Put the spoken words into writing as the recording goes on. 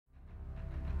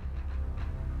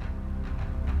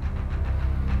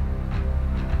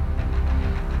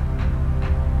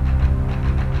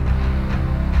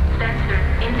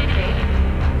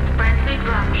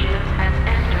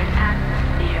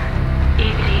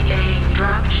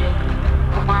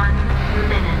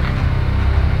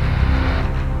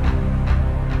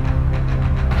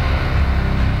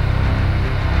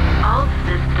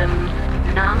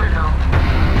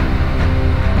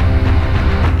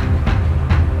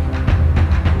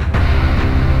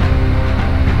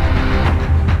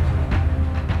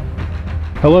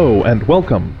Hello and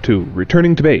welcome to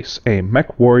Returning to Base, a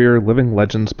Mechwarrior Living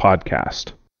Legends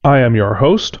podcast. I am your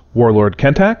host, Warlord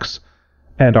Kentax,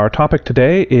 and our topic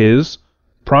today is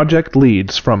Project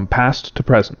Leads from Past to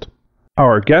Present.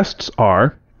 Our guests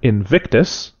are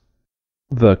Invictus,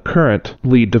 the current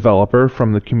lead developer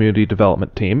from the community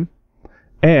development team,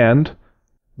 and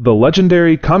the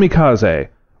legendary Kamikaze,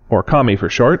 or Kami for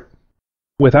short,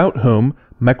 without whom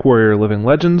Mechwarrior Living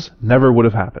Legends never would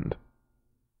have happened.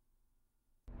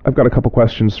 I've got a couple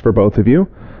questions for both of you.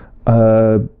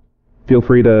 Feel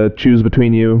free to choose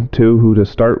between you two who to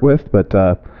start with, but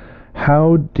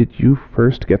how did you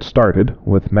first get started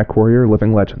with Mechwarrior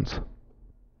Living Legends?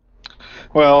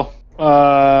 Well,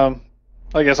 I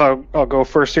guess I'll go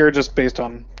first here just based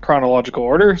on chronological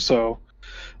order. So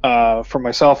for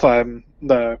myself, I'm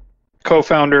the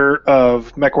co-founder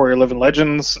of Mechwarrior Living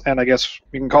Legends, and I guess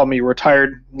you can call me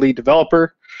retired lead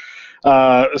developer.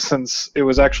 Since it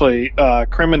was actually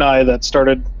Krim and I that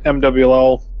started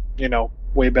MWLL,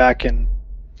 way back in,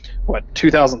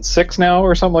 2006 now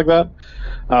or something like that.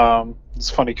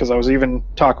 It's funny because I was even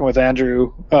talking with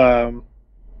Andrew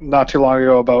not too long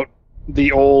ago about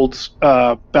the old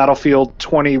Battlefield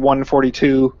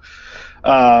 2142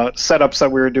 setups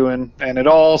that we were doing, and it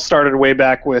all started way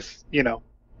back with,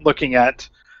 looking at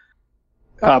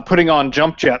putting on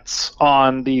jump jets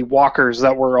on the walkers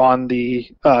that were on the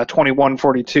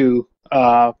 2142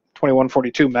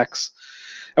 mechs,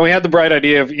 and we had the bright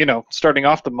idea of starting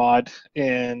off the mod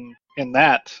in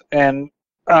that. And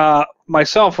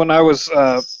myself, when I was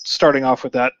starting off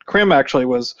with that, Krim actually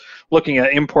was looking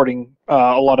at importing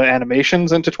a lot of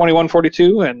animations into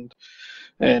 2142,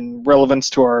 and relevance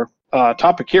to our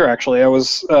topic here. Actually, I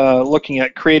was looking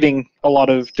at creating a lot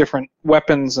of different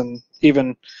weapons and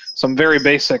even some very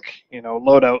basic,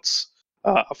 loadouts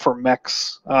for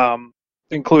mechs,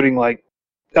 including like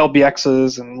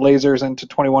LBXs and lasers into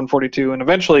 2142. And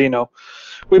eventually,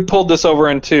 we pulled this over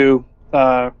into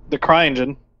the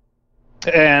CryEngine,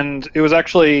 and it was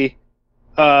actually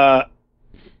a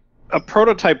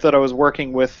prototype that I was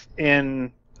working with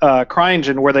in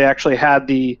CryEngine, where they actually had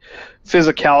the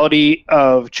physicality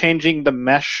of changing the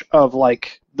mesh of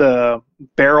like the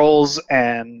barrels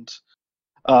and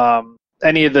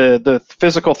any of the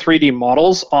physical 3D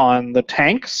models on the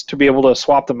tanks to be able to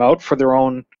swap them out for their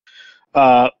own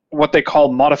what they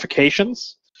call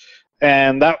modifications.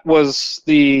 And that was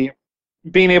the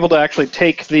being able to actually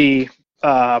take the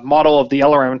model of the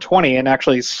LRM-20 and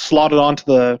actually slot it onto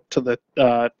the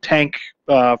tank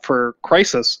for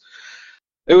Crysis.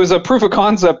 It was a proof of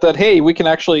concept that, hey, we can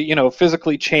actually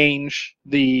physically change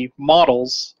the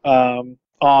models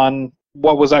on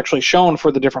what was actually shown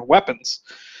for the different weapons.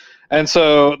 And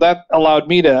so that allowed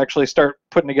me to actually start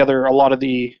putting together a lot of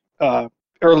the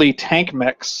early tank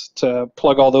mechs to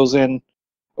plug all those in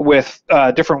with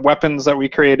different weapons that we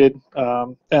created.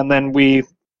 And then we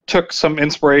took some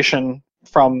inspiration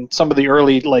from some of the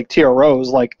early like TROs,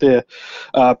 like the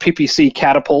PPC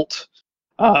catapult.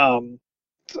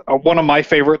 One of my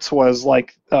favorites was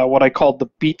like what I called the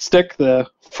beat stick, the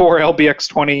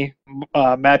 4LBX20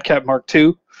 Madcat Mark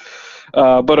II.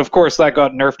 But of course that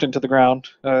got nerfed into the ground,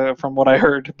 from what I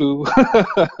heard. Boo.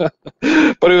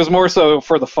 But it was more so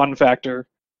for the fun factor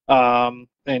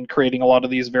in creating a lot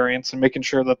of these variants and making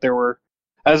sure that they were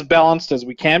as balanced as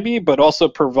we can be, but also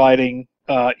providing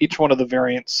each one of the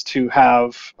variants to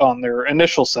have on their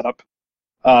initial setup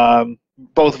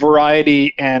both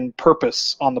variety and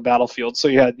purpose on the battlefield. So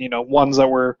you had ones that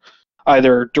were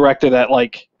either directed at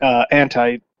like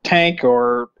anti-tank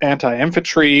or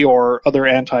anti-infantry or other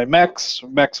anti-mechs,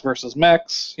 mechs versus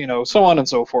mechs, so on and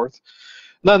so forth.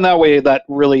 Then that way that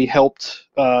really helped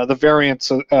the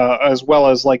variants as well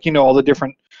as like all the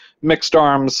different mixed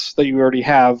arms that you already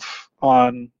have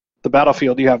on the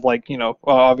battlefield. You have like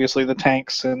obviously the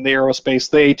tanks and the aerospace.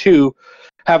 They too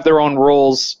have their own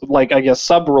roles, like I guess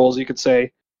sub roles you could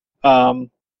say,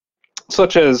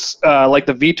 such as like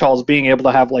the VTOLs being able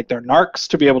to have like their narcs,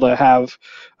 to be able to have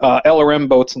LRM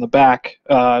boats in the back,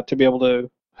 to be able to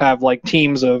have like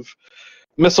teams of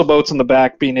missile boats in the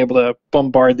back being able to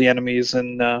bombard the enemies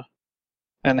and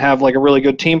have like a really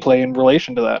good team play in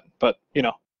relation to that. But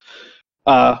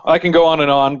I can go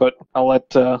on, but I'll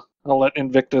let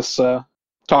Invictus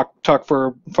talk for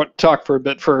a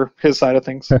bit for his side of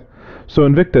things. So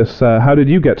Invictus, how did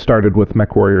you get started with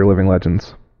Mechwarrior Living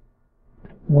Legends?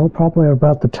 Well, probably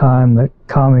about the time that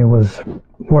Kami was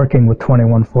working with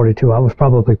 2142. I was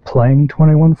probably playing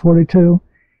 2142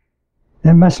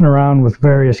 and messing around with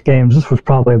various games. This was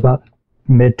probably about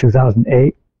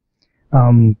mid-2008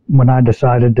 when I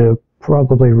decided to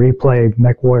probably replay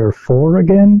MechWarrior 4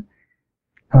 again.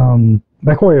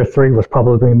 Mechwarrior 3 was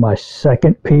probably my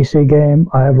second PC game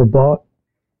I ever bought.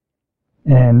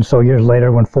 And so years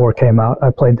later, when 4 came out,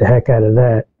 I played the heck out of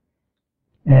that.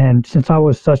 And since I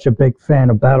was such a big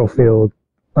fan of Battlefield,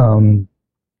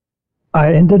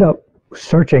 I ended up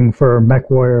searching for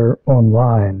Mechwarrior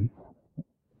online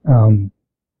on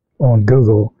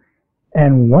Google.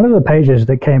 And one of the pages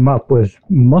that came up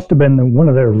must have been one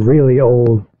of their really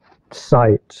old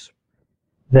sites.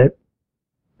 That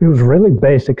it was a really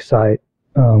basic site,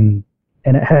 and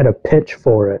it had a pitch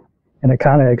for it, and it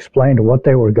kind of explained what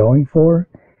they were going for,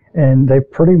 and they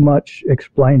pretty much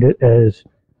explained it as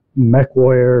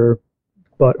Mechwarrior,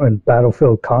 but in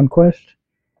Battlefield Conquest.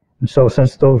 And so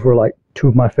since those were like two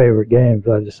of my favorite games,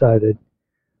 I decided,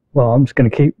 well, I'm just going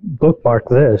to keep bookmark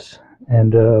this.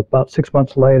 And about 6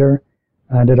 months later,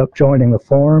 I ended up joining the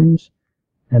forums.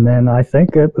 And then I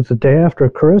think it was the day after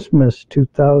Christmas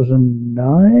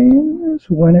 2009 is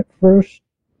when it first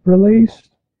released.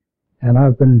 And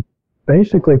I've been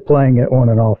basically playing it on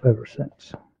and off ever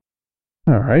since.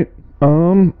 All right.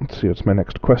 Let's see, what's my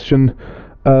next question?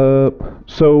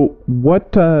 So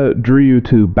what drew you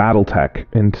to Battletech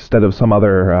instead of some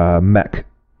other mech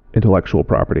intellectual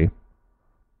property?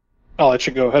 I'll let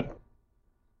you go ahead.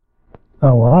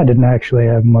 Oh, well, I didn't actually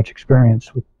have much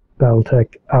experience with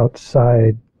Battletech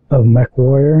outside of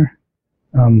Mechwarrior.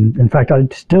 In fact, I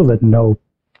still didn't know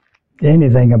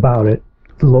anything about it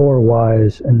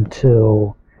lore-wise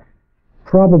until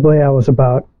probably I was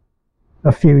about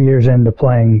a few years into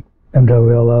playing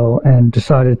MWLL and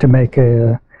decided to make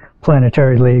a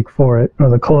planetary league for it, or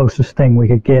the closest thing we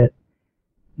could get.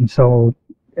 And so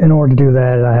in order to do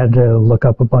that, I had to look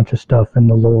up a bunch of stuff in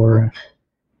the lore,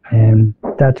 and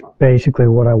that's basically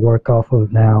what I work off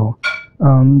of now.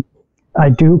 I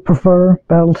do prefer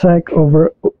Battletech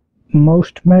over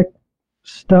most mech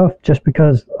stuff, just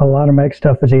because a lot of mech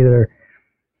stuff is either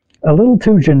a little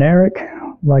too generic,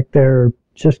 like they're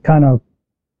just kind of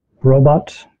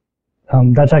robots.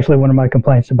 That's actually one of my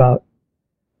complaints about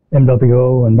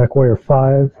MWO and Mechwarrior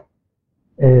 5,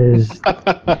 is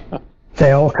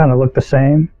they all kind of look the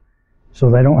same, so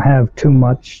they don't have too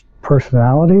much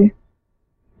personality.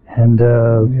 And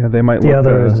yeah, they might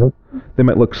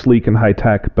look sleek and high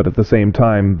tech, but at the same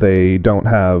time they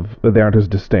aren't as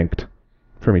distinct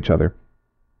from each other.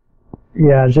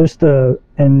 Yeah,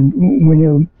 and when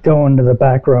you go into the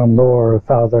background lore of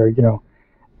how they're,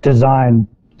 designed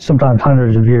sometimes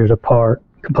hundreds of years apart,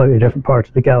 completely different parts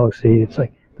of the galaxy, it's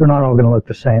like they're not all going to look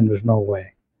the same. There's no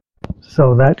way.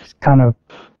 So that's kind of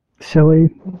silly.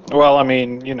 Well, I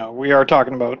mean, we are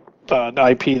talking about an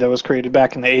IP that was created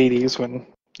back in the 80s when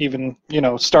even,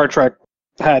 Star Trek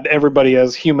had everybody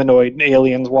as humanoid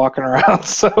aliens walking around.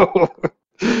 So,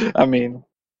 I mean.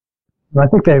 I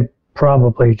think they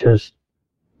probably just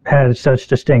had such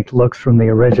distinct looks from the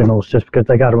originals just because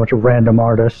they got a bunch of random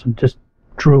artists and just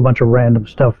drew a bunch of random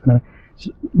stuff. And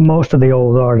most of the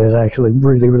old art is actually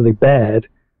really, really bad,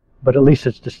 but at least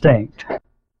it's distinct.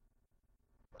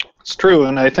 It's true,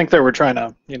 and I think they were trying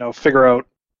to, figure out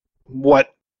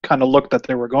what kind of look that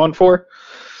they were going for.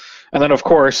 And then, of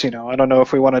course, I don't know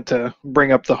if we wanted to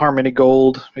bring up the Harmony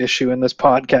Gold issue in this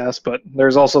podcast, but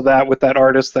there's also that with that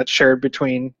artist that shared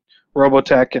between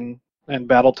Robotech and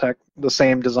Battletech, the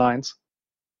same designs.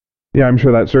 Yeah, I'm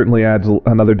sure that certainly adds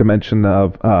another dimension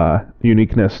of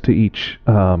uniqueness to each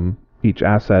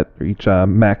asset or each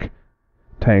mech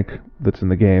tank that's in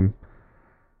the game.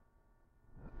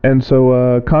 And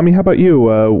so, Kami, how about you?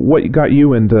 What got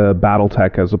you into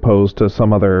Battletech as opposed to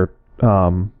some other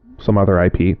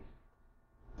IP?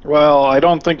 Well, I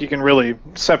don't think you can really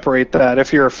separate that.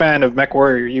 If you're a fan of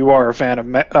Mechwarrior, you are a fan of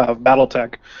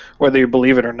Battletech, whether you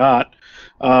believe it or not.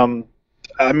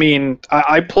 I mean,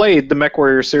 I played the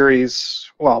Mechwarrior series,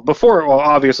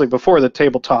 obviously before the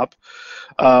tabletop,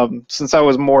 since that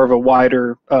was more of a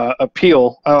wider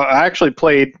appeal. I actually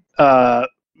played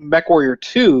Mechwarrior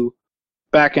 2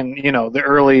 back in, the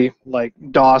early,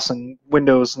 DOS and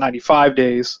Windows 95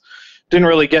 days. Didn't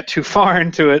really get too far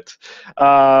into it.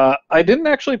 I didn't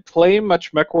actually play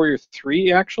much Mechwarrior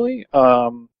 3, actually,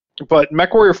 but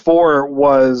Mechwarrior 4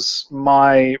 was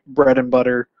my bread and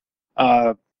butter.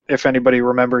 If anybody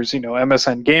remembers,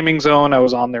 MSN Gaming Zone, I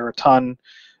was on there a ton,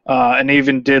 and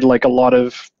even did a lot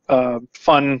of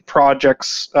fun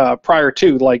projects prior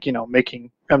to,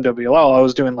 making MWLL. I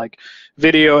was doing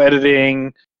video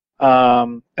editing,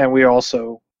 and we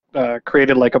also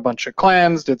created a bunch of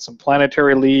clans, did some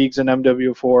planetary leagues in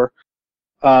MW4,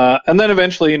 and then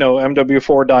eventually,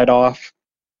 MW4 died off.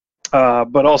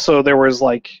 But also there was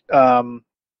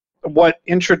what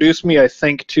introduced me, I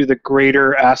think, to the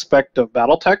greater aspect of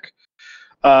Battletech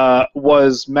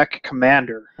was Mech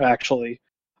Commander, actually.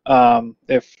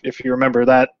 If you remember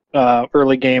that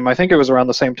early game, I think it was around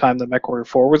the same time that Mechwarrior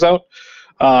 4 was out,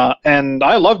 and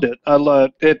I loved it.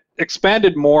 It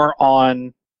expanded more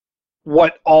on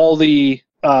what all the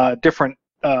different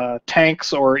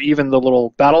tanks or even the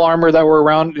little battle armor that were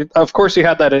around. Of course, you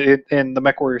had that in the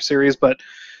Mechwarrior series, but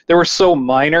they were so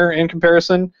minor in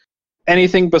comparison.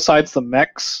 Anything besides the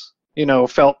mechs,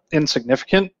 felt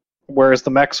insignificant, whereas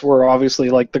the mechs were obviously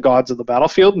like the gods of the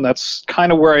battlefield, and that's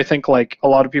kind of where I think like a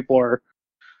lot of people are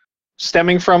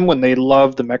stemming from when they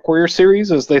love the Mechwarrior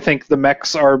series, is they think the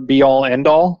mechs are be all end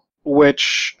all,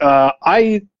 which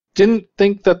I didn't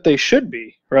think that they should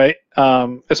be, right?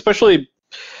 Especially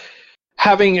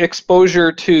having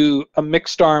exposure to a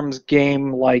mixed arms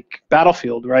game like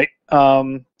Battlefield, right?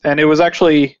 And it was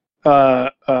actually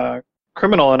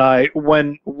Criminal and I,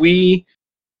 when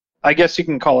I guess you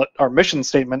can call it our mission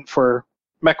statement for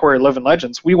Mechwarrior Living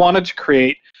Legends, we wanted to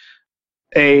create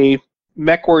a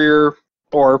Mechwarrior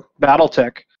or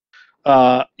Battletech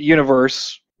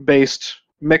universe-based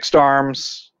mixed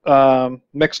arms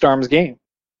game.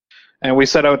 And we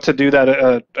set out to do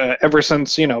that ever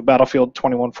since, Battlefield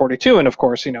 2142, and of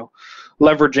course,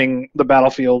 leveraging the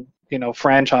Battlefield,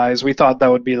 franchise. We thought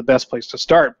that would be the best place to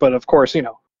start. But of course,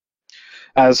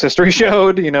 as history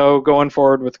showed, going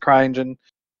forward with the CryEngine,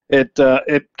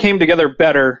 it came together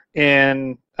better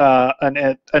in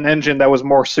an engine that was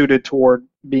more suited toward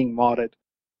being modded.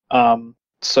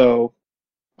 So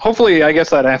hopefully, I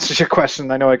guess that answers your question.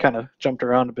 I know I kind of jumped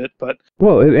around a bit, but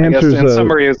it answers. In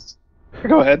summary, is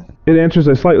go ahead. It answers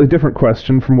a slightly different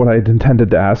question from what I'd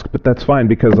intended to ask, but that's fine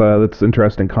because that's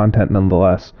interesting content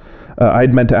nonetheless.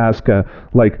 I'd meant to ask,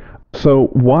 so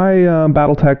why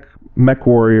Battletech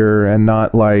Mechwarrior and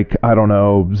not like, I don't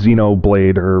know,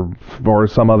 Xenoblade or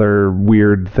some other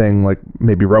weird thing like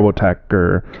maybe Robotech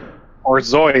or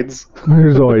Zoids. Or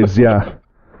Zoids, yeah.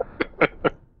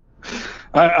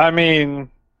 I mean,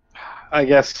 I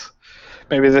guess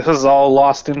maybe this is all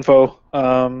lost info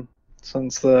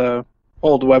since the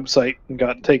old website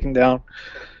got taken down.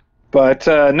 But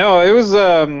no, it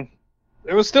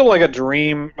was still like a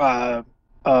dream of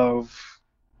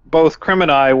both Crim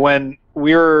and I when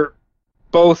we were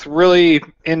both really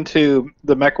into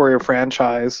the Mechwarrior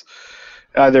franchise,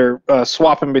 either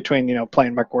swapping between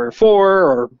playing Mechwarrior 4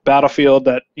 or Battlefield.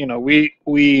 That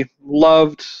we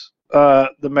loved the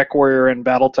Mechwarrior and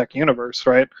Battletech universe,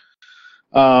 right?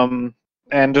 And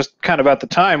just kind of at the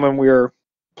time when we were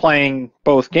playing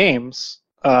both games,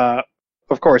 of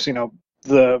course,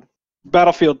 the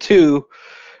Battlefield 2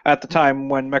 at the time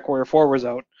when Mechwarrior 4 was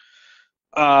out,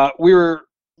 we were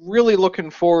really looking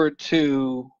forward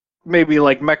to maybe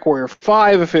like Mechwarrior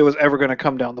 5 if it was ever going to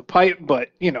come down the pipe,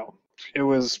 but it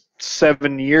was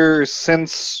 7 years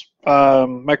since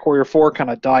Mechwarrior 4 kind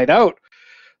of died out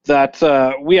that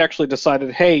we actually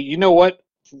decided, hey, you know what,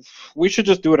 we should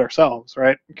just do it ourselves,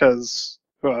 right? Because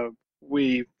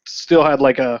we still had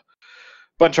like a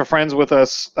bunch of friends with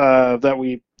us that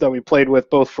we played with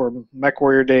both for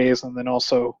Mechwarrior days, and then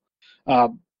also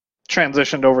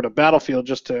transitioned over to Battlefield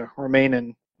just to remain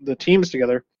in the teams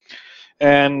together.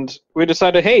 And we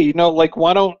decided, hey,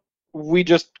 why don't we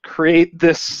just create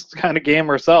this kind of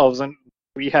game ourselves? And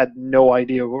we had no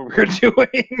idea what we were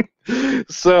doing.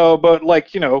 So, but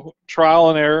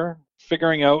trial and error,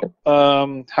 figuring out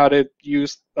how to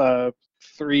use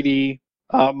 3D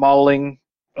modeling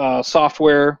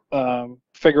software,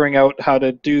 figuring out how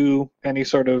to do any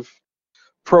sort of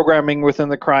programming within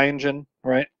the CryEngine,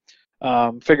 right?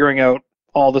 Figuring out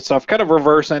all the stuff, kind of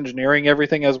reverse engineering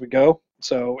everything as we go.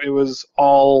 So it was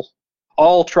all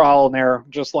trial and error,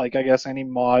 just like I guess any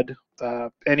mod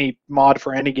for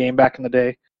any game back in the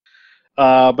day.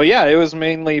 But yeah, it was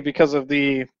mainly because of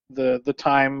the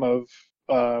time of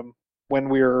when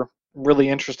we were really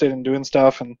interested in doing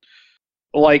stuff, and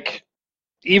like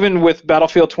even with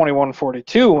Battlefield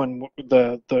 2142, when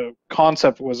the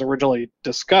concept was originally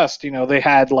discussed, they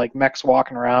had like mechs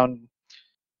walking around.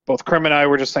 Both Crim and I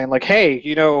were just saying like, hey,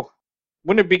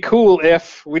 wouldn't it be cool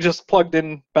if we just plugged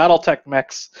in Battletech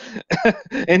mechs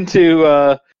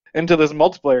into this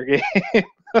multiplayer game?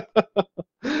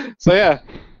 So yeah,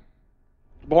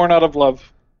 born out of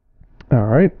love. All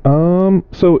right.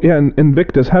 So yeah,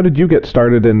 Invictus, how did you get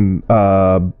started in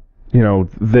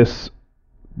this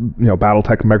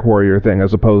Battletech Mechwarrior thing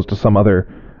as opposed to some other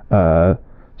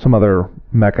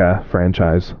mecha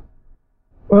franchise?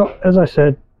 Well, as I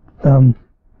said,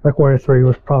 Mechwarrior 3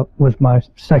 was my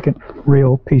second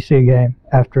real PC game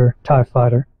after TIE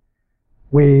Fighter.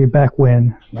 Way back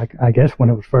when, I guess when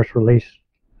it was first released,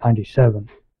 97.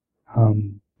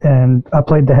 And I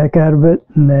played the heck out of it,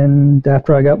 and then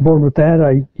after I got bored with that,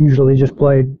 I usually just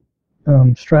played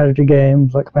strategy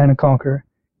games like Command and Conquer,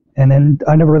 and then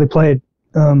I never really played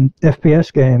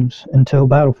FPS games until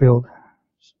Battlefield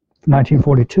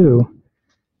 1942.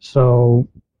 So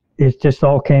it just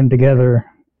all came together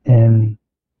in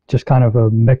just kind of a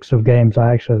mix of games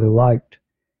I actually liked.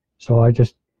 So I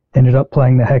just ended up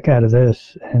playing the heck out of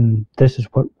this, and this is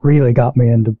what really got me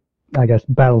into, I guess,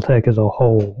 Battletech as a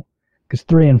whole. Because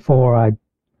 3 and 4, I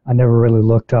never really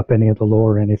looked up any of the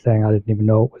lore or anything. I didn't even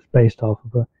know it was based off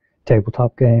of a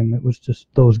tabletop game. It was just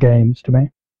those games to me.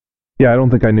 Yeah, I don't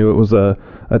think I knew it was a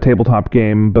tabletop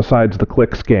game besides the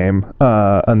Clicks game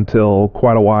until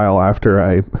quite a while after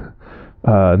I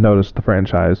noticed the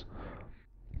franchise.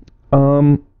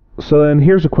 So then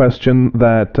here's a question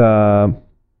that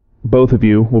both of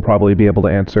you will probably be able to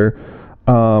answer.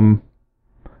 And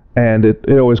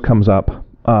it always comes up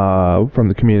from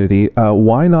the community.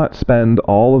 Why not spend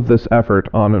all of this effort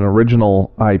on an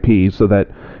original IP so that,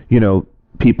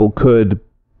 people could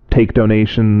take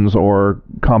donations or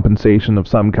compensation of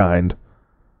some kind?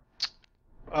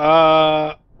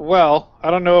 Well,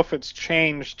 I don't know if it's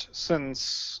changed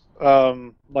since I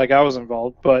was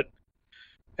involved, but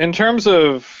in terms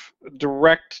of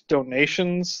direct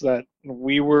donations that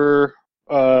we were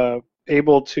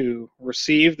able to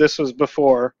receive, this was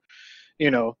before,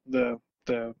 the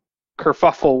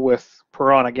kerfuffle with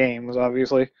Piranha Games,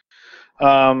 obviously.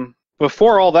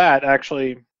 Before all that,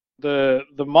 actually,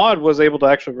 the mod was able to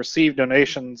actually receive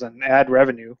donations and ad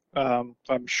revenue. I'm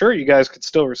sure you guys could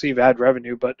still receive ad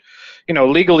revenue, but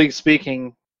legally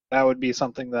speaking, that would be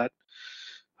something that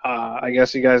I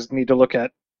guess you guys need to look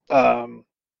at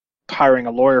hiring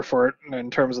a lawyer for it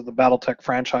in terms of the Battletech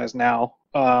franchise now.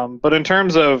 But in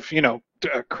terms of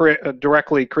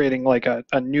directly creating like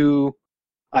a new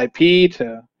IP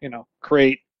to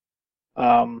create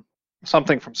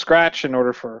something from scratch in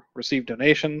order for receive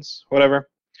donations, whatever.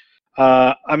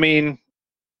 I mean,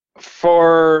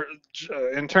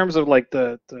 in terms of like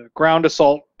the ground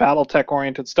assault Battletech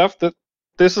oriented stuff,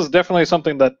 this is definitely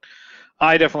something that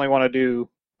I definitely want to do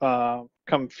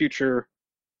come future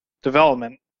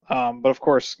development. But of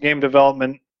course, game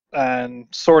development and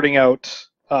sorting out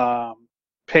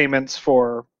payments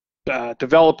for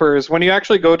developers, when you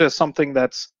actually go to something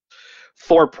that's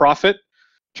for profit,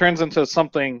 turns into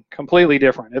something completely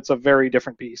different. It's a very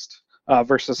different beast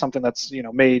versus something that's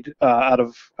made out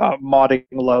of modding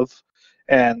love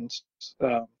and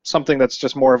something that's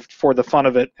just more for the fun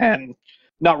of it and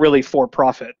not really for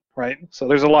profit, right? So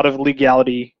there's a lot of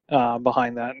legality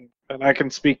behind that, and I can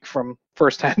speak from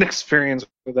firsthand experience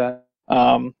with that.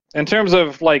 In terms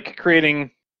of like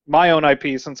creating my own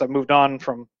IP, since I've moved on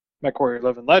from Mechwarrior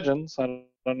Living Legends, I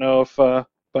don't know if,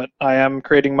 but I am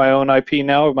creating my own IP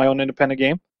now, my own independent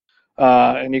game,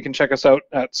 and you can check us out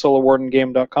at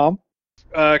SolarWardenGame.com.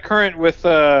 Current with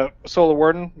Solar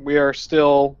Warden, we are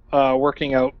still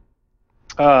working out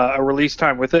a release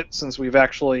time with it, since we've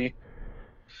actually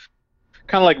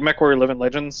kind of like Mechwarrior Living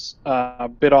Legends,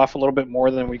 bit off a little bit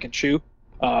more than we can chew.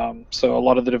 So a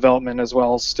lot of the development as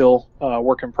well is still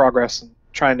work in progress and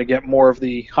trying to get more of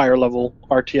the higher level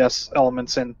RTS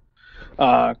elements in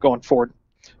going forward.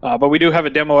 But we do have a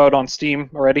demo out on Steam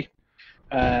already,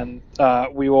 and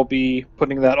we will be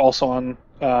putting that also on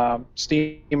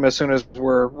Steam as soon as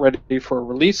we're ready for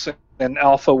release, and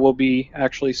alpha will be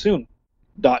actually soon.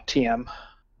 .tm.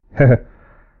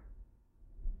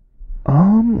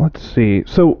 Let's see.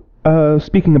 So,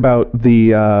 speaking about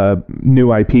the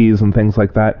new IPs and things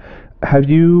like that, have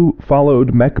you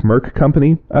followed Mech Merc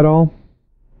Company at all?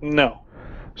 No.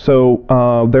 So,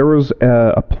 there was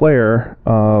a player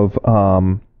of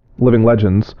Living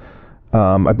Legends.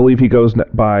 I believe he goes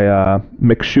by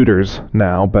Mick Shooters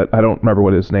now, but I don't remember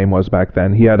what his name was back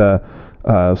then. He had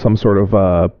some sort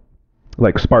of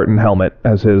like Spartan helmet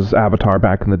as his avatar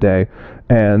back in the day,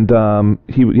 and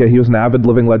he was an avid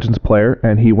Living Legends player,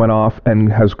 and he went off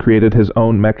and has created his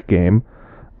own mech game.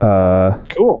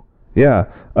 Cool. Yeah,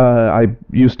 I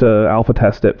used to alpha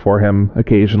test it for him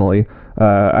occasionally.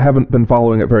 I haven't been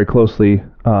following it very closely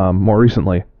more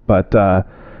recently, but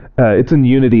it's in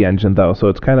Unity engine though, so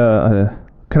it's kind of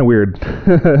weird.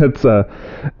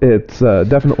 It's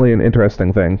definitely an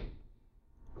interesting thing.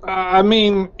 I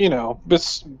mean,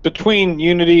 between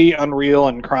Unity, Unreal,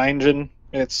 and CryEngine,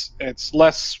 it's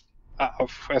less,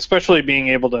 especially being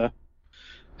able to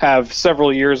have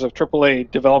several years of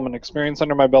AAA development experience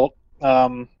under my belt.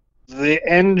 The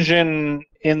engine,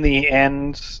 in the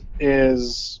end,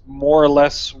 is more or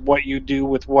less what you do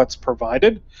with what's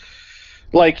provided.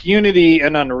 Like Unity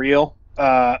and Unreal,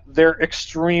 they're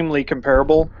extremely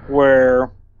comparable, where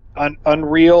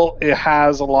Unreal, it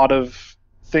has a lot of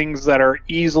things that are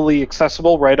easily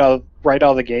accessible right out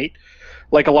of the gate,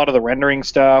 like a lot of the rendering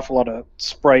stuff, a lot of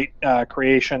sprite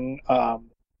creation,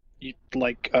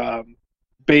 like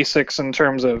basics in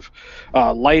terms of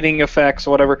lighting effects,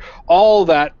 whatever. All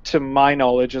that, to my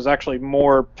knowledge, is actually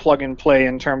more plug and play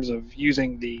in terms of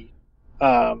using the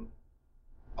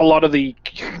a lot of the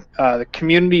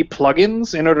community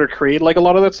plugins in order to create like a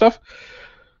lot of that stuff.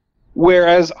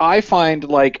 Whereas I find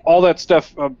like all that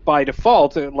stuff by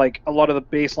default, like a lot of the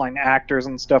baseline actors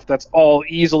and stuff, that's all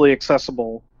easily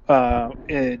accessible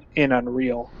in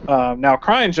Unreal. Now,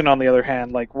 CryEngine, on the other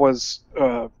hand, like was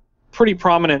pretty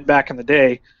prominent back in the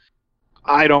day.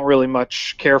 I don't really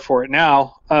much care for it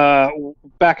now.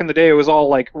 Back in the day, it was all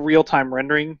like real-time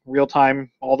rendering.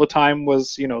 Real-time all the time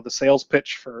was, the sales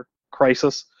pitch for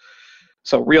Crysis.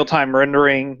 So real-time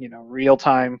rendering,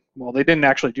 real-time. Well, they didn't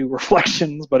actually do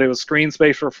reflections, but it was screen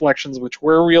space reflections, which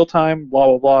were real-time. Blah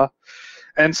blah blah.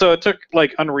 And so it took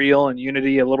like Unreal and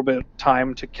Unity a little bit of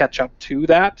time to catch up to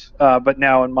that. But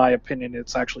now, in my opinion,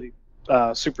 it's actually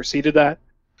superseded that.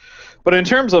 But in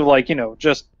terms of like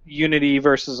just Unity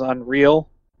versus Unreal,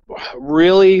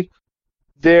 really,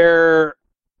 there's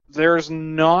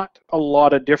not a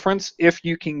lot of difference if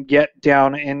you can get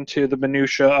down into the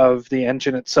minutia of the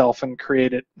engine itself and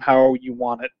create it how you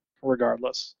want it,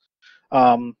 regardless.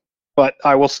 But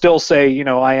I will still say,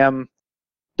 I am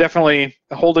definitely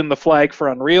holding the flag for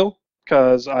Unreal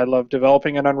because I love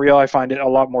developing in Unreal. I find it a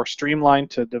lot more streamlined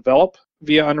to develop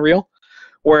via Unreal.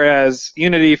 Whereas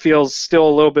Unity feels still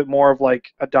a little bit more of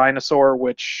like a dinosaur,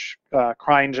 which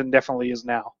CryEngine definitely is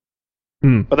now.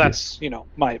 But that's,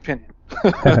 my opinion.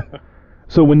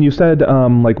 So when you said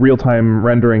like real-time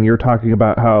rendering, you're talking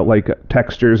about how like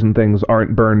textures and things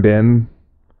aren't burned in?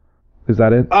 Is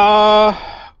that it?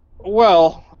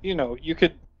 Well, you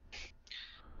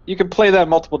could play that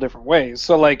multiple different ways.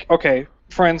 So like, okay,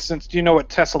 for instance, do you know what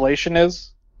tessellation is?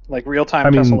 Like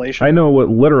real-time tessellation? I know what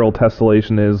literal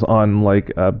tessellation is on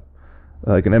like an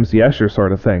MC Escher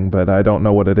sort of thing, but I don't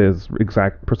know what it is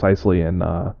precisely in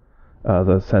the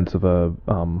sense of a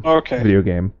video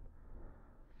game.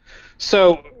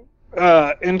 So,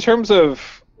 in terms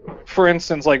of, for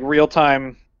instance, like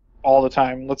real-time all the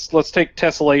time, let's take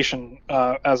tessellation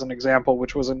as an example,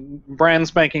 which was a brand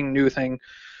spanking new thing,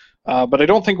 but I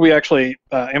don't think we actually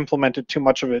implemented too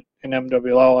much of it in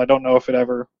MWLL. I don't know if it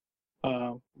ever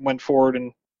went forward,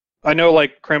 and I know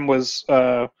like Crim was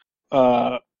and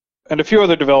a few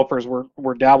other developers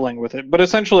were dabbling with it, but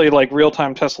essentially like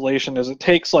real-time tessellation is it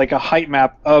takes like a height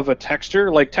map of a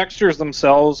texture. Like textures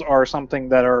themselves are something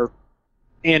that are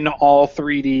in all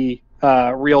 3D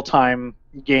real-time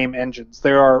game engines.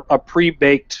 There are a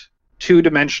pre-baked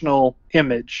two-dimensional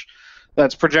image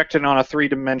that's projected on a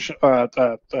three-dimension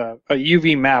a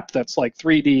UV map that's like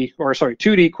 2D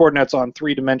coordinates on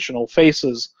three-dimensional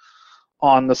faces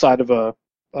on the side of a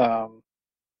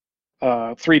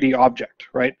 3D object,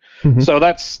 right? Mm-hmm. So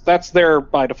that's there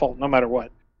by default, no matter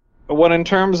what. But what in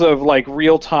terms of like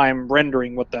real-time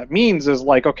rendering, what that means is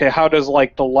like, okay, how does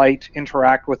like the light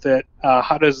interact with it?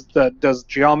 How does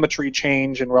geometry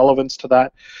change in relevance to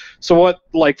that? So what,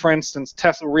 like for instance,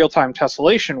 real-time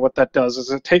tessellation, what that does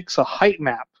is it takes a height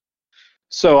map.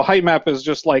 So a height map is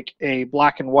just like a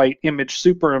black and white image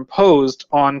superimposed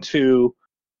onto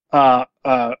a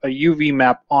UV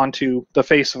map onto the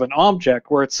face of an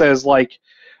object, where it says like,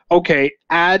 okay,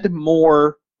 add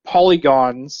more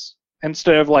polygons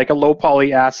instead of like a low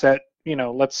poly asset.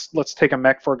 Let's take a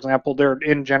mech for example. They're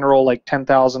in general like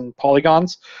 10,000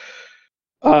 polygons,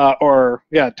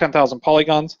 10,000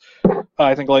 polygons.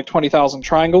 I think like 20,000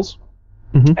 triangles.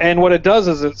 Mm-hmm. And what it does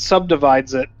is it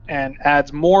subdivides it and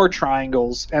adds more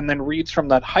triangles, and then reads from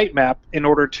that height map in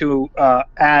order to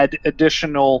add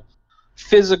additional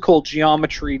physical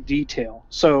geometry detail.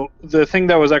 So the thing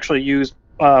that was actually used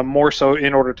more so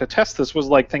in order to test this was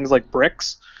like things like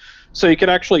bricks. So you could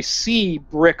actually see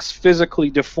bricks physically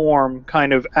deform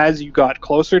kind of as you got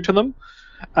closer to them,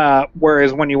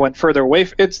 whereas when you went further away,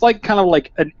 it's like kind of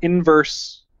like an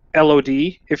inverse LOD,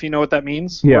 if you know what that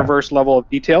means. Yeah. Reverse level of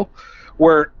detail,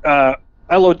 where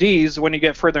LODs, when you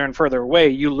get further and further away,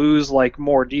 you lose like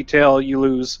more detail, you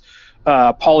lose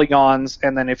polygons,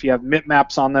 and then if you have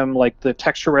bitmaps on them, like the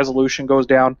texture resolution goes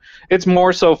down. It's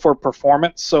more so for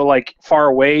performance. So like far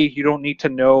away, you don't need to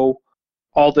know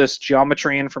all this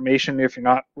geometry information if you're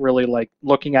not really like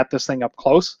looking at this thing up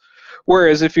close.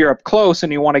 Whereas if you're up close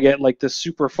and you want to get like this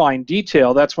super fine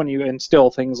detail, that's when you instill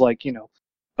things like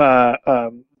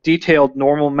detailed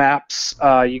normal maps.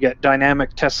 You get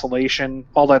dynamic tessellation,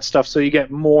 all that stuff. So you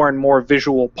get more and more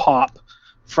visual pop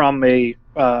from a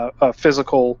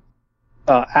physical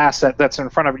asset that's in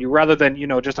front of you, rather than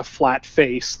just a flat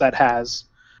face that has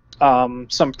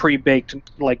some pre-baked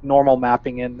like normal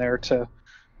mapping in there to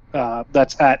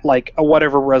that's at like a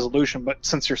whatever resolution, but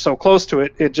since you're so close to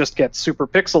it, it just gets super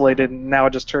pixelated, and now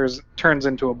it just turns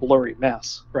into a blurry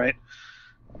mess, right?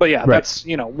 But yeah, Right. that's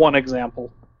one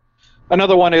example.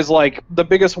 Another one is like the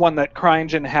biggest one that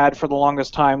CryEngine had for the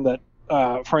longest time that,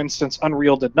 for instance,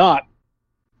 Unreal did not,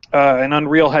 and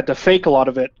Unreal had to fake a lot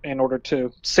of it in order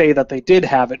to say that they did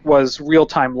have it, was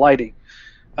real-time lighting.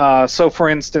 So, for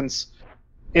instance,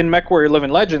 in MechWarrior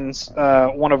Living Legends,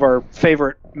 one of our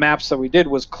favorite maps that we did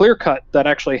was Clear Cut, that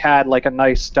actually had like a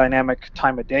nice dynamic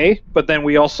time of day, but then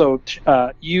we also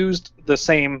used the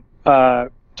same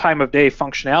time of day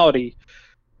functionality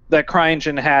that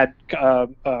CryEngine had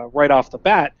right off the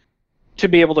bat to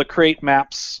be able to create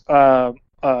maps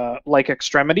like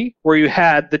Extremity, where you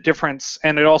had the difference,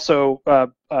 and it also,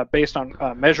 based on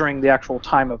measuring the actual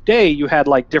time of day, you had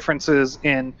like differences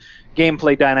in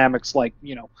gameplay dynamics, like,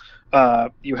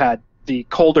 you had the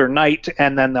colder night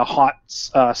and then the hot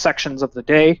sections of the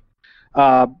day,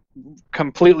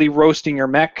 completely roasting your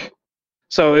mech.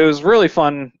 So it was really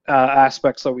fun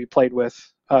aspects that we played with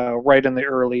right in the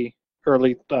early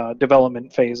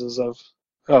development phases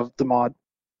of the mod.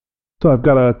 So I've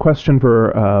got a question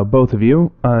for both of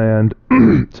you, and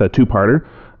it's a two-parter.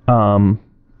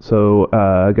 So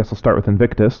I guess I'll start with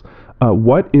Invictus.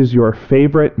 What is your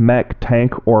favorite mech,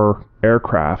 tank, or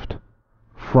aircraft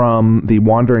from the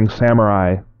Wandering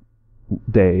Samurai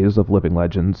days of Living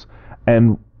Legends?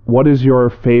 And what is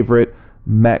your favorite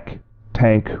mech,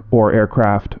 tank, or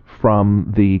aircraft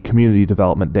from the community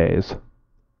development days?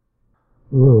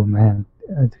 Ooh, man.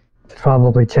 It's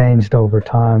probably changed over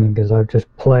time because I've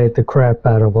just played the crap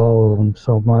out of all of them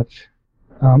so much.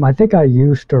 I think I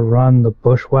used to run the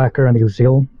Bushwhacker and the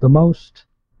Uzil the most.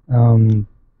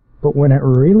 But when it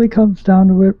really comes down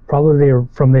to it, probably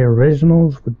from the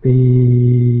originals would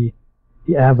be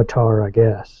the Avatar, I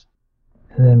guess.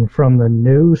 And then from the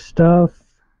new stuff,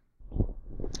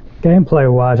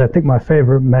 gameplay-wise, I think my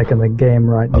favorite mech in the game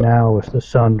right now is the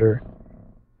Sunder.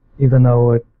 Even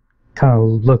though it kind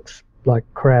of looks like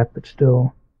crap, it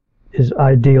still is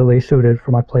ideally suited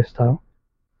for my playstyle.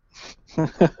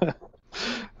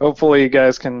 Hopefully you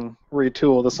guys can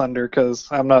retool the Sunder, because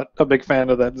I'm not a big fan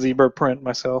of that zebra print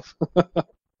myself.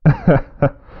 I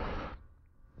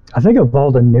think of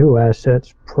all the new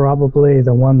assets, probably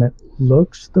the one that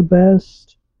looks the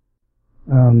best,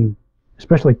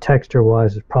 especially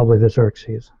texture-wise, is probably the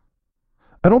Xerxes.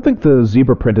 I don't think the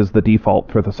zebra print is the default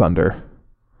for the Sunder.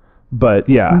 But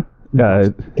yeah,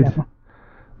 the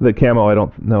camo, I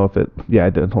don't know if it... Yeah, I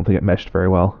don't think it meshed very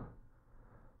well.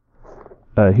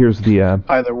 Here's the...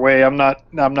 Either way, I'm not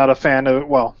a fan of it.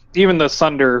 Well, even the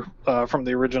Sunder from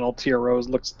the original TROs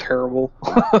looks terrible.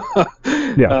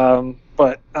 Yeah.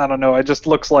 But I don't know. It just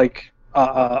looks like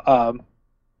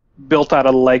built out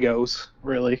of Legos,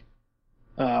 really.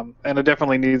 And it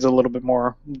definitely needs a little bit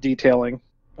more detailing.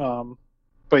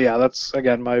 But yeah, that's,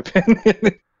 again, my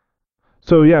opinion.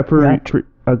 So yeah, go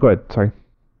ahead, sorry.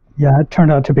 Yeah, it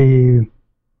turned out to be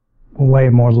way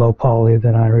more low poly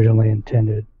than I originally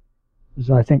intended.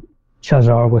 So I think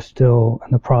Chazar was still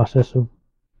in the process of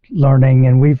learning,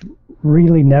 and we've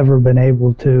really never been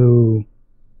able to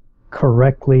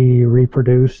correctly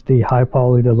reproduce the high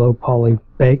poly to low poly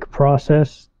bake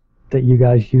process that you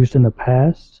guys used in the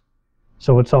past.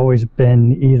 So it's always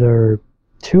been either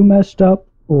too messed up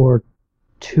or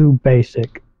too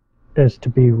basic as to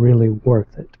be really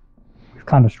worth it. We've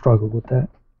kind of struggled with that.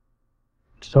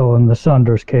 So in the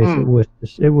Sunder's case,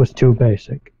 it was too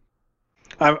basic.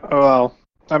 Well,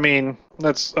 I mean,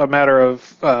 that's a matter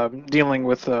of dealing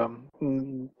with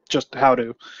just how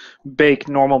to bake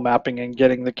normal mapping and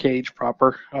getting the cage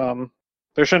proper.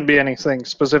 There shouldn't be anything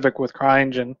specific with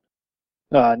CryEngine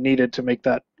needed to make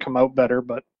that come out better,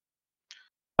 but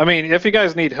I mean, if you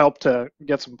guys need help to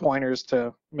get some pointers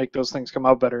to make those things come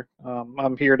out better,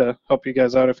 I'm here to help you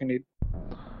guys out if you need.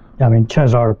 I mean,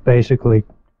 Chazar basically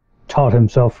taught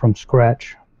himself from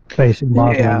scratch basic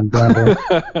modeling and blending.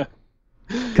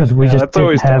 Because we just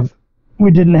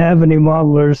didn't have any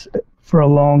modelers for a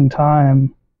long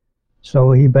time,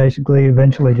 so he basically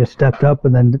eventually just stepped up,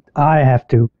 and then I have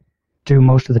to do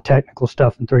most of the technical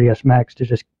stuff in 3ds Max to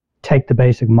just take the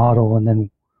basic model and then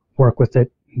work with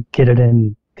it, and get it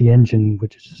in the engine,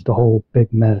 which is just a whole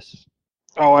big mess.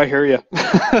 Oh, I hear you.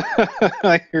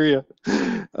 I hear you.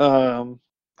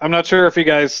 I'm not sure if you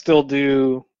guys still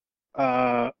do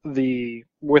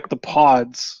with the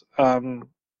pods.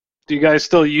 Do you guys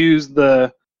still use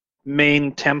the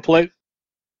main template,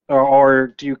 or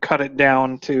do you cut it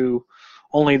down to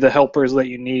only the helpers that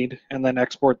you need and then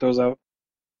export those out?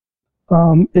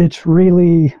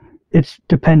 It's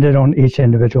dependent on each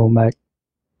individual mech.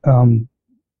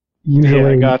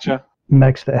 Usually, yeah, gotcha.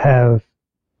 mechs that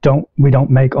we don't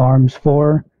make arms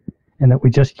for, and that we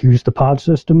just use the pod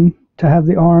system to have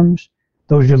the arms,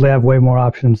 those usually have way more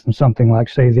options than something like,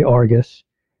 say, the Argus,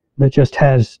 that just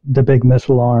has the big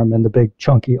missile arm and the big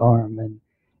chunky arm. And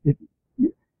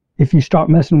if you start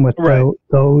messing with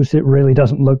those, it really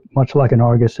doesn't look much like an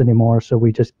Argus anymore, so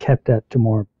we just kept that to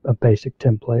more a basic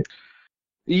template.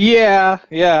 Yeah.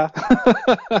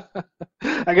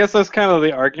 I guess that's kind of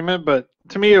the argument, but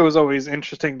to me it was always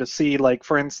interesting to see, like,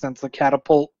 for instance, the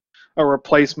catapult, a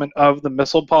replacement of the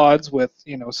missile pods with,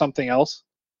 something else.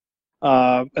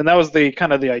 And that was the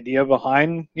kind of the idea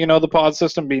behind, the pod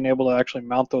system, being able to actually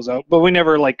mount those out. But we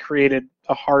never, like, created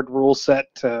a hard rule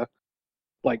set to,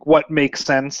 like, what makes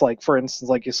sense. Like, for instance,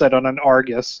 like you said, on an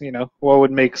Argus, what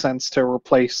would make sense to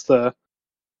replace the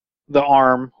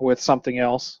arm with something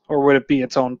else, or would it be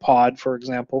its own pod, for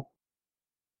example?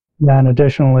 Yeah, and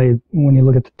additionally, when you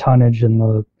look at the tonnage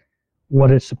and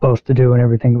what it's supposed to do and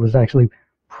everything, it was actually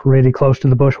pretty close to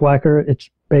the Bushwhacker. It's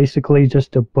basically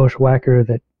just a Bushwhacker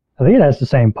that, I think it has the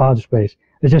same pod space,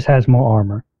 it just has more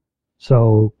armor.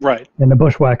 So, right. And the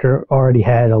Bushwhacker already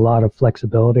had a lot of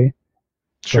flexibility.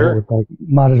 Sure. So, like,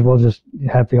 might as well just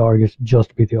have the Argus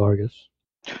just be the Argus.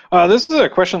 This is a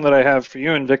question that I have for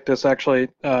you, Invictus, actually,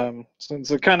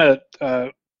 since it kind of,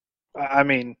 I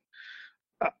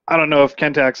don't know if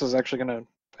Kentax is actually going to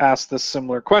ask this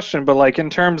similar question, but, like, in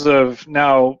terms of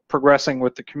now progressing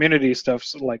with the community stuff,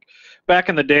 so, like, back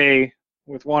in the day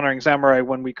with Wandering Samurai,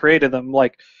 when we created them,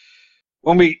 like,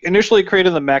 when we initially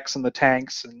created the mechs and the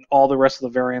tanks and all the rest of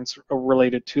the variants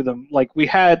related to them, like, we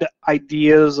had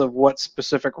ideas of what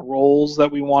specific roles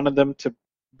that we wanted them to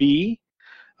be.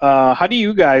 How do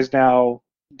you guys now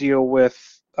deal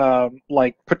with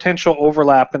like, potential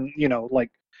overlap and, like,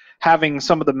 having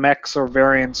some of the mechs or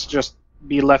variants just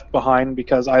be left behind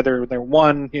because either they're,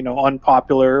 one,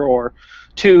 unpopular, or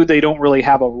two, they don't really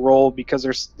have a role because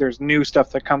there's new stuff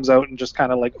that comes out and just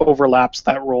kind of, like, overlaps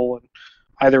that role and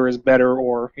either is better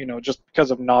or, just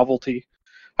because of novelty.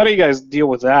 How do you guys deal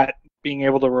with that, being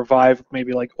able to revive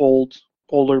maybe, like,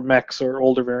 older mechs or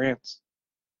older variants?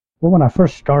 Well, when I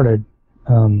first started,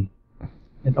 in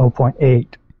 0.8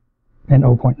 and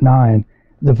 0.9,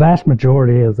 the vast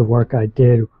majority of the work I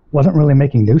did wasn't really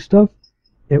making new stuff.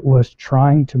 It was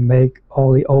trying to make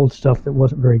all the old stuff that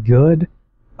wasn't very good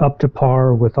up to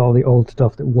par with all the old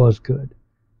stuff that was good.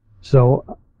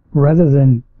 So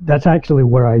that's actually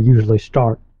where I usually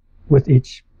start with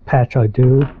each patch I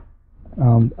do.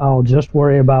 I'll just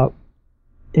worry about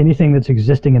anything that's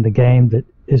existing in the game that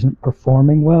isn't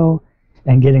performing well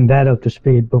and getting that up to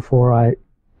speed before I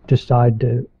decide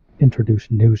to introduce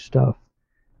new stuff.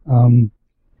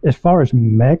 As far as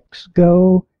mechs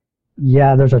go,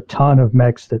 yeah, there's a ton of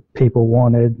mechs that people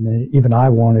wanted, and even I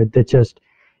wanted, that just,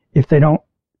 if they don't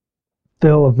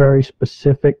fill a very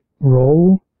specific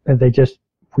role,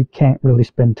 we can't really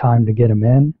spend time to get them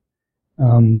in.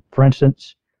 For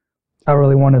instance, I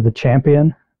really wanted the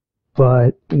Champion,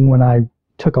 but when I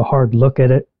took a hard look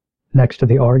at it next to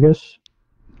the Argus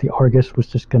was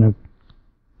just going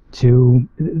to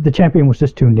the Champion was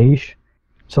just too niche,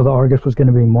 so the Argus was going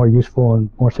to be more useful in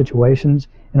more situations.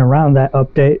 And around that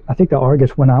update, I think the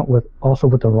Argus went out also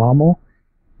with the Rommel,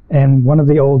 and one of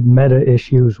the old meta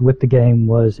issues with the game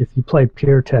was if you played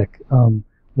pure tech,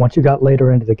 once you got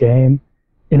later into the game,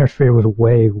 Inner Sphere was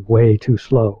way too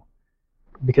slow,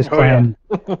 because Clan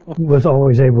was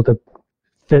always able to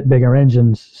fit bigger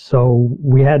engines, so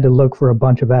we had to look for a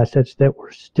bunch of assets that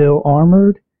were still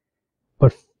armored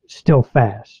but still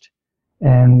fast.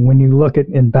 And when you look at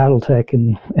in Battletech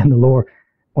and the lore,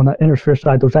 on the Inner Sphere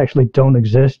side, those actually don't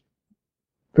exist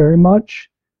very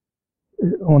much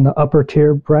on the upper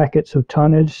tier brackets of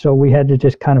tonnage, so we had to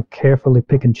just kind of carefully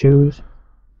pick and choose.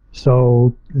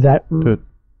 So that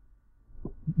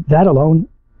alone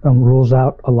rules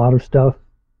out a lot of stuff.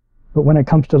 But when it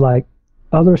comes to, like,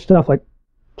 other stuff like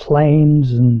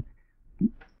planes and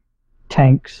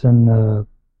tanks and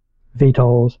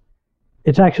VTOLs,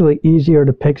 it's actually easier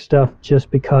to pick stuff just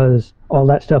because all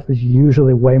that stuff is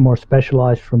usually way more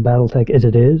specialized from Battletech as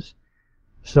it is.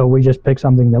 So we just pick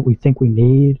something that we think we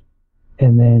need,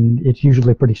 and then it's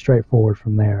usually pretty straightforward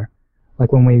from there.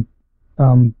 Like when we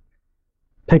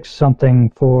picked something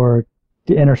for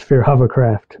the Inner Sphere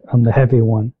hovercraft, the heavy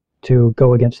one, to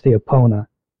go against the Epona.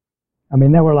 I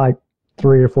mean, there were like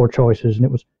 3 or 4 choices,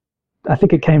 and I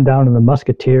think it came down to the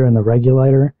Musketeer and the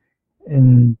Regulator,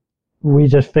 and we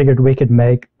just figured we could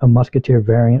make a Musketeer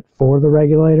variant for the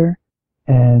Regulator,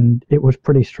 and it was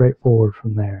pretty straightforward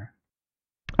from there.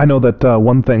 I know that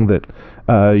one thing that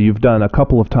you've done a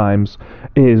couple of times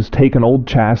is take an old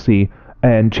chassis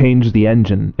and change the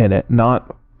engine in it,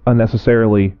 not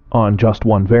unnecessarily on just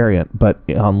one variant, but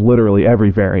on literally every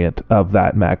variant of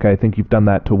that mech. I think you've done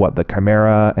that to the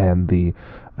Chimera and the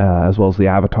as well as the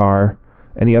Avatar.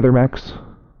 Any other mechs?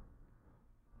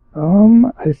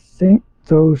 I think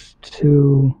those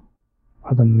two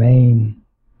are the main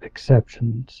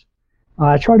exceptions.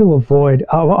 I try to avoid.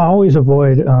 I always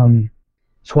avoid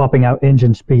swapping out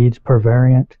engine speeds per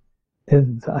variant.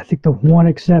 I think the one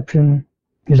exception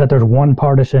is that there's one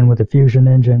Partisan with a fusion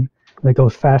engine that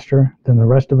goes faster than the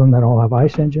rest of them that all have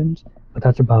ice engines, but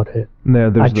that's about it.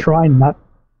 Try not.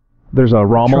 There's a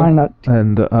Rommel,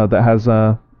 and that has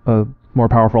a more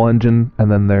powerful engine,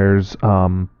 and then there's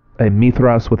a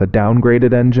Mithras with a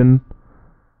downgraded engine.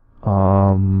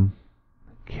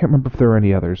 Can't remember if there are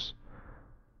any others.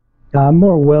 I'm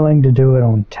more willing to do it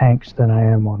on tanks than I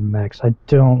am on mechs. I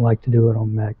don't like to do it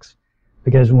on mechs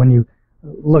because when you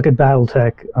look at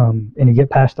Battletech and you get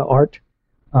past the art,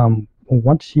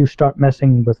 once you start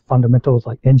messing with fundamentals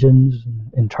like engines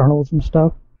and internals and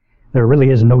stuff, there really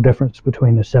is no difference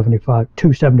between the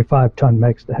 275-ton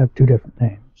mechs that have two different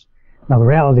names. Now the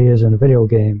reality is in a video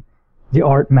game, the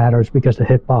art matters because the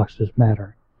hitboxes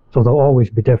matter, so they'll always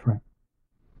be different.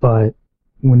 But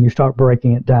when you start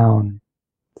breaking it down,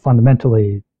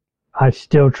 fundamentally, I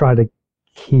still try to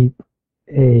keep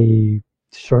a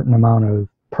certain amount of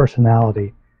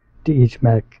personality to each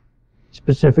mech,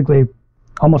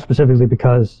 almost specifically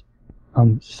because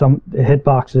some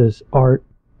hitboxes art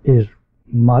is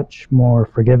much more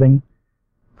forgiving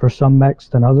for some mechs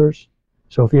than others.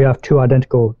 So if you have two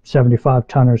identical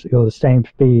 75-tonners that go the same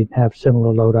speed, have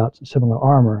similar loadouts and similar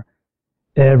armor,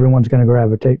 everyone's going to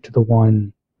gravitate to the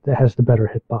one that has the better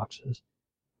hitboxes.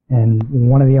 And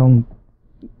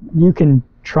you can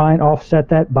try and offset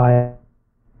that by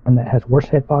one that has worse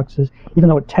hitboxes, even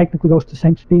though it technically goes to the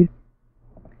same speed.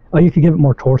 You could give it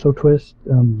more torso twist.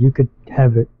 You could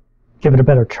give it a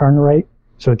better turn rate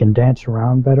so it can dance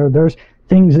around better. There's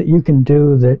things that you can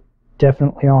do that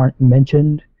definitely aren't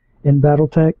mentioned in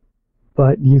Battletech,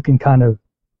 but you can kind of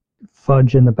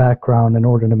fudge in the background in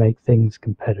order to make things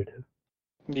competitive.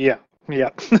 Yeah.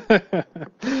 I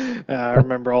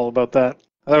remember all about that.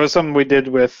 That was something we did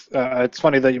with, it's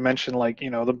funny that you mentioned,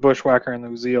 the Bushwhacker and the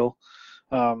Uziel.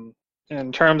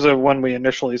 In terms of when we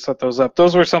initially set those up,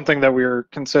 those were something that we were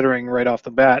considering right off the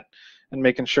bat and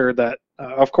making sure that,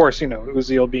 of course,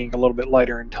 Uziel being a little bit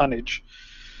lighter in tonnage,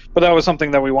 but that was something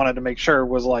that we wanted to make sure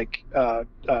was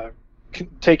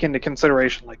take into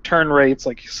consideration turn rates,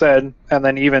 like you said, and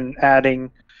then even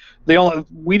adding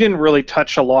we didn't really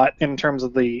touch a lot in terms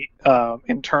of the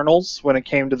internals when it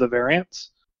came to the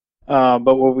variants,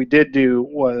 but what we did do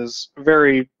was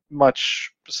very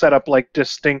much set up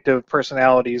distinctive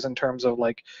personalities in terms of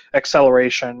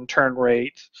acceleration, turn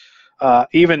rate,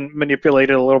 even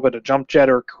manipulated a little bit of jump jet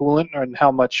or coolant and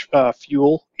how much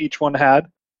fuel each one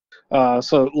had.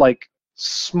 So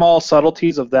small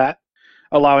subtleties of that,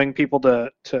 allowing people to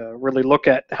really look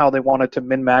at how they wanted to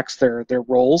min-max their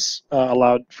roles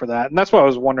allowed for that. And that's why I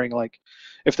was wondering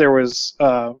if there was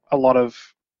a lot of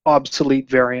obsolete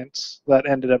variants that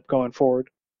ended up going forward.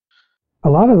 A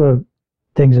lot of the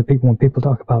things that when people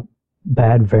talk about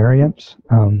bad variants,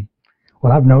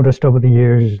 what I've noticed over the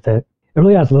years is that it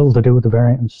really has little to do with the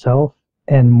variant itself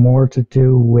and more to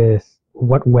do with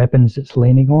what weapons it's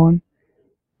leaning on.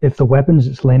 If the weapons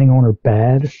it's leaning on are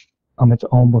bad, it's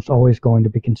almost always going to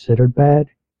be considered bad.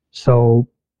 So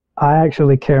I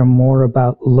actually care more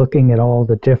about looking at all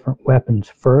the different weapons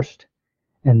first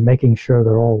and making sure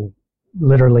they're all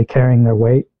literally carrying their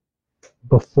weight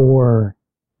before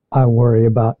I worry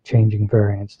about changing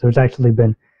variants. There's actually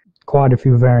been quite a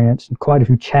few variants and quite a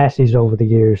few chassis over the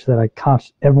years that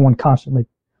everyone constantly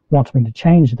wants me to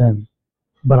change them,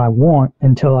 but I won't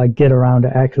until I get around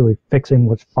to actually fixing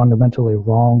what's fundamentally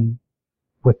wrong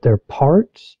with their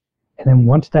parts. And then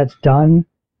once that's done,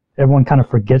 everyone kind of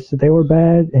forgets that they were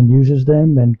bad and uses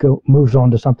them and moves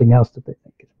on to something else that they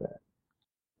think is bad.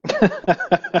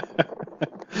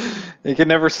 You can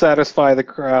never satisfy the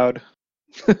crowd.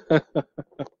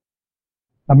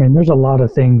 I mean, there's a lot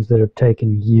of things that have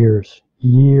taken years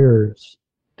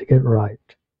to get right.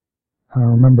 I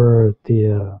remember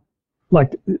a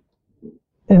lot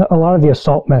of the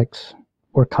assault mechs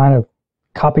were kind of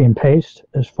copy and paste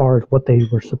as far as what they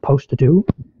were supposed to do.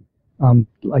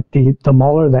 The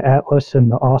Mauler, the Atlas,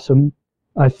 and the Awesome,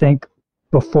 I think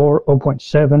before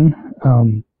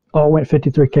 0.7, all went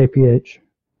 53 kph.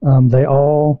 They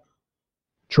all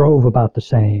drove about the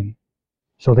same.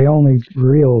 So the only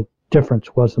real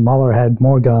difference was the Mauler had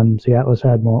more guns, the Atlas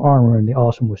had more armor, and the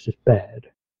Awesome was just bad.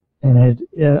 And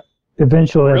it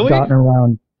eventually has gotten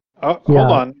around. Oh, Yeah.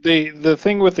 hold on. The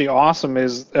thing with the Awesome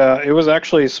is it was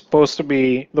actually supposed to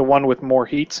be the one with more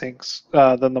heat sinks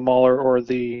than the Mauler or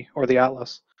the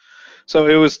Atlas. So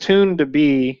it was tuned to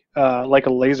be like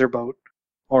a laser boat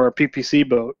or a PPC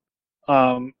boat,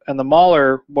 and the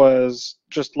Mauler was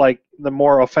just like the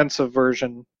more offensive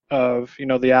version of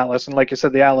the Atlas. And like you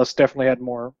said, the Atlas definitely had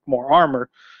more armor,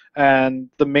 and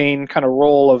the main kind of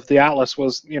role of the Atlas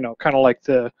was kind of like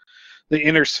the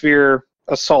Inner Sphere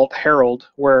Assault Herald,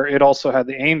 where it also had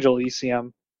the Angel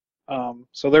ECM.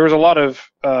 So there was a lot of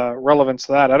relevance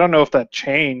to that. I don't know if that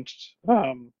changed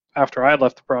after I had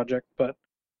left the project, but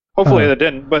hopefully that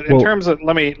didn't. But in terms of,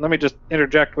 let me just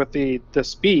interject with the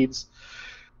speeds.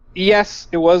 Yes,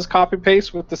 it was copy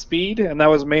paste with the speed, and that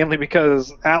was mainly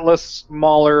because Atlas,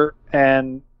 Mauler,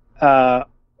 and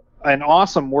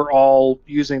Awesome were all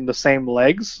using the same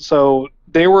legs, so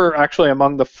they were actually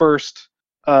among the first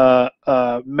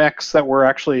mechs that were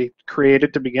actually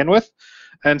created to begin with,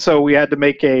 and so we had to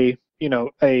make a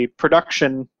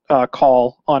production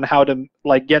call on how to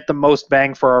get the most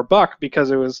bang for our buck,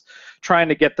 because it was trying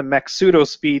to get the mech pseudo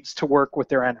speeds to work with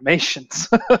their animations.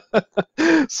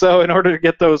 So in order to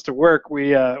get those to work, we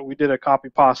did a copy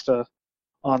pasta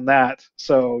on that.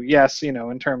 So yes,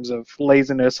 in terms of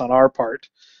laziness on our part,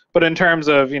 but in terms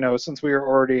of since we were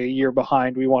already a year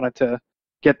behind, we wanted to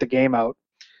get the game out,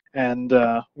 and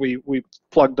we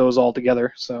plugged those all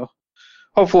together. So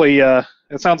hopefully,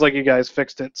 it sounds like you guys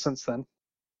fixed it since then.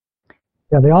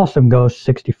 Yeah, the Awesome goes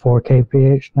 64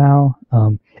 kph now.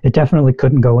 It definitely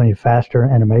couldn't go any faster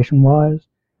animation-wise,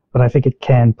 but I think it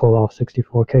can pull off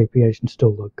 64 kph and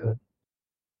still look good.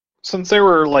 Since they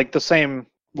were like the same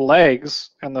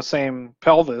legs and the same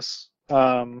pelvis,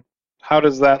 how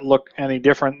does that look any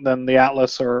different than the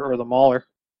Atlas or the Mauler?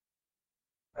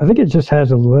 I think it just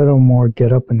has a little more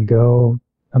get up and go.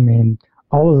 I mean,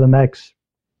 all of the mechs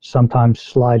sometimes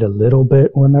slide a little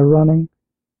bit when they're running,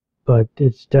 but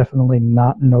it's definitely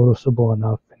not noticeable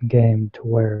enough in game to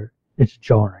where it's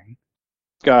jarring.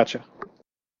 Gotcha.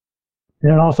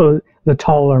 And also, the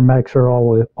taller mechs are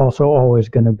always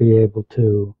going to be able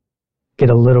to get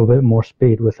a little bit more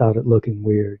speed without it looking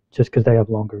weird, just because they have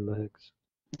longer legs.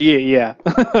 Yeah.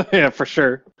 Yeah, for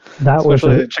sure. That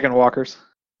Especially the chicken walkers.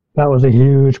 That was a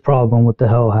huge problem with the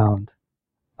Hellhound.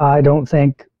 I don't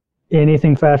think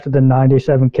anything faster than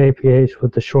 97 kph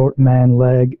with the short man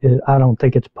leg, I don't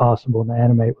think it's possible to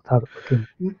animate without it looking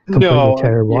completely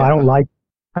terrible. Yeah.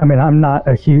 I'm not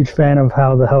a huge fan of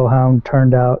how the Hellhound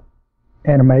turned out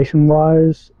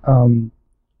animation-wise.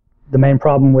 The main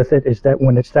problem with it is that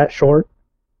when it's that short,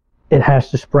 it has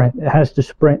to sprint. It has to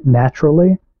sprint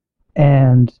naturally,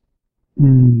 and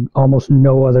almost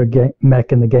no other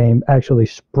mech in the game actually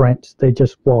sprints. They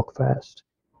just walk fast.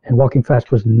 And walking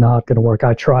fast was not going to work.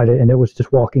 I tried it, and it was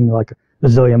just walking like a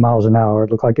zillion miles an hour.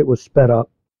 It looked like it was sped up.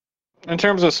 In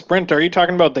terms of sprint, are you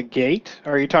talking about the gait?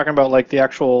 Or are you talking about like the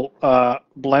actual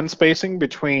blend spacing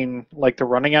between like the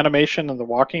running animation and the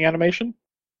walking animation?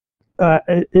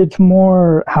 It's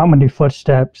more how many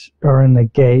footsteps are in the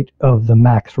gait of the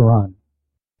max run.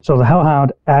 So the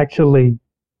Hellhound actually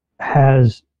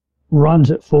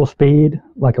runs at full speed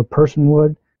like a person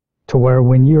would, to where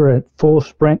when you're at full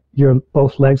sprint, your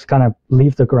both legs kind of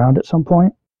leave the ground at some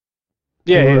point.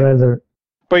 Yeah.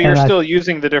 But you're still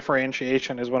using the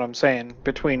differentiation, is what I'm saying,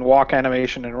 between walk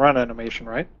animation and run animation,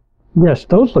 right? Yes,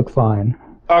 those look fine.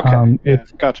 Okay,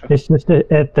 gotcha. It's just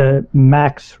at the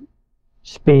max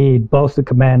speed, both the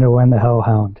Commando and the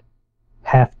Hellhound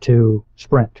have to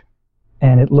sprint.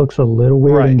 And it looks a little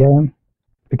weird in game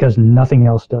because nothing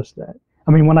else does that.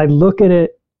 I mean, when I look at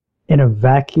it in a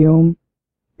vacuum,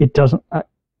 it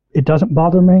doesn't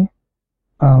bother me.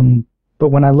 But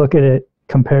when I look at it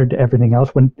compared to everything else,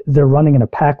 when they're running in a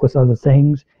pack with other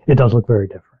things, it does look very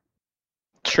different.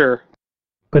 Sure.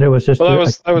 But it was just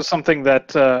that was something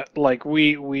that like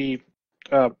we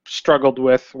struggled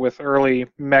with early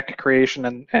mech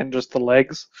creation and just the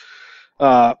legs.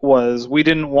 Was we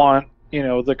didn't want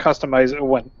the customize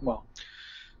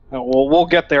we'll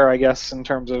get there, I guess, in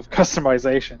terms of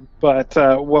customization. But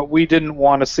what we didn't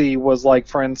want to see was, like,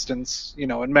 for instance, in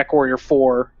Mechwarrior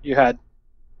 4, you had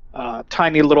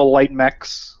tiny little light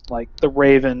mechs, like the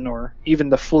Raven or even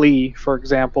the Flea, for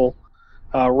example,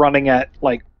 running at,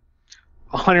 like,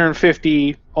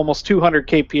 150, almost 200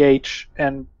 kph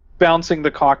and bouncing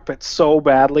the cockpit so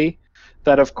badly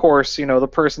that, of course, the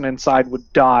person inside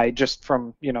would die just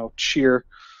from, sheer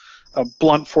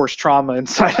blunt force trauma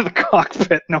inside of the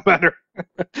cockpit, no matter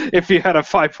if you had a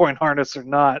 5-point harness or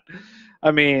not.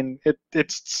 I mean,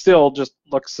 it still just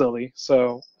looks silly.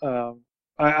 So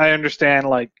I understand,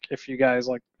 like, if you guys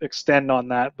like extend on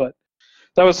that, but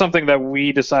that was something that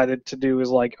we decided to do. Is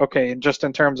like, okay, and just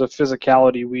in terms of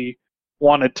physicality, we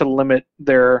wanted to limit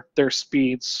their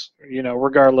speeds,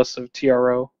 regardless of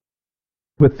TRO.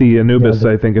 With the Anubis,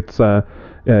 I think it's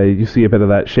you see a bit of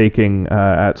that shaking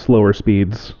at slower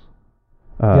speeds.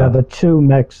 The two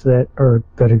mechs that are a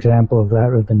good example of that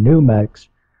are the new mechs.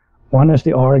 One is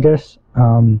the Argus.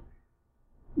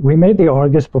 We made the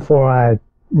Argus before I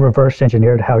reverse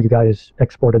engineered how you guys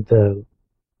exported the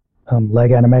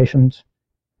leg animations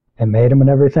and made them and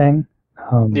everything.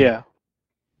 Yeah.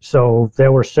 So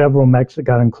there were several mechs that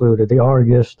got included: the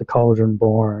Argus, the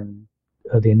Cauldron-born,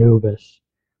 the Anubis.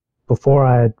 Before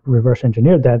I had reverse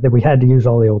engineered that we had to use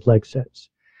all the old leg sets.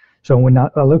 So when I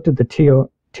looked at the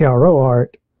TRO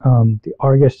art, the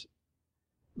Argus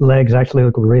legs actually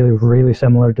look really, really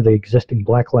similar to the existing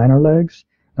Black Lantern legs.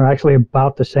 They're actually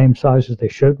about the same size as they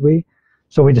should be.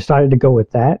 So we decided to go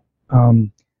with that.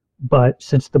 But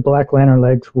since the Black Lantern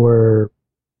legs were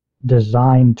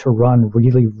designed to run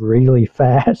really, really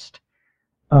fast,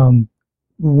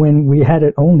 when we had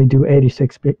it only do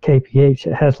 86 kph,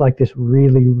 it has like this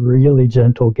really, really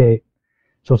gentle gait.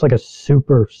 So it's like a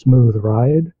super smooth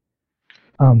ride.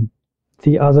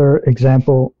 The other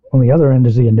example on the other end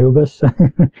is the Anubis.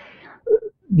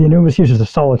 The Anubis uses the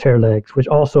solitaire legs, which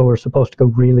also are supposed to go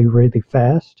really, really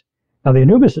fast. Now, the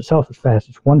Anubis itself is fast.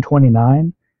 It's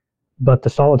 129, but the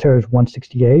solitaire is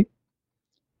 168.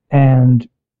 And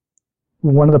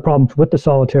one of the problems with the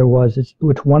solitaire was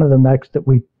it's one of the mechs that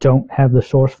we don't have the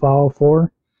source file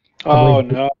for. Oh,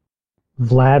 no.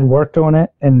 Vlad worked on it,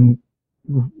 and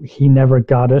he never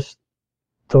got us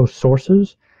those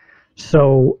sources.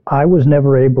 So I was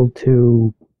never able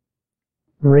to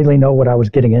really know what I was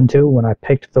getting into when I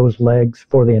picked those legs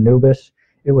for the Anubis.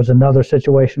 It was another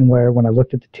situation where when I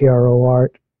looked at the TRO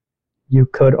art, you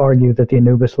could argue that the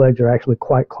Anubis legs are actually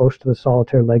quite close to the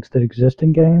solitaire legs that exist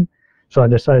in game. So I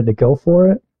decided to go for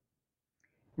it.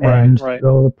 Right.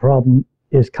 So the problem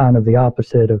is kind of the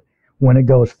opposite of when it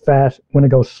goes fast, when it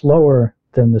goes slower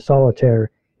than the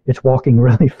solitaire, it's walking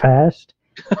really fast.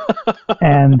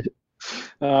 And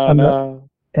no.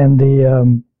 And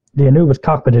the Anubis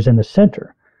cockpit is in the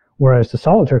center, whereas the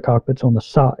solitaire cockpit's on the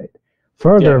side.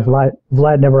 Further, Yeah.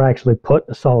 Vlad never actually put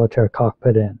a solitaire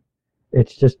cockpit in.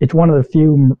 It's one of the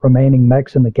few remaining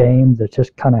mechs in the game that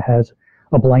just kind of has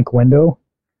a blank window.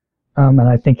 And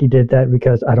I think he did that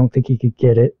because I don't think he could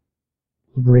get it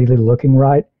really looking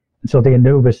right. And so the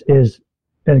Anubis is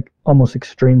an almost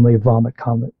extremely vomit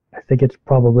comet. I think it's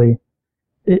probably,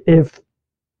 if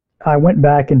I went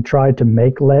back and tried to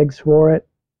make legs for it,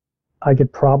 I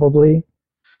could probably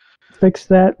fix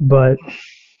that, but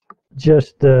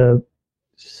just the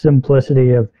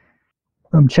simplicity of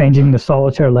changing the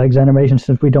solitaire legs animation,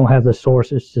 since we don't have the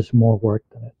source, it's just more work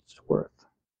than it's worth.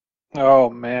 Oh,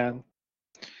 man.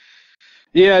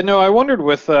 Yeah, no, I wondered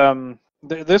with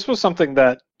this was something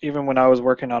that even when I was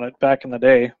working on it back in the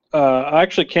day, I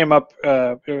actually came up.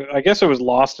 I guess it was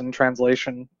lost in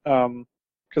translation because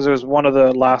it was one of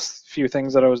the last few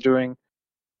things that I was doing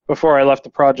before I left the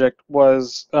project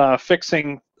was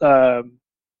fixing. Obviously,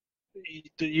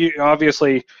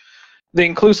 the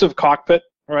inclusive cockpit,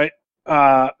 right,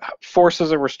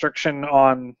 forces a restriction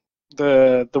on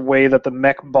the way that the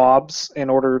mech bobs in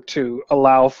order to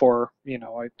allow for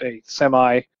a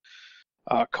semi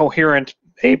coherent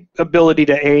ability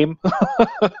to aim.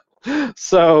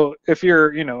 So if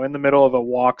you're in the middle of a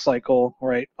walk cycle,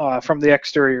 right, from the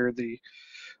exterior, the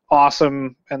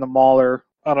Awesome and the Mauler,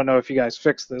 I don't know if you guys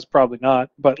fixed this, probably not,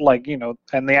 but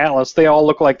and the Atlas, they all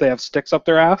look like they have sticks up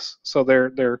their ass, so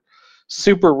they're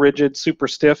super rigid, super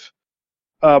stiff.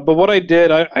 But what I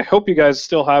did, I hope you guys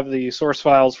still have the source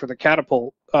files for the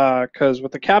catapult, because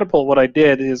with the catapult, what I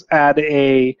did is add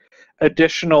a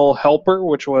additional helper,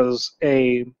 which was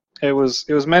it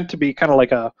was meant to be kind of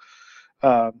like a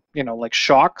like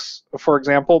shocks, for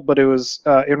example, but it was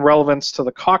in relevance to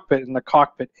the cockpit and the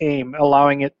cockpit aim,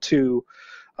 allowing it to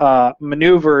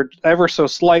maneuver ever so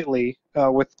slightly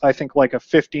with I think like a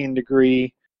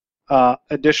 15-degree.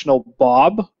 Additional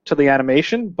bob to the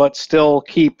animation, but still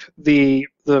keep the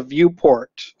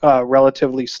viewport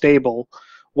relatively stable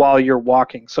while you're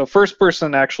walking. So first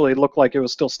person actually looked like it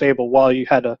was still stable while you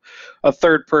had a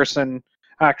third person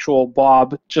actual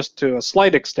bob just to a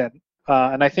slight extent.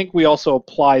 And I think we also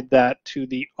applied that to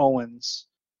the Owens.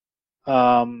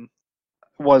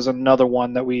 Was another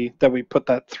one that we put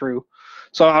that through.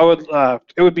 So I would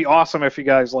it would be awesome if you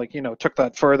guys took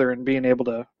that further and being able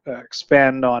to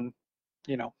expand on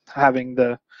having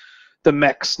the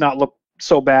mechs not look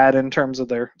so bad in terms of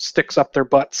their sticks up their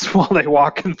butts while they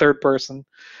walk in third person,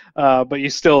 but you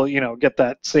still get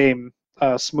that same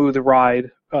smooth ride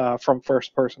from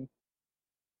first person.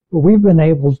 we've been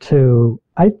able to,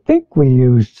 I think we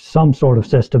used some sort of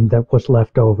system that was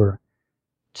left over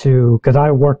because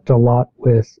I worked a lot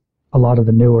with a lot of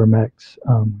the newer mechs.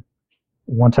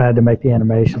 Once I had to make the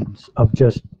animations of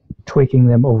just tweaking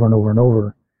them over and over and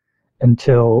over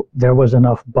until there was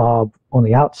enough bob on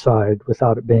the outside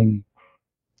without it being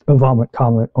a vomit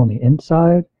comet on the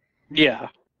inside. Yeah.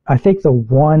 I think the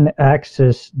one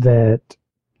axis that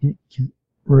you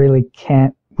really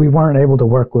we weren't able to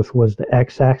work with was the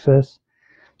x-axis.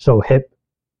 So hip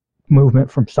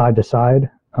movement from side to side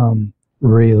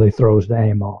really throws the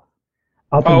aim off.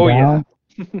 Up and down,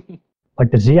 yeah.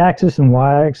 like the z-axis and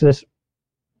y-axis,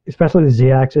 especially the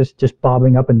z-axis, just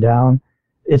bobbing up and down,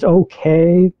 it's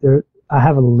okay. I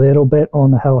have a little bit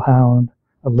on the Hellhound,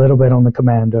 a little bit on the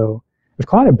Commando. There's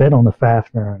quite a bit on the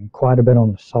Fafnir and quite a bit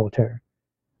on the Solitaire.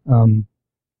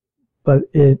 But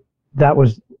that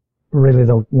was really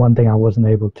the one thing I wasn't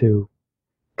able to,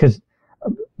 because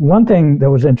one thing that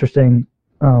was interesting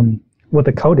with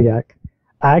the Kodiak,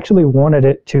 I actually wanted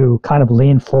it to kind of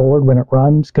lean forward when it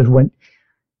runs, because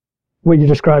what you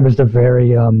describe as the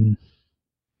very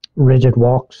rigid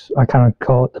walks, I kind of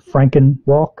call it the Franken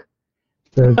walk,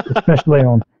 especially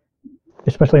on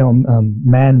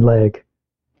man leg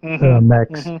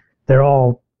mechs. Mm-hmm. They're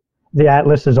all, the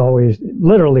Atlas is always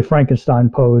literally Frankenstein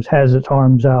pose, has its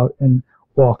arms out and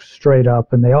walks straight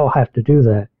up, and they all have to do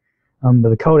that. But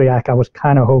the Kodiak, I was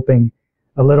kind of hoping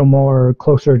a little more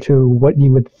closer to what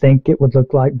you would think it would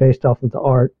look like based off of the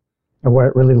art, and where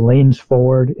it really leans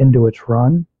forward into its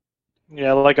run.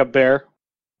 Yeah, like a bear.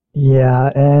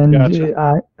 Yeah, and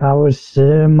gotcha. I was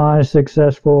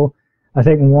semi-successful. I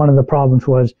think one of the problems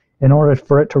was, in order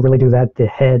for it to really do that, the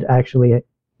head actually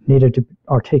needed to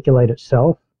articulate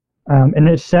itself. And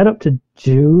it's set up to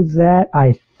do that,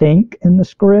 I think, in the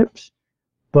scripts,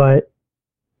 but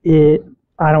I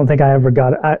don't think I ever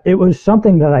got it. It was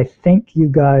something that I think you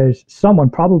guys, someone,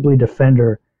 probably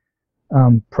Defender,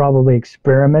 probably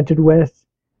experimented with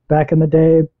back in the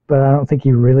day, but I don't think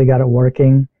you really got it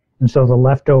working. And so the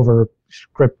leftover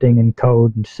scripting and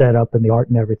code and setup and the art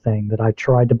and everything that I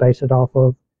tried to base it off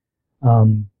of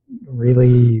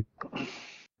really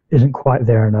isn't quite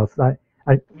there enough.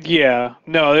 Yeah,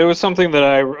 no, it was something that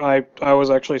I was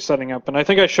actually setting up, and I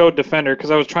think I showed Defender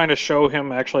because I was trying to show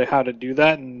him actually how to do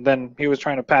that, and then he was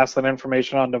trying to pass that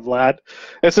information on to Vlad.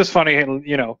 It's just funny,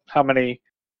 you know, how many,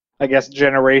 I guess,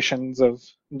 generations of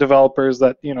developers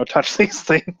that, you know, touch these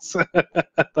things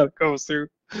that goes through.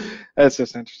 It's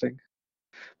just interesting.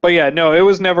 But yeah, no, it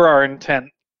was never our intent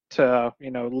to,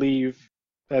 you know, leave,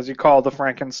 as you call, the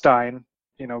Frankenstein,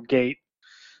 you know, gate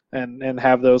and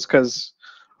have those, because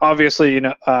obviously, you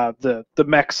know, the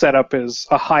mech setup is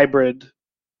a hybrid.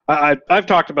 I've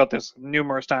talked about this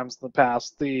numerous times in the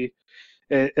past. The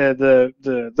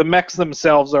mechs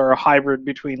themselves are a hybrid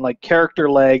between like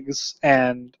character legs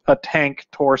and a tank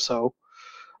torso.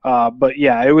 But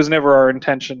yeah, it was never our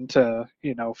intention to,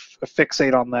 you know,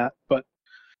 fixate on that. But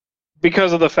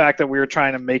because of the fact that we were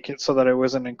trying to make it so that it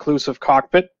was an inclusive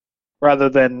cockpit rather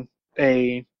than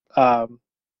a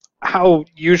how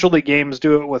usually games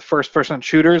do it with first-person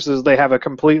shooters is they have a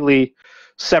completely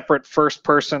separate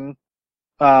first-person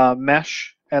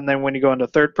mesh, and then when you go into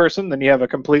third-person, then you have a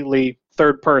completely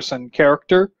third-person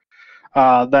character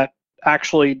that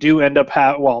actually do end up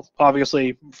well,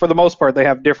 obviously, for the most part, they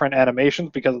have different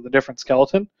animations because of the different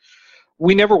skeleton.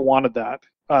 We never wanted that.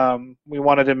 We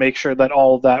wanted to make sure that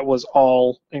all of that was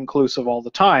all inclusive all the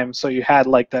time, so you had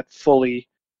like that fully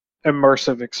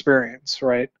immersive experience,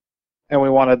 right? And we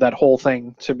wanted that whole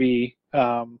thing to be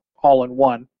all in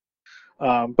one.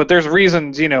 But there's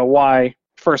reasons, you know, why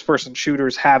first-person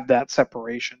shooters have that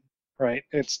separation, right?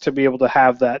 It's to be able to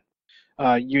have that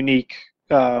unique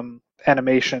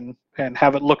animation and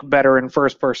have it look better in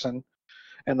first-person,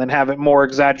 and then have it more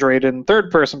exaggerated in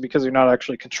third-person because you're not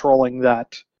actually controlling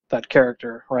that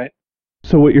character, right?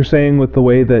 So what you're saying with the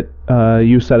way that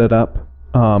you set it up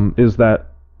is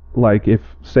that, like, if,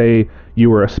 say, you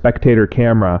were a spectator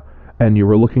camera and you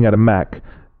were looking at a mech,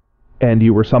 and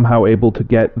you were somehow able to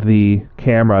get the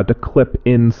camera to clip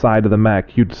inside of the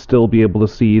mech, you'd still be able to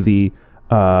see the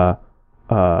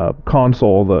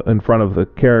console in front of the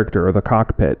character, or the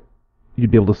cockpit. You'd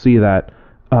be able to see that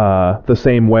the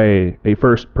same way a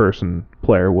first-person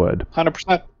player would.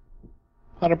 100%.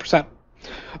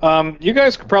 100%. You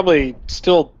guys could probably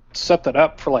still set that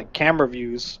up for like camera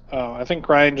views. I think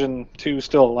CryEngine 2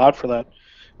 still allowed for that.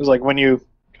 It was like when you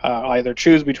either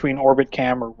choose between orbit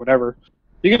cam or whatever,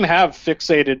 you can have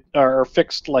fixated or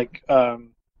fixed like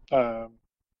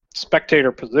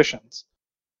spectator positions.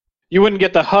 You wouldn't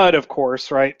get the HUD, of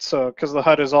course, right? So because the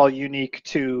HUD is all unique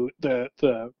to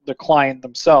the client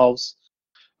themselves.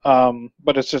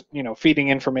 but it's just feeding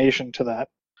information to that.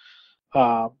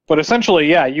 But essentially,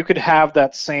 yeah, you could have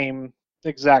that same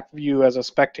exact view as a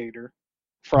spectator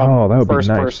from that would first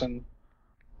be nice. person.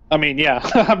 I mean, yeah,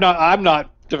 I'm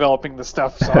not developing the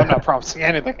stuff, so I'm not promising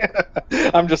anything.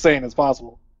 I'm just saying it's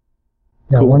possible.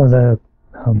 Yeah, Cool. one of the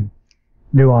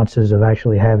nuances of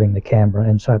actually having the camera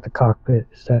inside the cockpit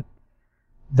is that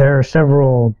there are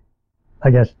several,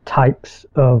 I guess, types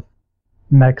of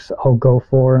mechs I'll go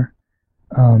for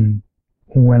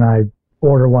when I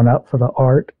order one up for the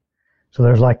art. So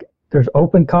there's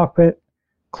open cockpit,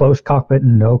 closed cockpit,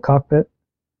 and no cockpit.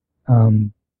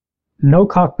 No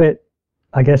cockpit,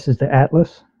 I guess, is the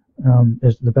Atlas,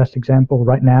 is the best example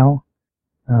right now.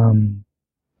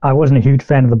 I wasn't a huge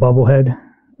fan of the bubblehead.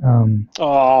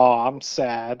 I'm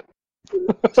sad.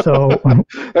 So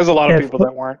there's a lot of people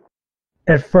that weren't.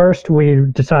 At first, we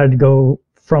decided to go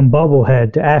from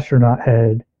bubblehead to astronaut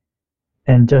head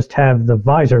and just have the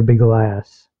visor be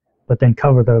glass, but then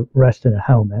cover the rest in a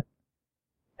helmet.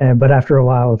 But after a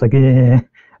while, I was like,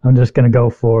 I'm just going to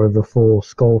go for the full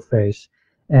skull face.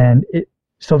 And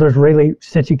so there's really,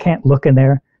 since you can't look in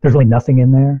there, there's really nothing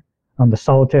in there. The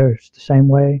Solitaire is the same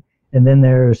way. And then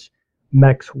there's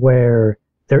mechs where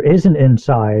there is an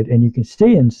inside, and you can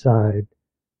see inside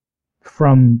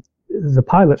from the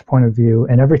pilot's point of view,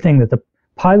 and everything that the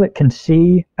pilot can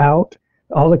see out,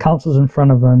 all the consoles in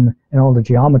front of them, and all the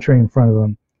geometry in front of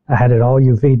them. I had it all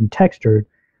UV'd and textured,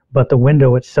 but the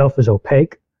window itself is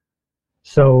opaque.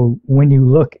 So when you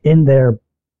look in there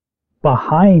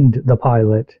behind the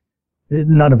pilot,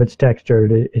 none of it's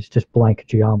textured. It's just blank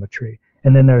geometry.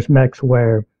 And then there's mechs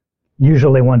where,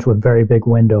 usually ones with very big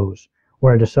windows,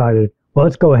 where I decided, well,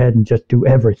 let's go ahead and just do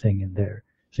everything in there.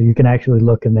 So you can actually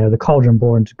look in there. The Cauldron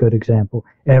Board's a good example.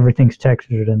 Everything's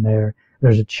textured in there.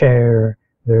 There's a chair.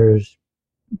 I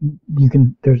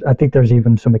think there's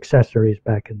even some accessories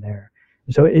back in there.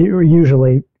 So it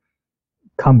usually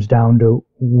comes down to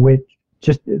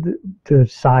the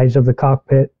size of the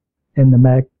cockpit in the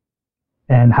mech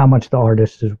and how much the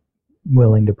artist is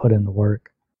willing to put in the work.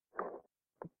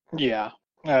 Yeah.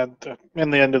 In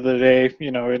the end of the day,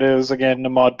 it is, again, a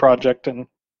mod project, and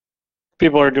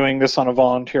people are doing this on a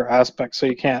volunteer aspect, so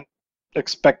you can't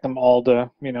expect them all to,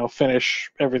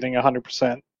 finish everything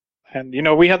 100%.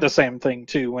 And, we had the same thing,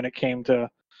 too, when it came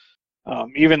to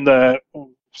even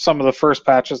some of the first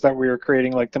patches that we were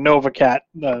creating, like the Nova Cat.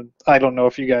 I don't know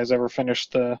if you guys ever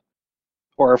finished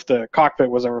or if the cockpit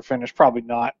was ever finished. Probably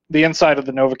not. The inside of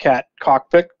the Nova Cat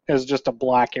cockpit is just a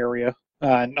black area,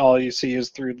 and all you see is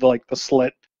through the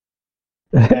slit.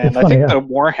 And I think the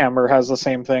Warhammer has the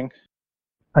same thing.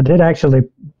 I did actually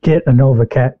get a Nova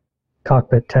Cat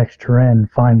cockpit texture in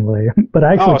finally, but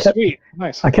I actually sweet,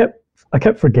 nice. I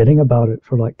kept forgetting about it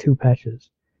for like 2 patches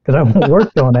because I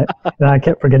worked on it and I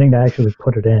kept forgetting to actually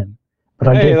put it in. But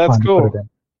I did finally put it in.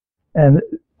 And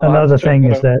another thing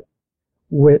is that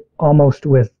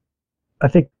I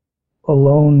think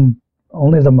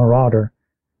only the Marauder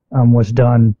was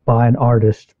done by an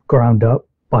artist, ground up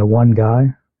by one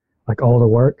guy, like all the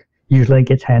work. Usually it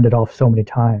gets handed off so many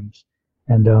times.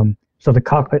 And so the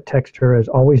cockpit texture is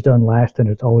always done last, and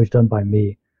it's always done by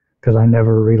me, because I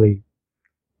never really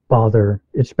bother,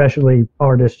 especially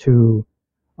artists who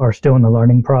are still in the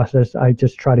learning process. I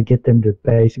just try to get them to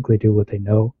basically do what they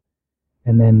know.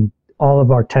 And then all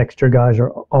of our texture guys are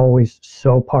always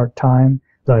so part-time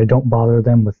that I don't bother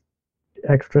them with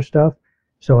extra stuff.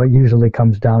 So it usually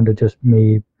comes down to just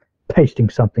me pasting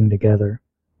something together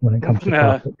when it comes to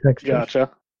cockpit textures.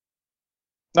 Gotcha.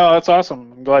 No, that's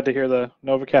awesome. I'm glad to hear the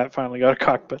Nova Cat finally got a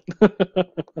cockpit.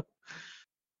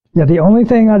 Yeah, the only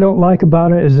thing I don't like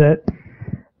about it is that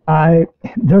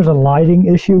there's a lighting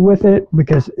issue with it,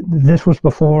 because this was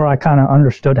before I kind of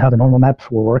understood how the normal maps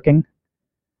were working.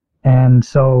 And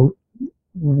so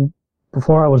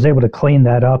before I was able to clean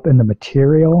that up in the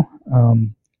material,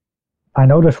 I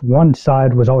noticed one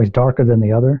side was always darker than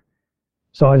the other.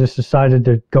 So I just decided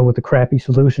to go with the crappy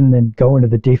solution and go into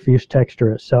the diffuse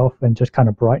texture itself and just kind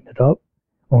of brighten it up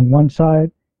on one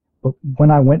side. But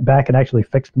when I went back and actually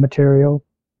fixed the material,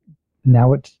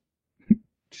 now it's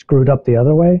screwed up the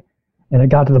other way. And it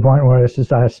got to the point where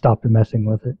I stopped messing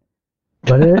with it.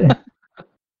 But it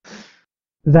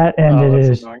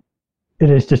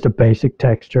is just a basic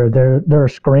texture. There are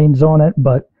screens on it,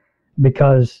 but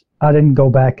because I didn't go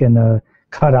back and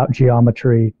cut out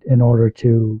geometry in order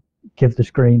to give the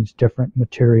screens different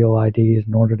material IDs,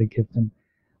 in order to give them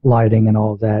lighting and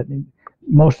all that.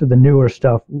 Most of the newer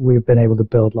stuff we've been able to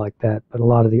build like that, but a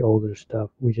lot of the older stuff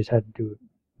we just had to do it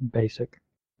basic.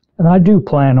 And I do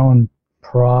plan on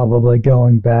probably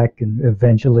going back and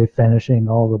eventually finishing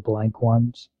all the blank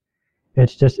ones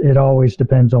It's just, it always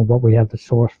depends on what we have the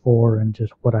source for and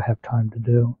just what I have time to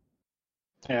do.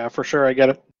 Yeah, for sure, I get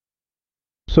it.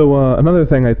 So another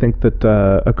thing I think that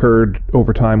occurred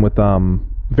over time with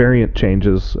variant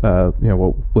changes,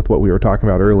 with what we were talking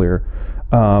about earlier,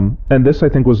 and this I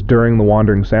think was during the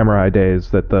Wandering Samurai days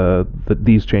that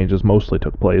these changes mostly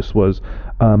took place, was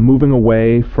moving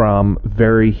away from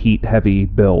very heat-heavy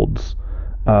builds.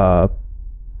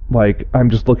 Like I'm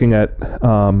just looking at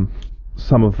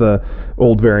some of the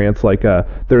old variants, like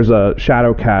there's a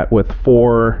Shadow Cat with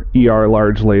 4 ER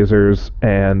large lasers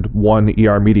and 1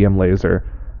 ER medium laser.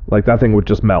 Like that thing would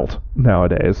just melt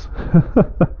nowadays.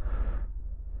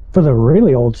 For the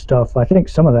really old stuff, I think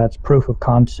some of that's proof of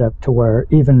concept to where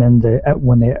even in it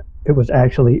was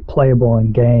actually playable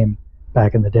in game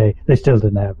back in the day, they still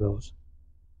didn't have those.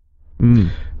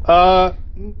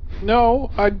 No,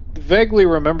 I vaguely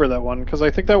remember that one because I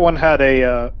think that one had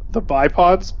the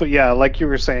bipods, but yeah, like you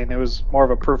were saying, it was more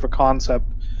of a proof of concept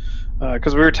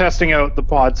because we were testing out the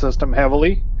pod system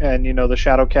heavily, and the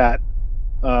Shadow Cat,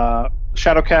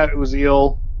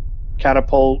 Uziel,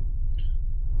 Catapult,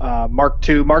 Mark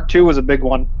II. Mark II was a big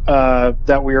one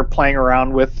that we were playing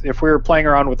around with. If we were playing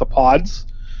around with the pods,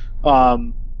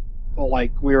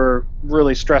 like we were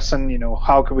really stressing,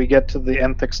 how could we get to the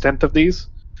nth extent of these?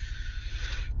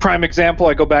 Prime example,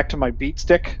 I go back to my beat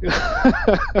stick. 4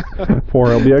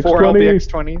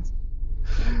 LBX20s.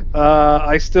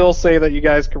 I still say that you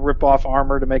guys could rip off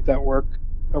armor to make that work.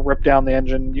 Rip down the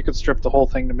engine. You could strip the whole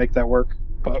thing to make that work,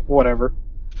 but whatever.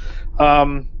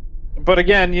 But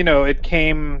again, it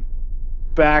came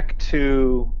back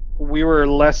to we were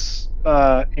less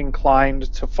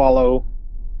inclined to follow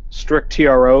strict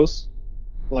TROs.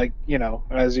 Like,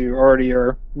 as you already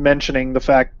are mentioning,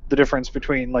 the difference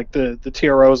between like the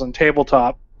TROs and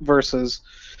tabletop versus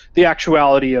the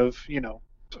actuality of,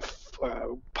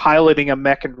 piloting a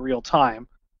mech in real time.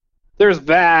 There's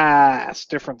vast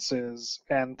differences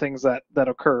and things that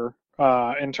occur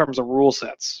in terms of rule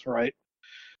sets, right?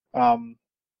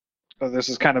 This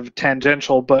is kind of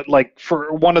tangential, but like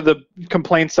for one of the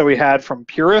complaints that we had from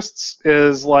purists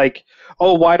is like,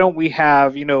 oh, why don't we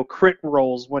have, crit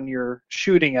rolls when you're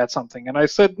shooting at something? And I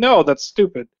said, no, that's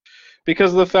stupid.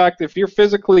 Because of the fact if you're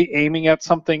physically aiming at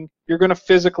something, you're going to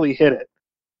physically hit it,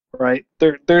 right?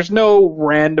 There's no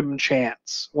random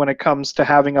chance when it comes to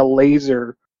having a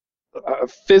laser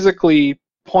physically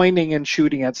pointing and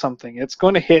shooting at something. It's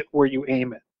going to hit where you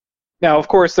aim it. Now, of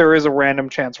course, there is a random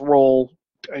chance roll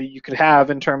you could have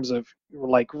in terms of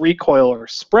like recoil or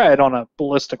spread on a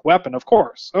ballistic weapon, of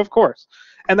course,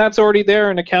 and that's already there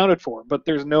and accounted for. But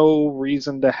there's no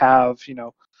reason to have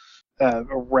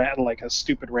like a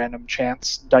stupid random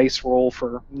chance dice roll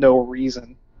for no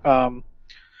reason.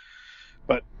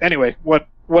 But anyway, what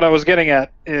I was getting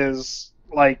at is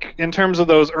like in terms of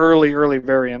those early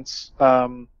variants,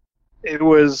 it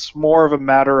was more of a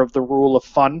matter of the rule of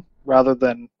fun rather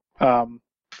than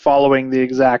following the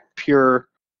exact pure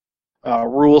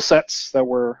rule sets that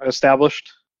were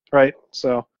established, right?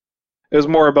 So it was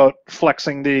more about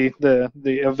flexing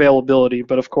the availability,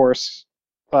 but of course,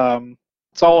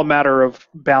 it's all a matter of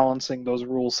balancing those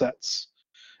rule sets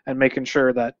and making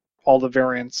sure that all the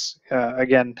variants,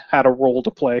 again, had a role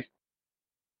to play.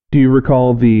 Do you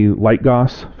recall the Light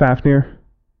Gauss Fafnir?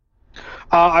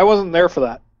 I wasn't there for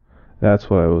that. That's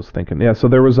what I was thinking. Yeah, so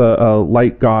there was a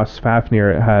Light Gauss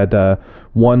Fafnir. It had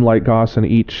 1 Light Gauss in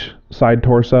each side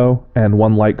torso and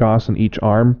 1 Light Gauss in each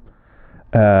arm.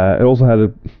 It also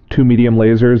had 2 medium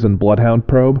lasers and Bloodhound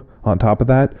probe on top of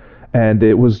that, and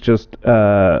it was just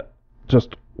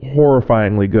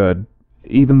horrifyingly good.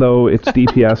 Even though its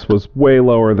DPS was way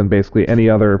lower than basically any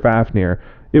other Fafnir,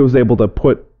 it was able to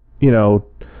put 4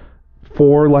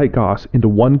 Light Gauss into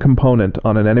 1 component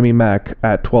on an enemy mech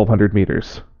at 1,200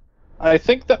 meters. I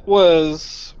think that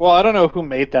was, well, I don't know who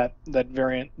made that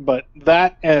variant, but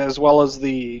that as well as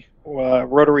the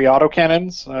rotary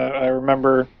autocannons. I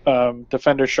remember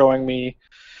Defender showing me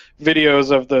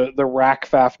videos of the rack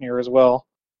Fafnir as well,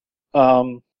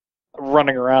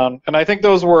 running around. And I think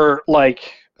those were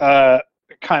like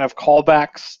kind of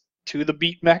callbacks to the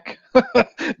beat mech,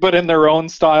 but in their own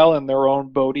style and their own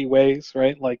Bodhi ways,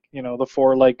 right? Like, the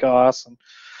 4 Light Gauss and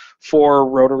 4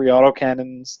 rotary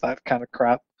autocannons, that kind of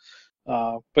crap.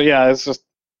 But yeah, it's just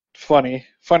funny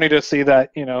to see that,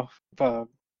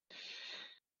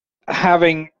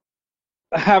 having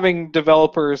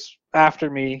developers after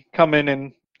me come in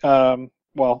and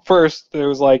well, first it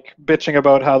was like bitching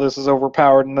about how this is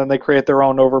overpowered, and then they create their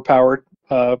own overpowered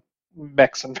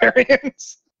mechs and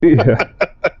variants. Yeah.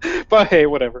 But hey,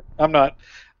 whatever. I'm not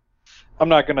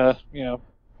gonna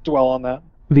dwell on that.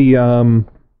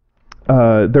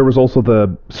 there was also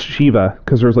the Shiva,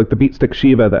 because there was like the beatstick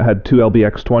Shiva that had 2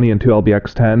 LBX-20 and 2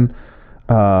 LBX-10.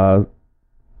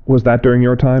 Was that during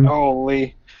your time?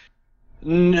 Holy.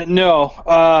 No.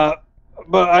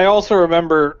 But I also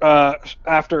remember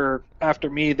after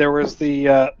me there was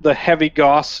the heavy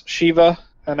Gauss Shiva,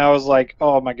 and I was like,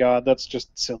 oh my god, that's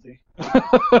just silly.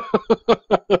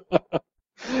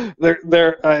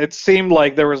 It seemed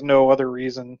like there was no other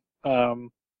reason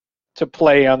to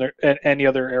play on any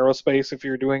other aerospace if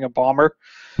you're doing a bomber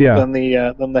than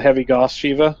the heavy Gauss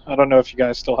Shiva. I don't know if you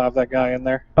guys still have that guy in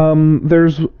there.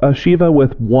 There's a Shiva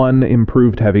with 1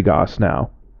 improved heavy Gauss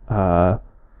now.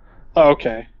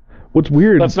 Okay. What's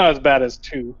weird... That's not as bad as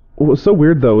 2. What's so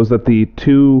weird, though, is that the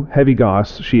 2 heavy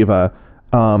Gauss Shiva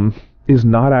is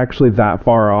not actually that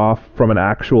far off from an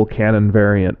actual cannon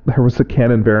variant. There was a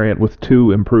cannon variant with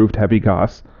 2 improved heavy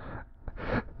Gauss.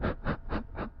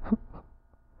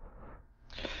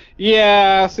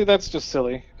 Yeah, see, that's just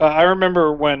silly. I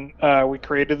remember when we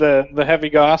created the heavy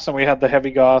Gauss, and we had the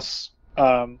heavy Gauss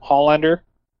Hollander,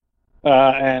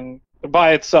 and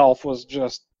by itself was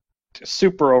just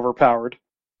super overpowered.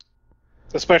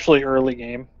 Especially early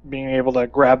game, being able to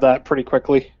grab that pretty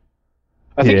quickly.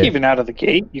 I think even out of the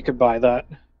gate, you could buy that.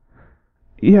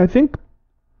 Yeah, I think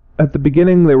at the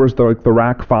beginning there was the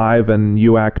Rack 5 and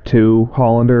UAC 2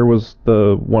 Hollander was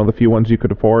one of the few ones you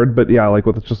could afford. But yeah, like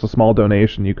with just a small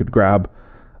donation, you could grab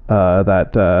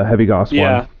that heavy Gauss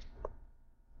one.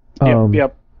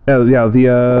 Yep.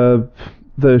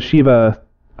 The Shiva,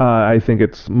 I think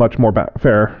it's much more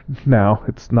fair now.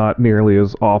 It's not nearly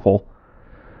as awful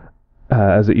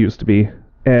as it used to be.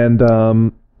 And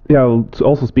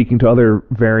also speaking to other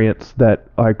variants that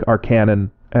like are canon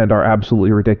and are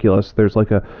absolutely ridiculous, there's like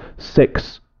a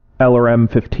 6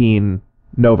 LRM-15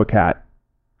 Novacat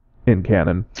in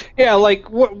canon. Yeah, like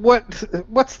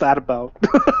what's that about?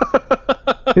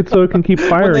 It's so it can keep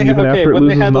firing even after it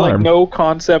loses an arm. When they had no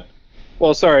concept.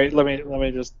 Well, sorry, let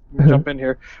me just jump in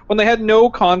here. When they had no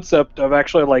concept of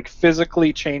actually like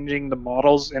physically changing the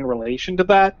models in relation to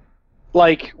that,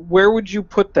 like, where would you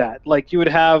put that? Like, you would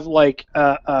have like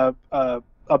a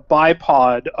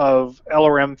bipod of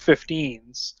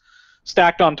LRM-15s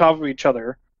stacked on top of each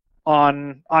other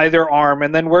on either arm,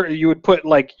 and then where you would put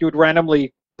you would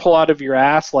randomly pull out of your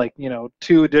ass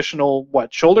 2 additional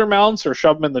shoulder mounts or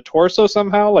shove them in the torso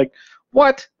somehow. Like,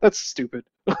 what? That's stupid.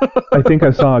 I think I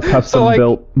saw a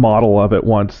custom-built model of it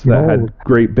once that had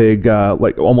great big,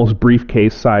 almost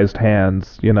briefcase-sized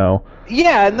hands,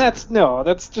 Yeah, and that's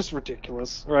just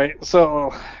ridiculous, right?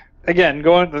 So, again,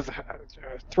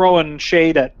 throwing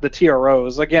shade at the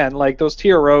TROs, again, like those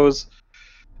TROs,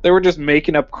 they were just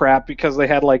making up crap because they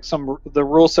had the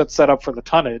rule set up for the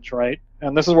tonnage, right?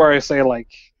 And this is where I say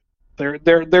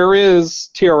there is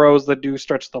TROs that do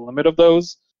stretch the limit of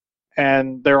those,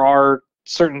 and there are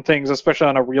certain things, especially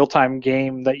on a real-time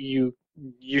game, that you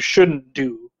shouldn't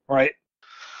do, right?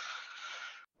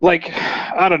 Like,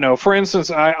 I don't know. For instance,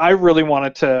 I really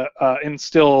wanted to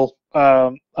instill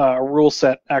a rule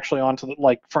set actually onto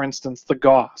for instance, the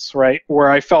Gauss, right?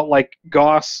 Where I felt like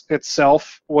Gauss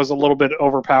itself was a little bit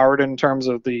overpowered in terms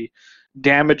of the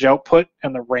damage output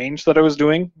and the range that I was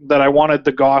doing. That I wanted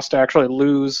the Gauss to actually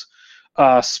lose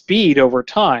speed over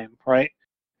time, right?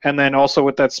 And then also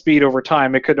with that speed over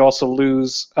time, it could also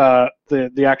lose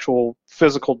the actual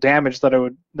physical damage that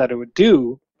it would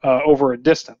do over a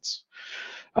distance.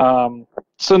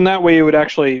 So in that way, you would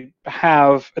actually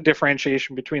have a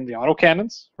differentiation between the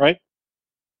autocannons, right?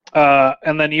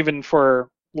 And then even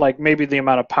for maybe the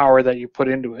amount of power that you put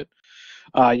into it,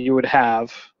 you would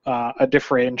have a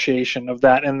differentiation of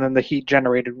that, and then the heat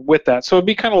generated with that. So it'd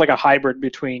be kind of like a hybrid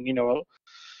between,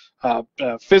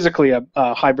 physically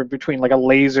a hybrid between like a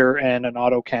laser and an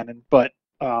autocannon, but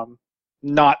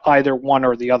not either one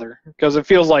or the other, because it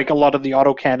feels like a lot of the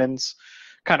autocannons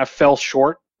kind of fell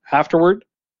short afterward.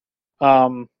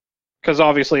 Because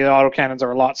obviously the autocannons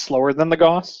are a lot slower than the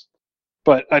Gauss,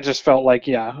 but I just felt like,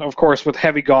 yeah, of course, with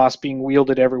heavy Gauss being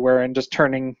wielded everywhere and just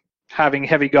having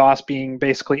heavy Gauss being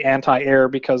basically anti-air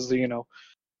because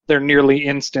they're nearly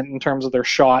instant in terms of their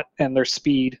shot and their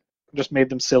speed, just made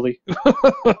them silly.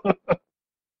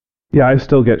 Yeah, I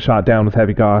still get shot down with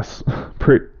heavy Gauss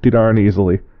pretty darn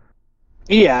easily.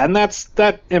 Yeah, and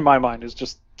that in my mind is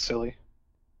just silly.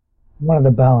 One of the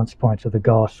balance points of the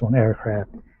Gauss on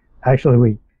aircraft, actually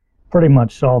we pretty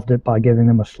much solved it by giving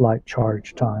them a slight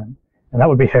charge time. And that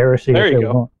would be heresy.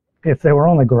 If they were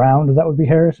on the ground, that would be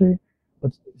heresy.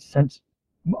 But since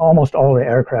almost all the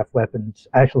aircraft weapons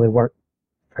actually work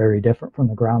very different from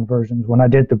the ground versions, when I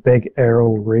did the big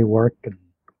aero rework in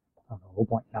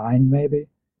 0.9 maybe,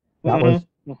 that was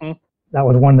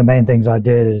one of the main things I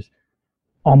did is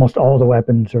almost all the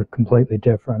weapons are completely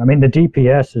different. I mean, the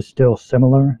DPS is still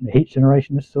similar. The heat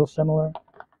generation is still similar.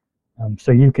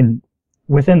 So you can,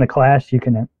 within the class, you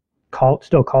can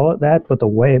still call it that, but the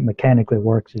way it mechanically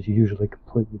works is usually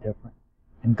completely different.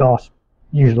 And Gauss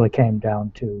usually came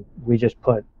down to, we just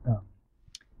put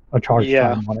a charge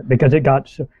time on it because it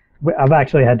got, I've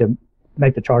actually had to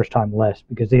make the charge time less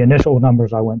because the initial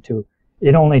numbers I went to,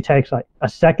 it only takes like a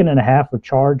second and a half of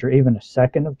charge or even a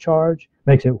second of charge,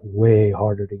 makes it way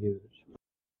harder to use.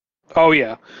 Oh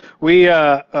yeah, we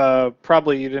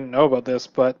probably you didn't know about this,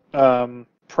 but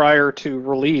prior to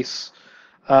release,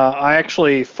 I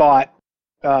actually fought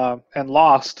and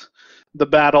lost the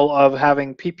battle of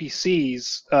having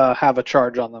PPCs have a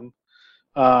charge on them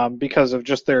because of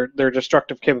just their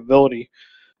destructive capability.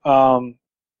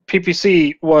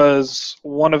 PPC was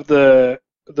one of the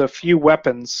few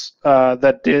weapons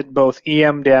that did both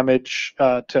EM damage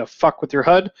to fuck with your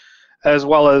HUD, as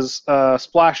well as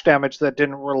splash damage that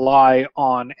didn't rely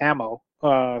on ammo.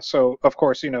 So, of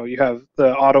course, you have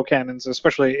the autocannons,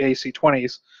 especially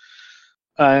AC-20s,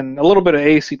 and a little bit of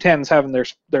AC-10s having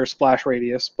their splash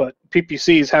radius, but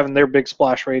PPCs having their big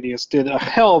splash radius did a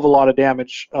hell of a lot of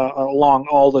damage along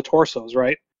all the torsos,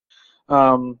 right?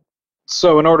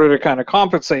 So in order to kind of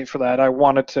compensate for that, I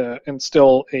wanted to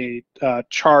instill a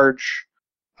charge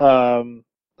on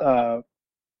the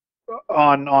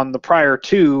prior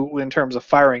two in terms of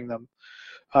firing them.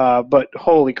 But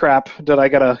holy crap, did I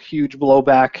get a huge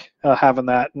blowback having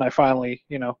that, and I finally,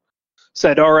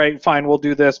 said, all right, fine, we'll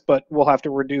do this, but we'll have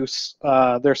to reduce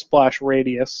their splash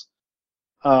radius.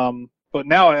 But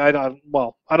now I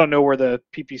don't know where the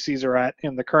PPCs are at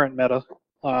in the current meta.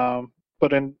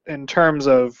 But in terms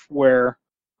of where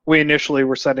we initially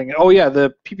were setting, oh yeah,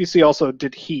 the PPC also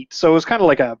did heat, so it was kind of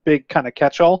like a big kind of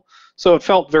catch-all. So it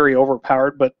felt very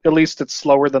overpowered, but at least it's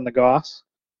slower than the Gauss.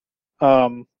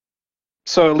 So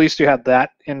at least you had that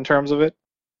in terms of it.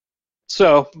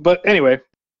 So, but anyway,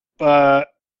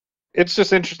 it's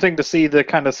just interesting to see the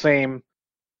kind of same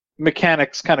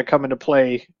mechanics kind of come into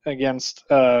play against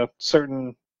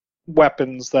certain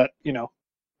weapons that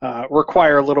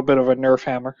require a little bit of a nerf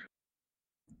hammer.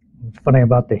 What's funny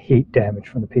about the heat damage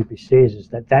from the PPCs is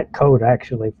that code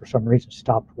actually, for some reason,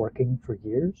 stopped working for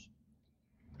years.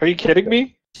 Are you kidding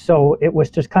me? So it was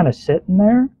just kind of sitting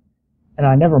there, and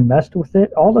I never messed with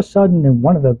it. All of a sudden, in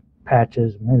one of the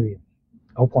patches, maybe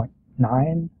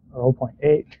 0.9 or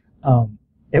 0.8,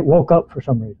 it woke up for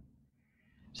some reason.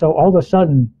 So all of a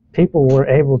sudden, people were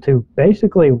able to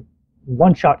basically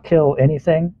one-shot kill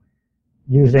anything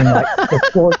using like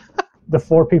the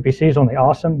four PPCs on the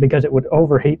Awesome because it would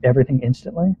overheat everything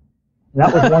instantly. And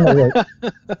that was one of the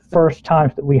first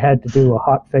times that we had to do a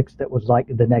hot fix that was like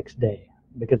the next day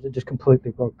because it just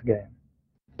completely broke the game.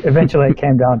 Eventually it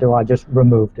came down to I just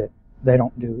removed it. They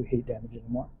don't do heat damage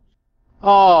anymore.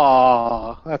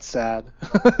 Oh, that's sad.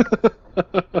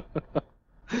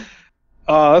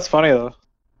 Oh, that's funny though.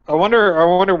 I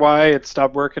wonder why it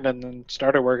stopped working and then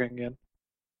started working again.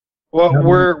 Well,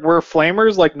 were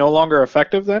flamers like no longer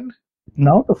effective then?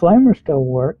 No, the flamers still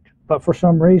worked, but for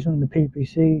some reason the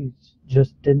PPCs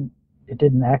just didn't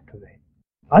activate.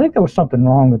 I think there was something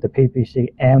wrong with the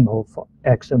PPC ammo for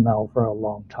XML for a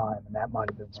long time, and that might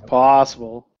have been It's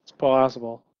possible. It's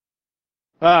possible.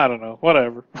 I don't know.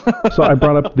 Whatever. So I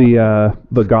brought up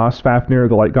the Gauss Fafnir,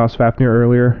 the light Gauss Fafnir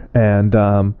earlier, and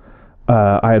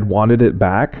I had wanted it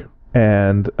back,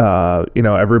 and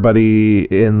everybody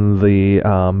in the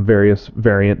various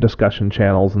variant discussion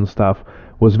channels and stuff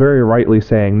was very rightly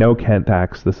saying, no,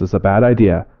 Kentax, this is a bad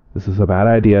idea. This is a bad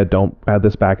idea. Don't add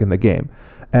this back in the game.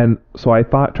 And so I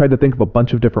tried to think of a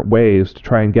bunch of different ways to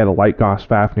try and get a light Gauss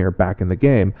Fafnir back in the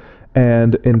game.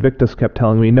 And Invictus kept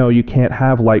telling me, no, you can't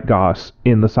have light Gauss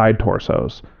in the side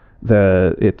torsos.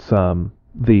 The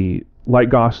light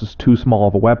Gauss is too small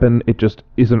of a weapon. It just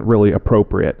isn't really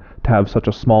appropriate to have such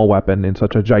a small weapon in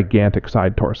such a gigantic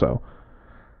side torso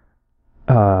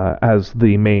as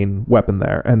the main weapon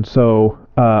there. And so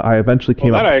I eventually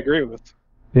came up... That I agree with.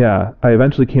 Yeah, I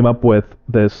eventually came up with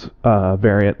this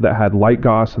variant that had light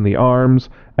Gauss in the arms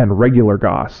and regular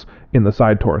Gauss in the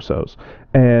side torsos.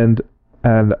 And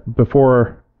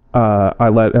before I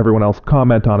let everyone else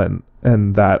comment on it,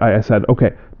 and that I said,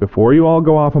 okay, before you all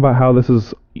go off about how this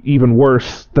is even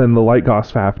worse than the light Gauss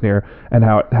Fafnir and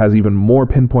how it has even more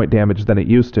pinpoint damage than it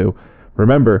used to,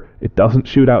 remember, it doesn't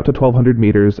shoot out to 1,200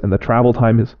 meters, and the travel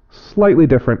time is slightly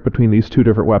different between these two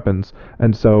different weapons,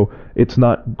 and so it's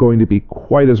not going to be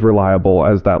quite as reliable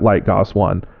as that light Gauss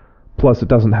one. Plus, it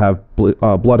doesn't have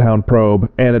Bloodhound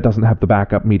probe, and it doesn't have the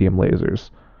backup medium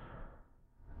lasers.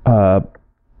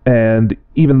 And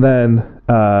even then,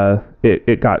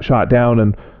 it got shot down,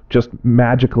 and just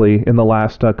magically in the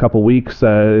last couple weeks,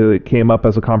 it came up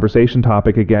as a conversation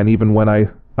topic again, even when I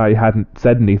hadn't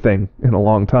said anything in a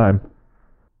long time.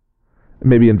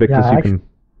 Maybe Invictus, Yeah, you can...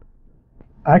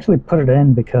 I actually put it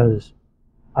in because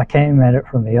I came at it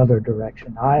from the other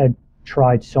direction. I had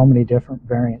tried so many different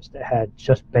variants that had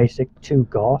just basic 2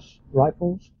 Gauss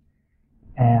rifles,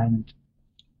 and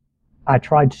I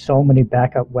tried so many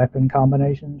backup weapon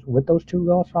combinations with those 2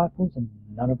 Gauss rifles, and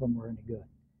none of them were any good.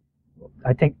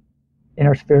 I think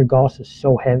Inner Sphere Gauss is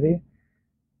so heavy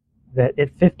that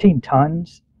at 15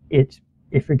 tons, if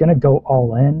you're going to go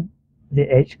all in, the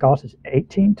H Gauss is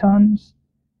 18 tons.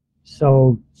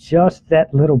 So just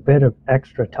that little bit of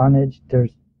extra tonnage,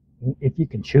 if you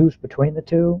can choose between the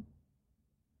two,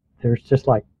 there's just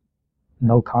like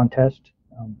no contest.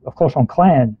 Of course, on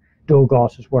Clan, dual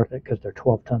Gauss is worth it because they're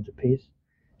 12 tons apiece.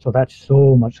 So that's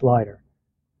so much lighter.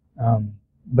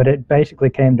 But it basically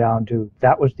came down to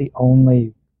that was the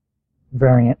only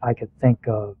variant I could think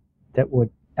of that would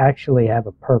actually have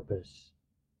a purpose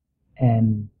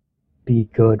and be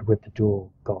good with the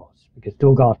dual Gauss. Because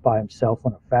dual Gauss by himself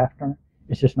on a Fafnir,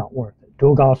 it's just not worth it.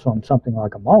 Dual Gauss on something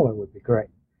like a Mauler would be great.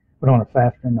 But on a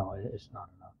Fafnir, no, it's not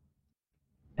enough.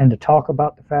 And to talk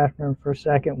about the Fafnir for a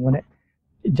second,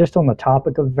 just on the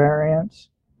topic of variants,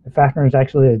 the Fafnir is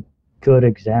actually a good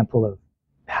example of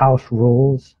house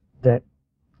rules that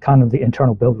kind of the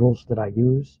internal build rules that I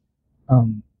use.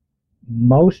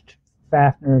 Most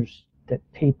Fafnirs that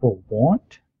people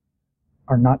want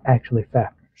are not actually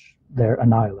Fafnirs. They're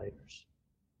Annihilators,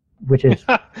 which is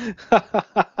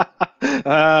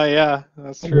yeah,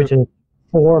 that's true. Which is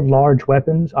 4 large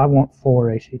weapons. I want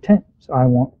 4 AC-10s. I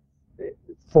want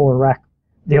 4 rack.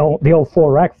 The old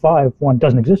 4 rack 5 one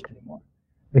doesn't exist anymore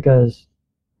because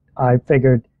I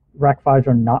figured rack 5s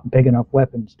are not big enough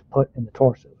weapons to put in the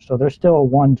torso. So there's still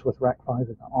ones with rack 5s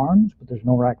in the arms, but there's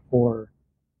no rack 4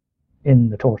 in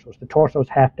the torsos. The torsos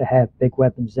have to have big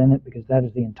weapons in it because that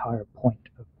is the entire point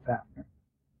of Fafnir.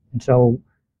 And so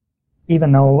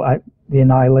even though the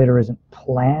Annihilator isn't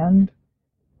planned,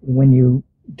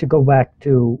 to go back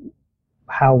to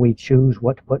how we choose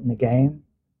what to put in the game,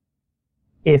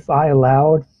 if I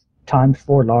allowed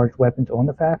 ×4 large weapons on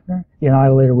the Fafnir, the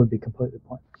Annihilator would be completely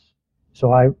pointless.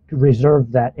 So I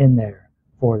reserved that in there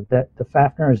for that. The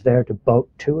Fafnir is there to boat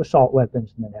 2 assault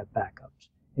weapons and then have backups.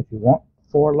 If you want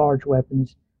 4 large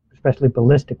weapons, especially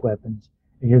ballistic weapons,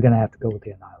 you're going to have to go with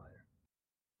the Annihilator.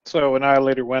 So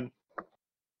Annihilator when?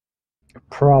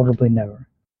 Probably never.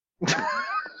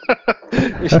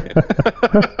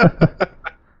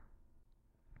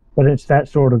 But it's that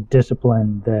sort of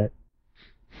discipline that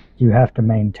you have to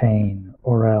maintain,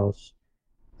 or else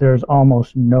there's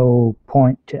almost no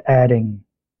point to adding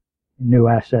new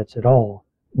assets at all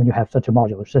when you have such a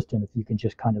modular system if you can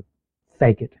just kind of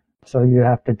fake it. So you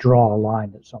have to draw a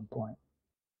line at some point.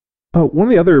 One of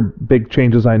the other big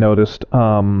changes I noticed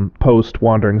post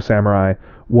Wandering Samurai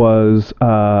was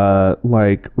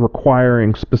like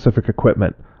requiring specific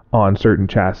equipment on certain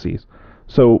chassis.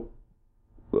 So,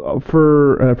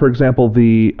 for example,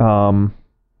 the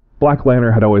Black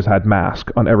Lantern had always had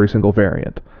mask on every single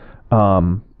variant,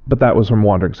 but that was from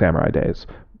Wandering Samurai days.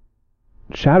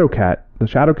 The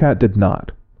Shadowcat did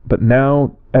not, but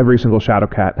now every single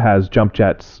Shadowcat has jump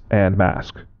jets and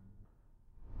mask.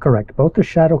 Correct. Both the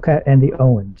Shadowcat and the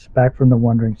Owens, back from the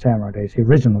Wandering Samurai days, the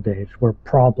original days, were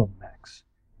problem mechs.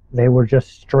 They were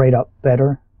just straight up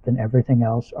better than everything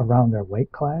else around their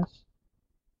weight class.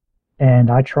 And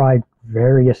I tried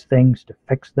various things to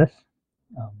fix this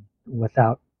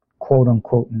without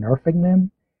quote-unquote nerfing them.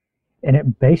 And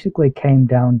it basically came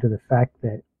down to the fact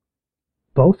that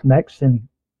both mechs in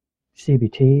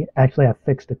CBT actually have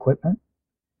fixed equipment.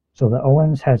 So the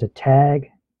Owens has a tag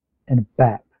and a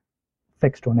BAP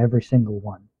fixed on every single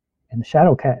one. And the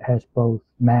Shadowcat has both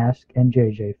mask and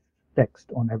JJ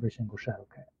fixed on every single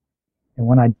Shadowcat. And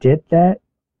when I did that,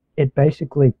 it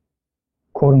basically,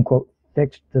 quote-unquote,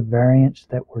 fixed the variants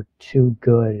that were too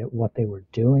good at what they were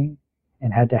doing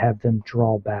and had to have them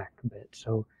draw back a bit.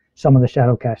 So some of the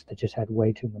Shadowcats that just had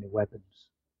way too many weapons,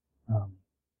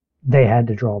 they had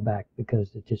to draw back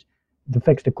because the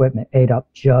fixed equipment ate up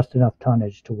just enough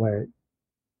tonnage to where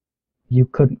you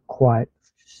couldn't quite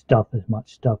stuff as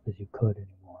much stuff as you could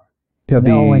anymore. Yeah,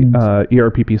 the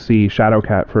ERPPC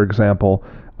Shadowcat, for example,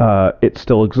 it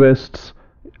still exists.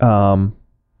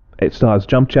 It still has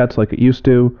jump jets like it used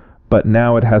to, but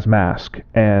now it has mask,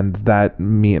 and that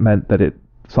meant that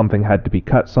something had to be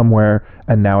cut somewhere,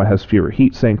 and now it has fewer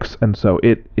heat sinks, and so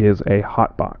it is a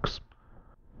hot box.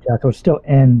 Yeah, so it's still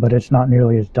in, but it's not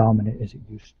nearly as dominant as it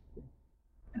used to be.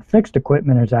 And fixed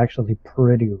equipment is actually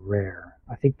pretty rare.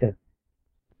 I think that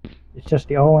it's just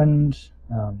the Owens,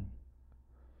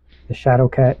 The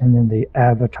Shadowcat and then the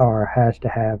Avatar has to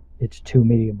have its 2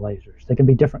 medium lasers. They can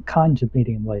be different kinds of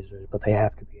medium lasers, but they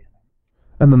have to be in it.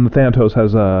 And then the Thanatos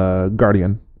has a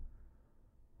Guardian.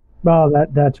 Well,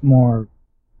 that's more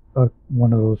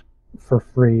one of those for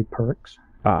free perks.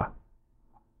 Ah.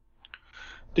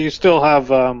 Do you still have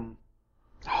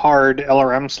hard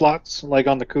LRM slots like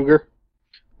on the Cougar,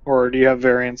 or do you have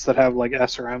variants that have like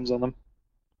SRMs on them?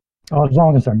 Oh, as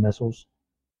long as they're missiles.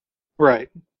 Right.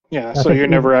 Yeah. So you're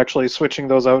never actually switching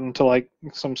those out into like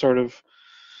some sort of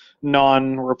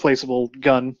non-replaceable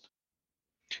gun.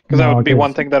 Because that would be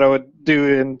one thing that I would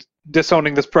do in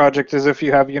disowning this project is if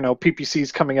you have,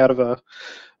 PPCs coming out of a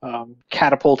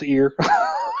catapult ear.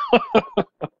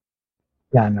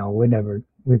 Yeah, no, we've never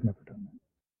done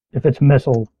that. If it's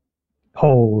missile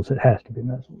holes, it has to be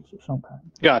missiles of some kind.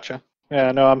 Gotcha.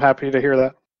 Yeah, no, I'm happy to hear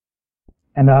that.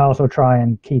 And I also try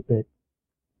and keep it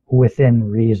within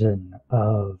reason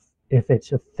of if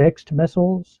it's a fixed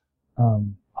missiles,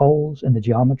 holes in the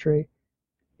geometry,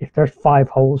 if there's 5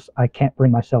 holes, I can't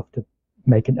bring myself to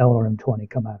make an LRM-20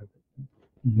 come out of it.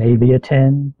 Maybe a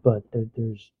 10, but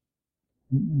there's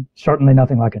certainly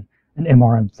nothing like an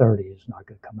MRM-30 is not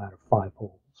going to come out of 5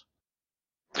 holes.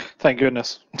 Thank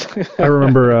goodness. I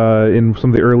remember in some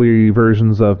of the early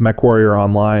versions of Mechwarrior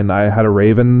Online, I had a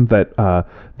Raven that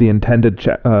the intended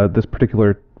this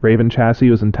particular Raven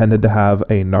chassis was intended to have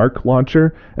a NARC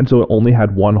launcher, and so it only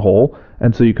had 1 hole,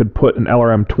 and so you could put an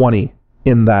LRM-20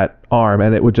 in that arm,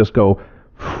 and it would just go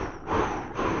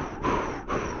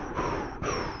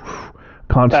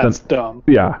constant. That's dumb.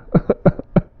 Yeah.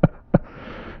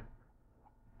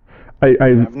 I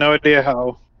have no idea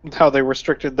how they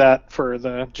restricted that for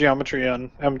the geometry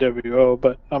on MWO,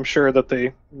 but I'm sure that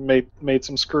they made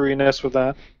some screwiness with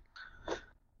that.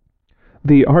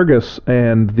 The Argus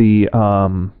and the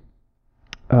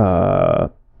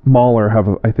Mauler have,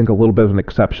 I think, a little bit of an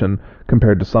exception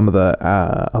compared to some of the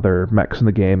other mechs in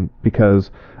the game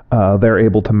because they're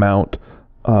able to mount.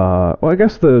 Well, I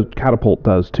guess the Catapult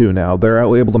does too now. They're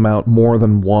able to mount more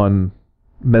than 1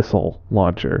 missile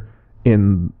launcher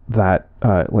in that,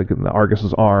 like in the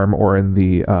Argus's arm or in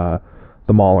the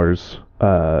Mauler's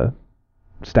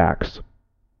stacks.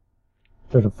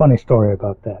 There's a funny story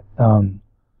about that.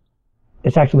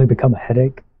 It's actually become a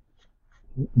headache.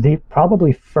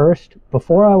 Probably first,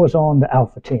 before I was on the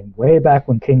Alpha team, way back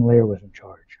when King Lear was in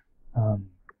charge,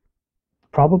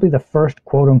 probably the first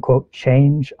quote-unquote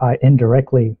change I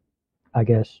indirectly, I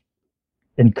guess,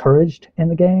 encouraged in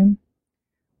the game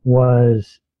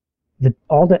was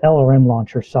all the LRM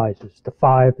launcher sizes, the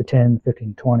 5, the 10,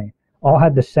 15, 20, all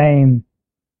had the same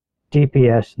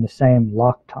DPS and the same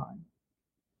lock time.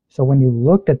 So when you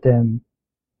looked at them,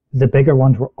 the bigger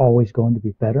ones were always going to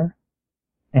be better.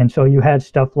 And so you had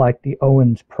stuff like the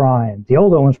Owens Prime. The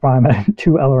old Owens Prime had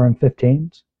 2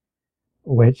 LRM-15s,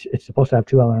 which it's supposed to have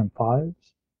 2 LRM-5s.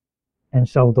 And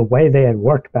so the way they had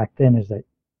worked back then is that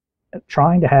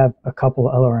trying to have a couple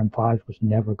of LRM-5s was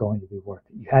never going to be worth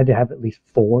it. You had to have at least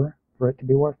 4 for it to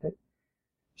be worth it.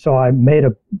 So I made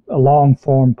a long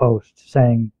form post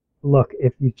saying, look,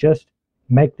 if you just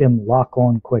make them lock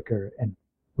on quicker and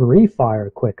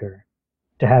refire quicker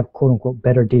to have quote-unquote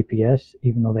better DPS,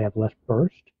 even though they have less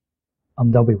burst,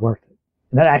 they'll be worth it.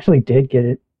 And that actually did get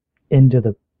it into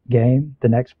the game, the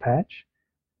next patch.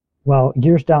 Well,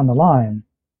 years down the line,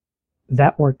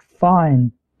 that worked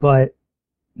fine, but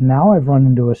now I've run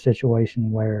into a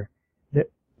situation where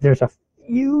there's a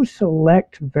few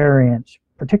select variants,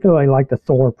 particularly like the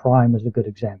Thor Prime is a good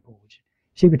example, which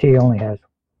CBT only has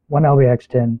 1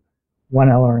 LVX-10, 1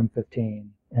 LRM-15,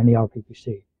 and the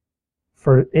RPPC.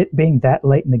 For it being that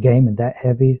late in the game and that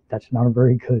heavy, that's not a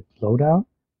very good loadout.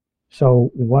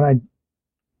 So what I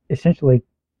essentially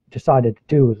decided to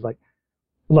do is like,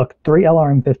 look, 3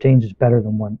 LRM-15s is better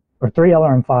than 1, or 3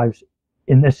 LRM-5s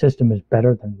in this system is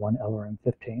better than 1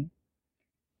 LRM-15.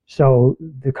 So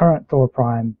the current Thor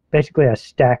Prime basically has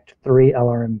stacked 3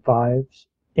 LRM-5s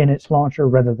in its launcher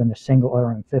rather than a single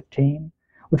LRM-15,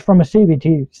 which from a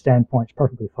CBT standpoint is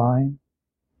perfectly fine.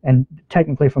 And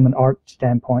technically from an art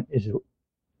standpoint is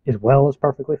well as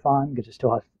perfectly fine because it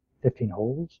still has 15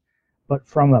 holes. But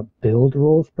from a build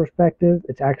rules perspective,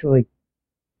 it's actually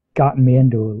gotten me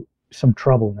into some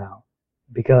trouble now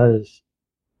because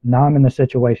now I'm in the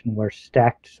situation where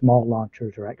stacked small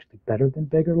launchers are actually better than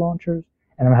bigger launchers,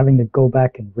 and I'm having to go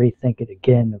back and rethink it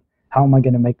again of how am I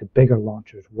going to make the bigger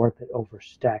launchers worth it over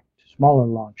stacked smaller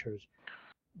launchers,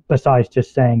 besides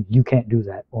just saying you can't do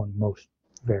that on most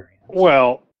variants.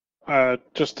 Well,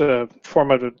 just a form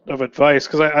of advice,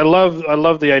 because I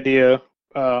love the idea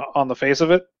on the face of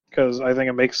it, because I think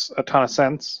it makes a ton of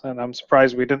sense, and I'm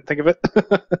surprised we didn't think of it.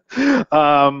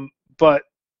 But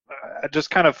just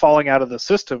kind of falling out of the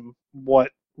system,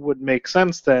 what would make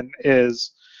sense then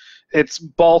is it's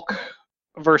bulk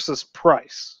versus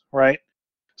price, right?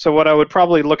 So what I would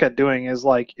probably look at doing is,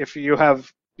 like, if you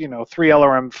have, 3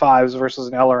 LRM5s versus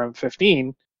an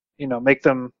LRM15, make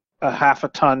them a half a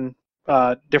ton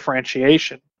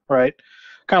differentiation, right?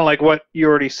 Kind of like what you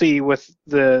already see with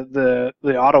the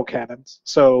autocannons.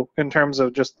 So in terms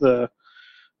of just the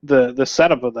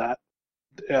setup of that,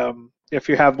 if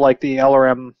you have like the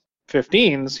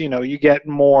LRM15s, you get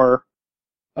more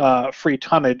free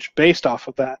tonnage based off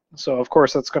of that. So of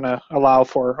course that's going to allow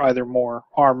for either more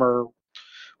armor,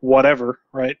 whatever,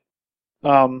 right?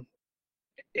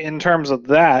 In terms of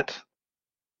that,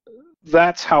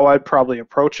 that's how I'd probably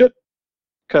approach it,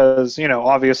 because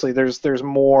obviously there's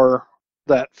more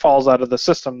that falls out of the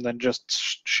system than just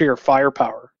sheer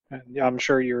firepower, and I'm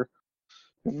sure you're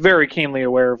very keenly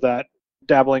aware of that,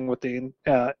 dabbling with the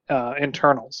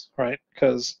internals, right?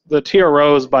 Because the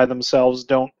TROs by themselves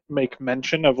don't make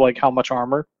mention of like how much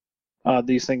armor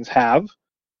these things have.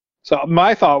 So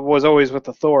my thought was always with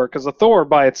the Thor, because the Thor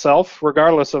by itself,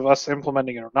 regardless of us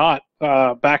implementing it or not,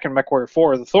 back in Mechwarrior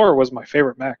 4, the Thor was my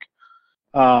favorite mech.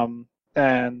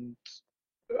 And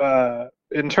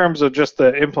in terms of just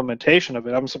the implementation of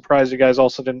it, I'm surprised you guys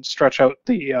also didn't stretch out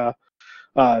the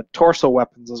torso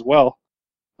weapons as well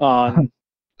on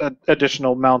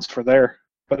additional mounts for there.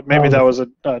 But maybe that was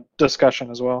a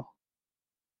discussion as well.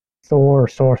 Thor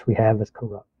source we have is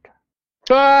corrupt.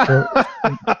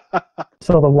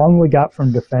 So the one we got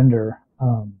from Defender,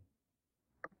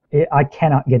 I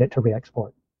cannot get it to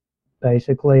re-export.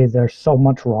 Basically, there's so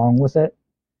much wrong with it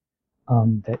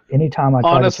that anytime I try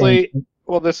honestly, to change...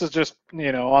 Well, this is just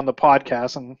on the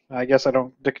podcast, and I guess I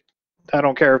don't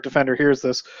care if Defender hears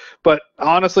this, but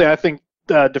honestly, I think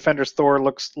Defender's Thor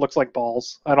looks like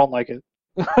balls. I don't like it.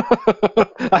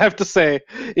 I have to say,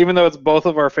 even though it's both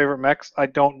of our favorite mechs, I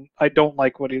don't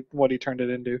like what he turned it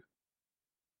into.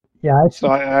 Yeah, so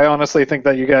I honestly think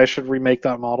that you guys should remake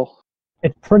that model.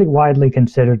 It's pretty widely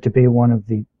considered to be one of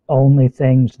the only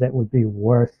things that would be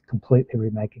worth completely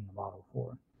remaking the model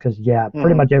for. Because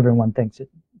pretty much everyone thinks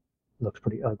it looks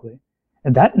pretty ugly,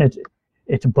 and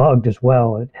it's bugged as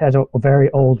well. It has a very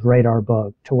old radar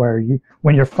bug to where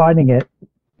when you're fighting it,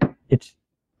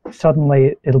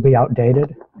 it'll be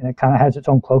outdated, and it kind of has its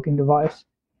own cloaking device.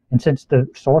 And since the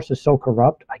source is so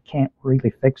corrupt, I can't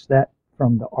really fix that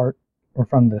from the art or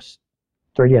from the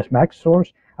 3ds Max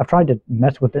source. I've tried to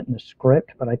mess with it in the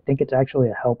script, but I think it's actually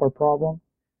a helper problem.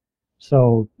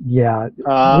 So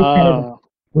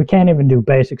we can't even do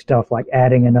basic stuff like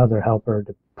adding another helper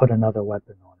to put another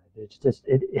weapon on it. It's just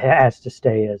it has to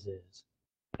stay as is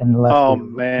unless we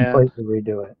completely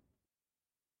redo it.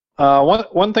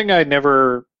 One thing I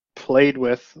never played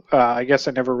with, I guess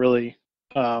I never really.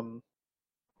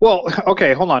 Well,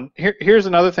 okay, hold on. Here's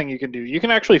another thing you can do. You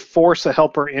can actually force a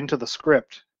helper into the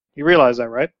script. You realize that,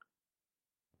 right?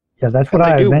 Yeah, that's what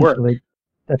I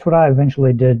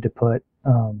eventually did to put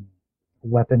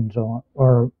weapons on,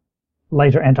 or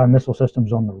laser anti-missile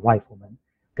systems on the riflemen,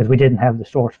 because we didn't have the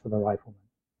source for the riflemen.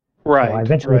 Right. So I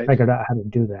eventually figured out how to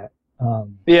do that.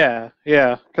 Yeah,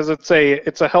 because it's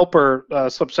a helper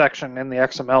subsection in the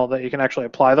XML that you can actually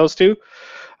apply those to.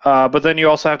 But then you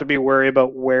also have to be wary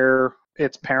about where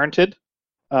it's parented,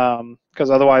 because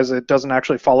otherwise it doesn't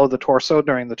actually follow the torso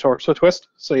during the torso twist.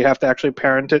 So you have to actually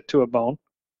parent it to a bone.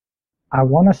 I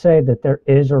want to say that there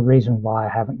is a reason why I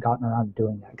haven't gotten around to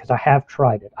doing that, because I have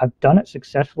tried it. I've done it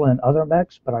successfully in other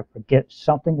mechs, but I forget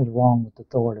something is wrong with the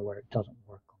Thor to where it doesn't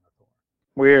work on the Thor.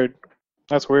 Weird.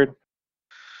 That's weird.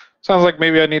 Sounds like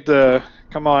maybe I need to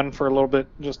come on for a little bit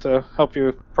just to help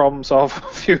you problem solve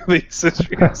a few of these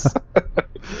issues.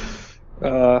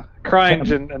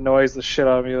 Crying annoys the shit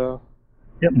out of me, though.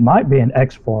 It might be an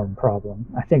X-form problem.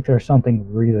 I think there's something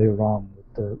really wrong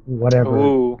with the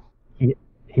whatever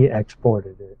he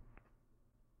exported it.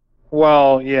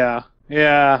 Well, yeah,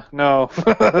 no.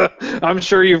 I'm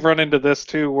sure you've run into this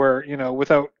too, where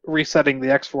without resetting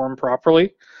the X-form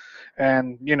properly,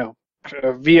 and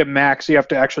via Max, you have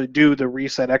to actually do the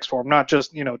reset X-form, not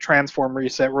just transform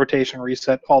reset, rotation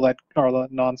reset, all that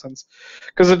nonsense,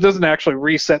 because it doesn't actually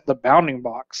reset the bounding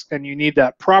box, and you need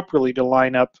that properly to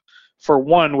line up, for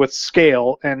one, with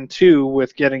scale, and two,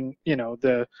 with getting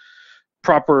the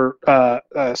proper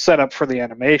setup for the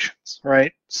animations,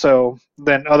 right? So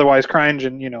then otherwise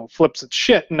CryEngine flips its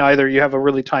shit, and either you have a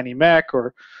really tiny mech,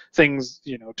 or things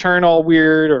turn all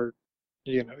weird, or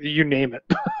you name it.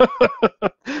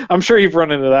 I'm sure you've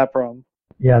run into that problem.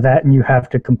 Yeah, that, and you have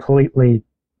to completely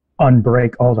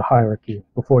unbreak all the hierarchy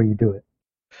before you do it.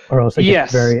 Or else it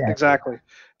gets very angry. Exactly.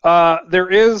 There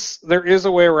is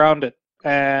a way around it,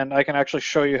 and I can actually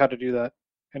show you how to do that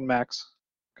in Max,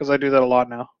 because I do that a lot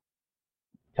now.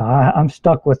 I'm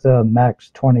stuck with the Max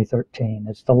 2013.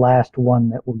 It's the last one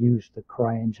that will use the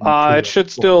CryEngine. It should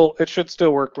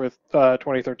still work with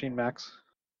 2013 Max.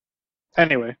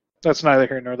 Anyway, that's neither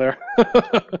here nor there.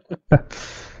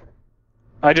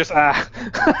 I just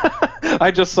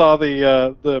I just saw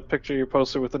the picture you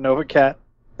posted with the Nova Cat.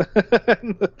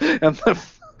 and the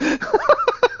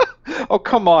oh,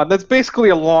 come on, that's basically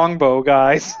a longbow,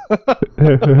 guys.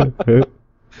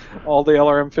 All the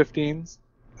LRM-15s.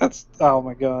 That's, oh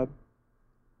my god.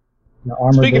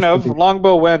 Speaking of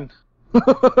longbow, when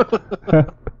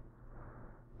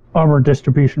armor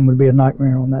distribution would be a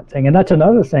nightmare on that thing. And that's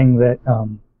another thing that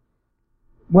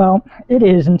well, it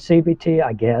is in CVT,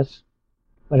 I guess,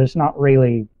 but it's not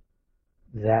really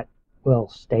that well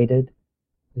stated.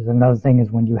 There's another thing is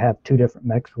when you have two different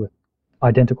mechs with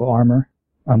identical armor,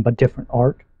 but different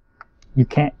art, you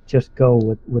can't just go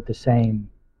with the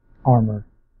same armor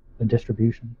and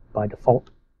distribution by default.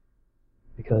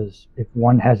 Because if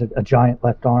one has a giant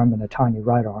left arm and a tiny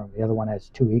right arm, the other one has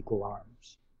two equal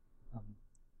arms.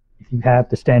 If you have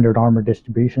the standard armor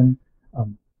distribution,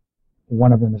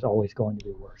 one of them is always going to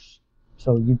be worse.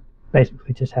 So you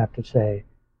basically just have to say,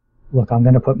 look, I'm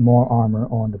going to put more armor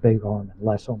on the big arm and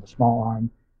less on the small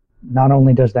arm. Not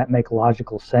only does that make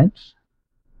logical sense,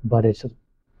 but it's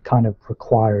kind of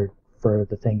required for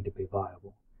the thing to be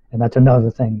viable. And that's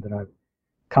another thing that I've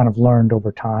kind of learned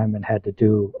over time and had to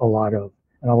do a lot of,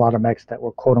 and a lot of mechs that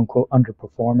were quote-unquote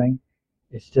underperforming.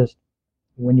 It's just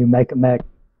when you make a mech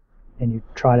and you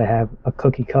try to have a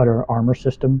cookie-cutter armor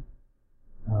system,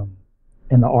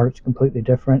 and the art's completely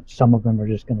different, some of them are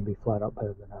just going to be flat-out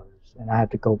better than others. And I have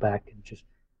to go back and just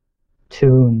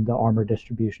tune the armor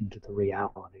distribution to the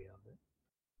reality of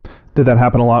it. Did that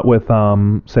happen a lot with,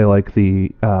 say, like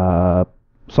the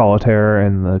Solitaire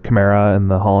and the Chimera and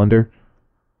the Hollander?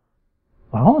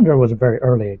 The Hollander was a very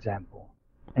early example,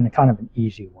 and a kind of an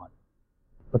easy one.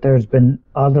 But there's been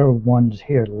other ones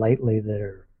here lately that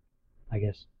are, I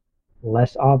guess,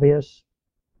 less obvious,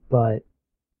 but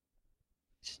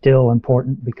still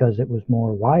important because it was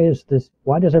more, why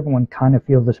does everyone kind of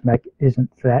feel this mech isn't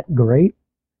that great?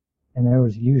 And there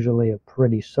was usually a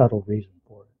pretty subtle reason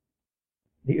for it.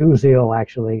 The Uziel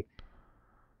actually,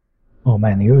 oh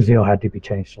man, the Uziel had to be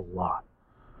changed a lot.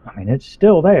 I mean, it's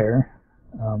still there,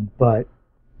 but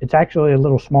it's actually a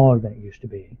little smaller than it used to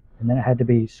be. And then it had to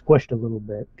be squished a little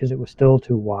bit because it was still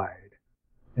too wide.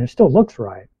 And it still looks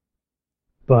right,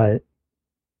 but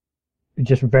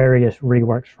just various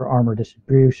reworks for armor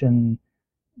distribution,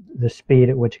 the speed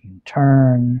at which it can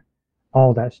turn,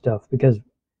 all that stuff. Because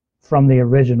from the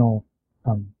original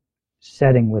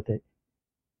setting with it,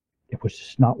 it was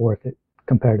just not worth it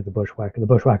compared to the Bushwhacker. The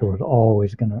Bushwhacker was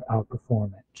always going to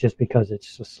outperform it just because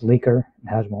it's sleeker and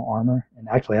has more armor and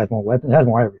actually has more weapons, it has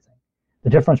more everything. The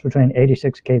difference between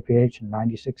 86 kph and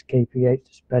 96 kph,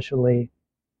 especially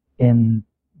in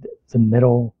the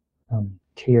middle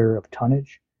tier of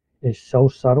tonnage, is so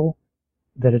subtle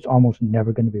that it's almost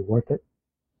never going to be worth it.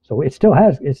 So it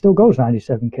still goes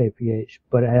 97 kph,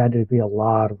 but it had to be a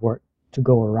lot of work to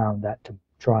go around that to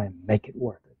try and make it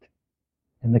worth it.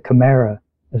 And the Chimera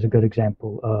is a good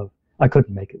example of, I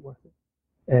couldn't make it worth it.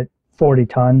 At 40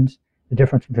 tons, the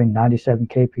difference between 97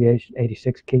 kph and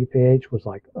 86 kph was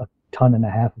like 1.5 tons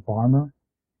of armor.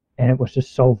 And it was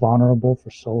just so vulnerable for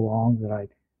so long that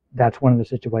that's one of the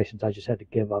situations I just had to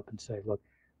give up and say, look,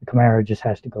 the Chimera just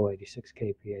has to go 86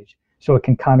 kph. So it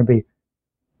can kind of be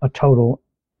a total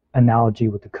analogy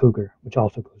with the Cougar, which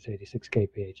also goes 86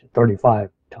 kph at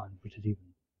 35 tons, which is even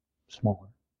smaller.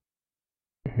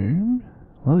 Mm-hmm.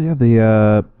 Well, yeah,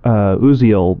 the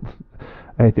Uziel,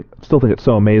 I still think it's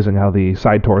so amazing how the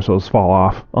side torsos fall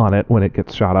off on it when it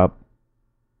gets shot up.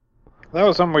 That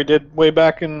was something we did way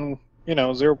back in,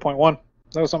 0.1.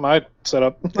 That was something I set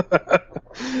up.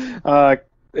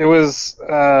 It was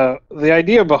the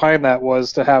idea behind that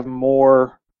was to have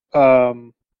more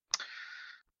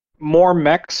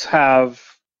mechs have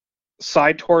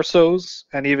side torsos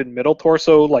and even middle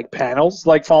torso like panels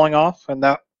like falling off, and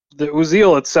that the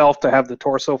Uziel itself to have the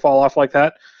torso fall off like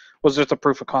that was just a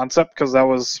proof of concept because that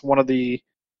was one of the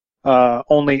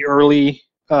only early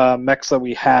mechs that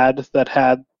we had that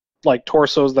had like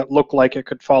torsos that looked like it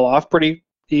could fall off pretty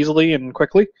easily and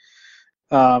quickly.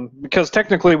 Because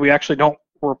technically we actually don't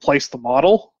replace the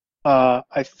model.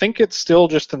 I think it's still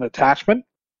just an attachment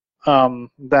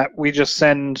that we just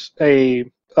send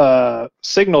a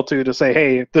signal to say,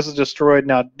 hey, this is destroyed,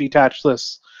 now detach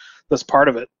this part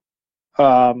of it.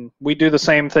 We do the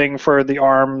same thing for the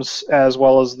arms as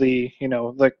well as the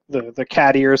the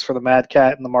cat ears for the Mad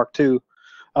Cat and the Mark II.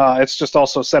 It's just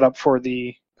also set up for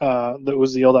the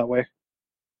Uziel that way.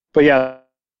 But yeah,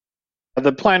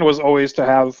 the plan was always to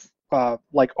have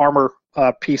like armor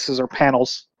pieces or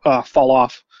panels fall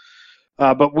off.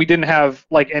 But we didn't have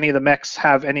like any of the mechs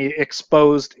have any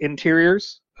exposed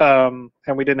interiors, and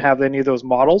we didn't have any of those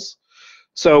models.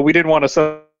 So we didn't want to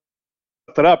set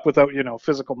that up without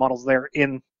physical models there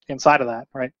inside of that,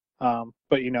 right?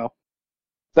 But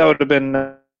that would have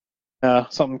been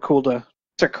something cool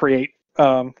to create.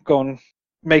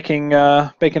 Making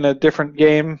a different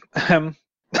game.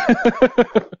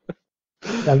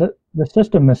 Yeah, the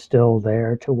system is still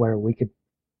there to where we could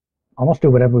almost do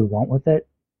whatever we want with it.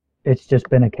 It's just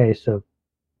been a case of,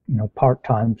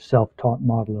 part-time self-taught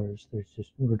modelers.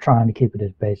 We're trying to keep it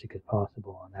as basic as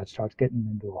possible, and that starts getting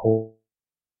into a whole.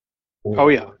 Oh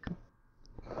yeah.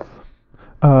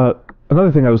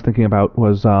 Another thing I was thinking about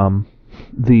was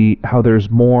how there's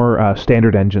more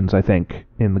standard engines, I think,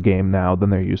 in the game now than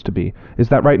there used to be. Is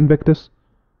that right, Invictus?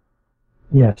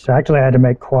 Yes, actually I had to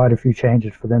make quite a few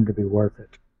changes for them to be worth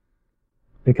it.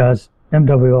 Because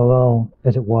MWLL,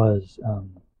 as it was,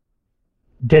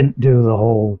 didn't do the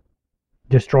whole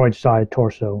destroyed side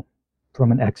torso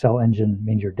from an XL engine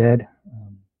means you're dead.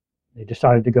 They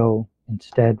decided to go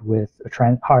instead with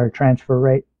a higher transfer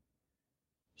rate.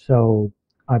 So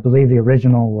I believe the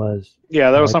original was...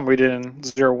 Yeah, that was something we did in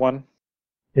 0-1.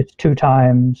 It's 2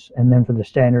 times, and then for the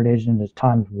standard engine it's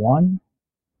times 1.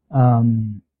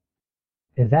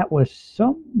 That was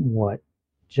somewhat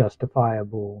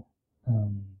justifiable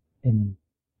in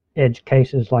edge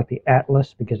cases like the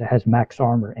Atlas, because it has max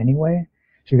armor anyway.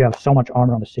 So you have so much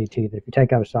armor on the CT that if you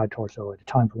take out a side torso at a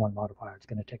times 1 modifier, it's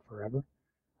going to take forever.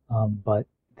 But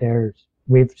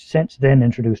we've since then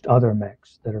introduced other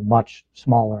mechs that are much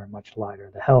smaller and much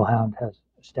lighter. The Hellhound has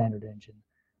a standard engine.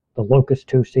 The Locust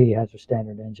 2C has a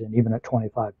standard engine, even at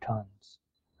 25 tons.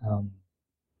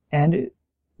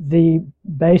 The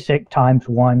basic times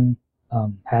 1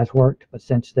 has worked, but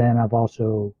since then I've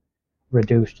also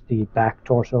reduced the back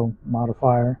torso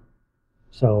modifier.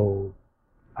 So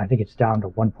I think it's down to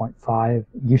 1.5. It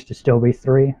used to still be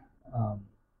 3.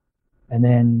 And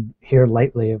then here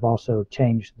lately I've also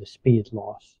changed the speed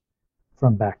loss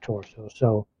from back torso.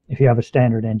 So if you have a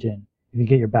standard engine, if you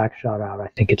get your back shot out, I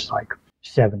think it's like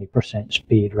 70%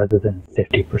 speed rather than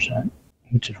 50%,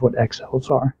 which is what XLs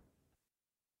are.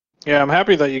 Yeah, I'm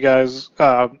happy that you guys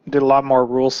did a lot more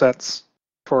rule sets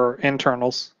for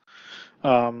internals,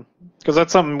 because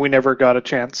that's something we never got a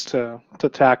chance to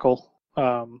tackle.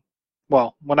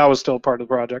 Well, when I was still part of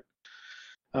the project.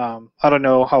 I don't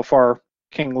know how far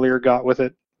King Lear got with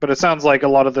it, but it sounds like a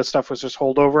lot of this stuff was just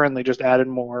holdover, and they just added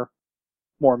more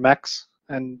mechs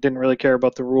and didn't really care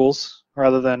about the rules,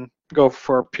 rather than go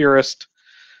for purist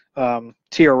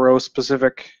TRO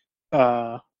specific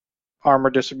armor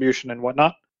distribution and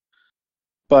whatnot.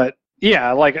 But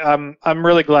yeah, like I'm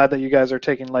really glad that you guys are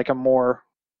taking like a more,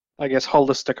 I guess,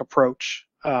 holistic approach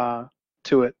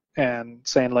to it, and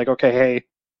saying like, okay, hey,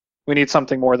 we need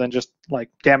something more than just like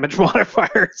damage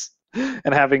modifiers,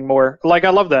 and having more. Like, I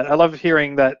love that. I love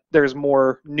hearing that there's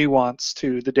more nuance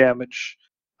to the damage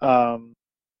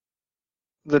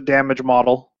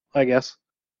model, I guess.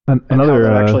 Another and how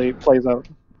that actually plays out.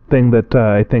 Thing that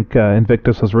I think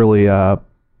Invictus has really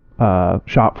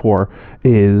shot for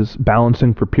is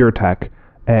balancing for pure tech,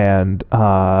 and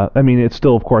I mean, it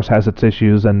still of course has its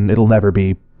issues, and it'll never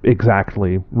be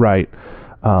exactly right.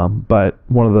 But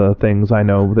one of the things I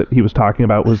know that he was talking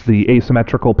about was the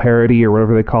asymmetrical parity, or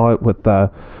whatever they call it, with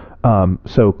the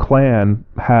so Clan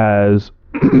has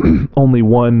only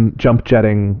one jump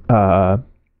jetting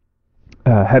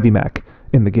heavy mech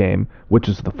in the game, which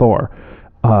is the Thor.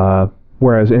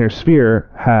 Whereas Inner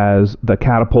Sphere has the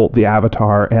Catapult, the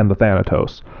Avatar, and the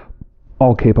Thanatos,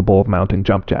 all capable of mounting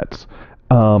jump jets.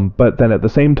 But then at the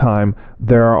same time,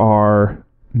 there are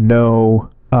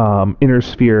no Inner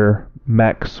Sphere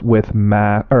mechs with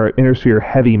Inner Sphere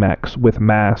heavy mechs with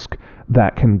mask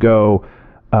that can go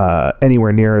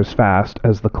anywhere near as fast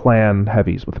as the Clan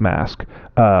heavies with mask.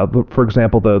 For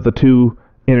example, the 2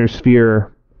 Inner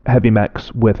Sphere heavy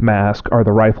mechs with mask are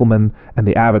the Rifleman and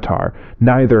the Avatar,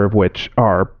 neither of which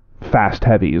are fast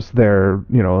heavies. They're,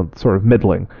 sort of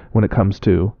middling when it comes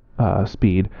to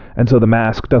speed. And so the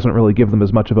mask doesn't really give them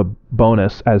as much of a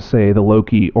bonus as, say, the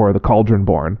Loki or the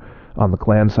Cauldronborn on the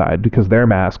Clan side, because their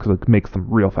mask makes them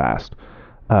real fast,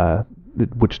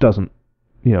 which doesn't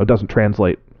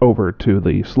translate over to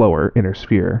the slower Inner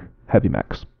Sphere heavy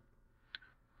mechs.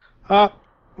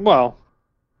 Well,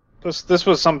 this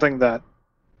was something that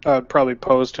I would probably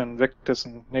pose to Invictus,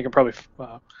 and they can probably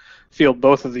field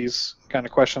both of these kind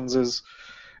of questions, is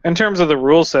in terms of the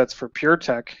rule sets for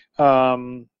PureTech.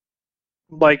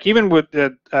 Like even with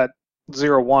at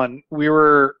 0-1, we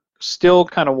were still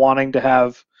kind of wanting to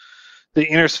have the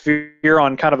inner sphere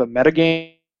on kind of a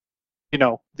metagame. You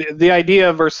know, the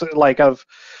idea versus like of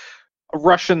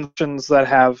Russians that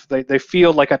have they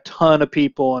field like a ton of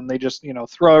people and they just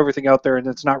throw everything out there, and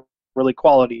it's not really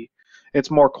quality. It's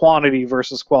more quantity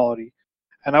versus quality.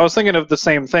 And I was thinking of the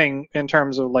same thing in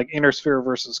terms of like inner sphere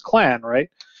versus clan, right?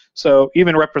 So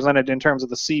even represented in terms of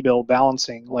the C-bill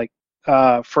balancing, like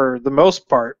for the most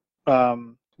part,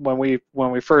 when we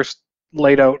first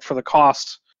laid out for the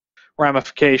cost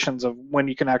ramifications of when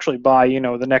you can actually buy,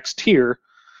 the next tier,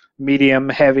 medium,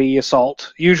 heavy,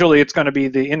 assault. Usually it's going to be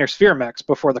the inner sphere mechs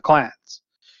before the clans.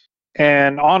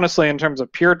 And honestly, in terms of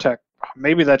PureTech,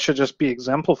 maybe that should just be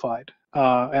exemplified.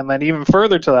 And then even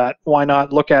further to that, why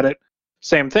not look at it,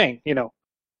 same thing,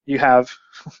 you have,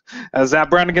 as Zap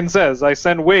Brannigan says, I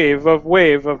send wave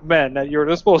of men at your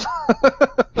disposal.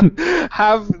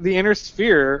 Have the inner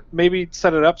sphere, maybe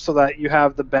set it up so that you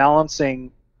have the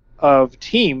balancing of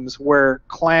teams where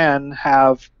clan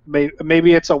have,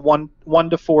 maybe it's a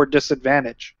 1-to-4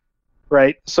 disadvantage,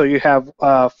 right? So you have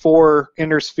 4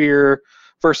 inner sphere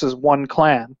versus 1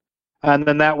 clan. And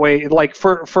then that way, like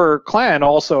for clan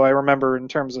also, I remember in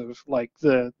terms of like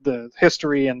the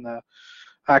history and the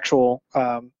actual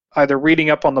either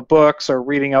reading up on the books or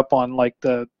reading up on like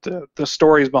the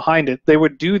stories behind it, they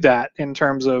would do that in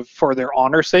terms of for their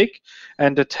honor's sake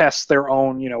and to test their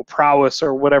own prowess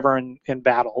or whatever in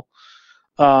battle.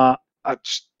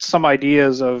 Some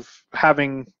ideas of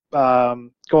having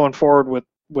going forward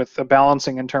with a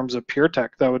balancing in terms of PureTech,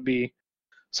 that would be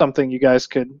something you guys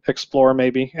could explore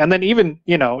maybe. And then even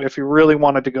if you really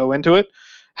wanted to go into it,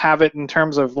 have it in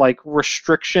terms of like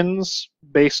restrictions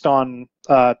based on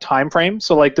time frame.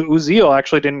 So like the Uziel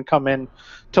actually didn't come in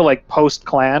to like post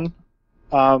clan,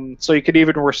 so you could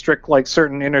even restrict like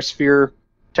certain inner sphere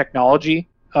technology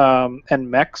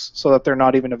and mechs so that they're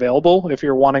not even available if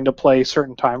you're wanting to play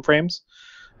certain time frames.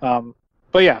 But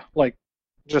yeah, like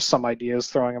just some ideas,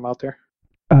 throwing them out there.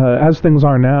 As things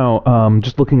are now,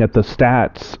 just looking at the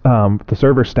stats, the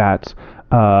server stats,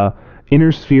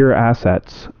 inner sphere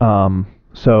assets.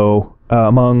 So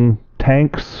among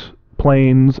tanks,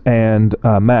 planes, and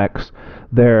mechs,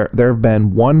 there have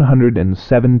been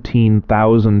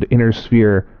 117,000 inner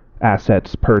sphere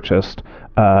assets purchased.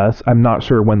 I'm not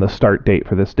sure when the start date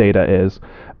for this data is,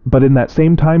 but in that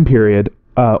same time period,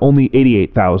 only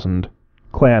 88,000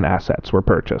 clan assets were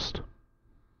purchased.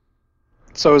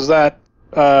 So is that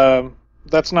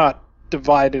that's not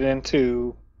divided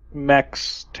into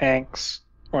mechs, tanks,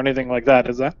 or anything like that,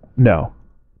 is that? No.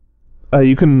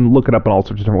 You can look it up in all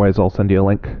sorts of different ways. I'll send you a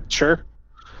link. Sure.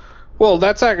 Well,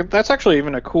 that's actually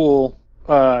even a cool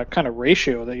kind of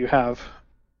ratio that you have.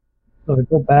 So to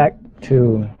go back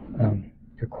to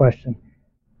your question,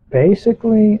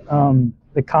 basically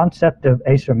the concept of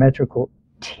asymmetrical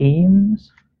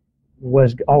teams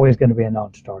was always going to be a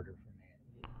non-starter for me.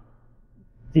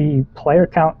 The player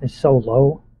count is so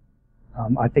low.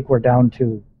 I think we're down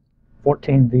to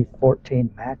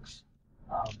 14v14 max.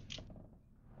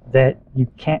 That you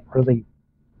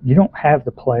don't have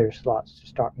the player slots to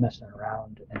start messing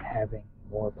around and having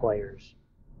more players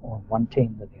on one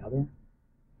team than the other.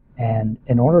 And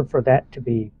in order for that to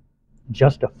be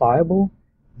justifiable,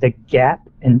 the gap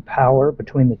in power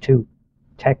between the two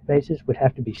tech bases would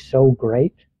have to be so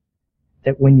great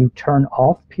that when you turn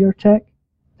off PureTech,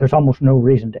 there's almost no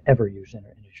reason to ever use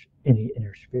any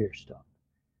inner sphere stuff.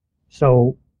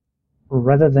 So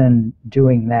rather than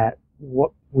doing that,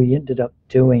 what we ended up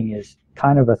doing is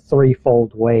kind of a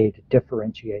threefold way to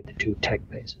differentiate the two tech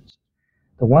bases.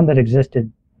 The one that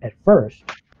existed at first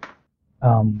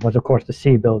was, of course, the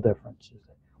C-bill difference.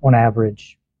 On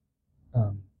average,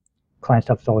 client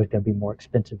stuff is always going to be more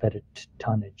expensive at its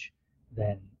tonnage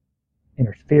than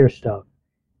inner sphere stuff.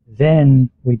 Then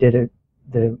we did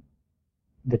the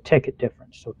ticket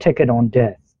difference. So ticket on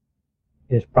death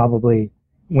is probably,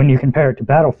 when you compare it to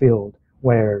Battlefield,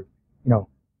 where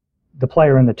the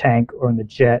player in the tank or in the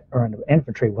jet or in the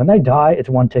infantry, when they die, it's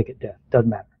one ticket death. Doesn't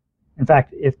matter. In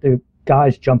fact, if the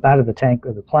guys jump out of the tank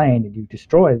or the plane and you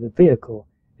destroy the vehicle,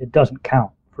 it doesn't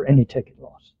count for any ticket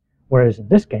loss. Whereas in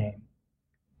this game,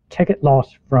 ticket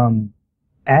loss from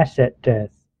asset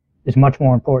death is much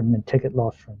more important than ticket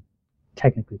loss from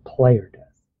technically player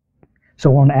death.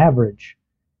 So on average,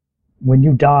 when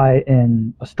you die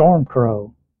in a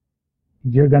Stormcrow,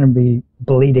 you're going to be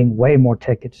bleeding way more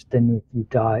tickets than if you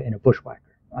die in a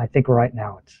Bushwhacker. I think right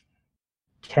now it's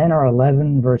 10 or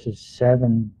 11 versus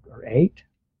 7 or 8.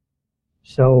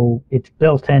 So it's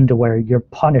built into where you're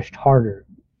punished harder.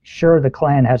 Sure, the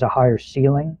clan has a higher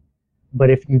ceiling, but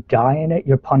if you die in it,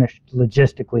 you're punished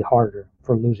logistically harder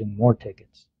for losing more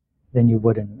tickets than you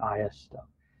would in IS stuff.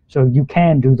 So you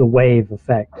can do the wave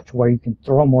effect, to where you can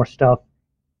throw more stuff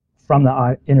from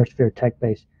the Inner Sphere tech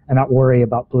base and not worry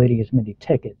about bleeding as many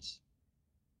tickets.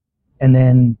 And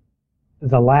then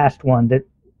the last one that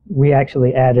we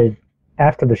actually added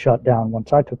after the shutdown,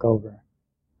 once I took over,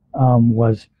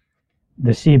 was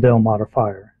the C-bill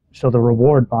modifier. So the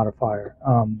reward modifier.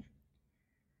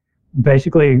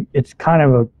 Basically, it's kind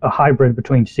of a hybrid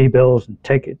between C-bills and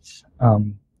tickets.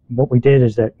 What we did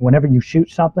is that whenever you shoot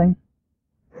something,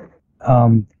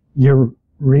 the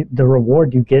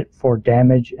reward you get for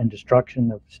damage and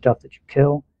destruction of stuff that you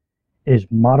kill is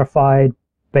modified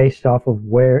based off of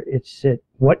where it's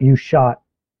what you shot,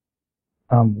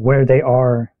 where they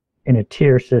are in a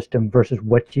tier system versus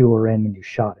what you were in when you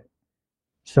shot it.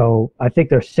 So I think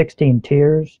there's 16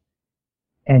 tiers,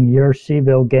 and your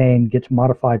C-bill gain gets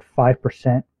modified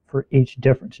 5% for each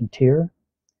difference in tier.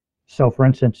 So for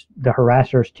instance, the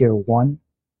Harasser is tier 1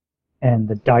 and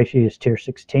the Daishi is tier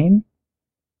 16.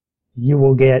 You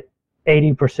will get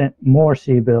 80% more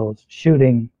C-bills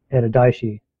shooting at a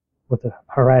Daishi with a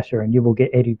Harasser, and you will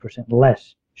get 80%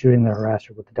 less shooting the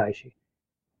Harasser with the Daishi.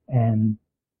 And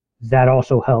that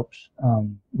also helps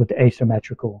with the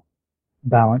asymmetrical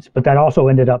balance, but that also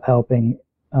ended up helping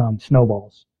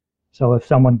snowballs. So if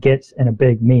someone gets in a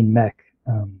big mean mech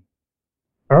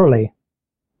early,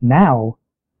 now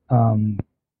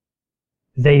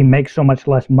they make so much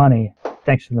less money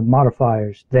thanks to the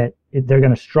modifiers that they're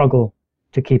going to struggle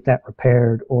to keep that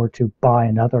repaired or to buy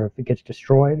another if it gets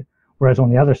destroyed. Whereas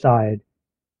on the other side,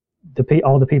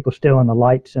 all the people still in the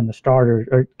lights and the starters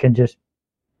can just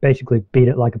basically beat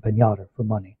it like a pinata for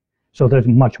money. So there's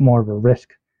much more of a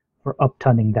risk for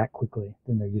uptunning that quickly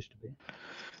than there used to be.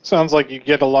 Sounds like you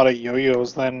get a lot of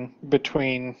yo-yos then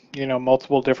between,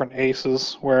 multiple different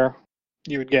aces, where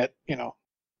you would get,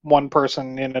 one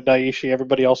person in a Daishi,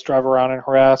 everybody else drive around in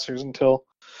harassers until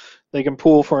they can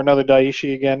pool for another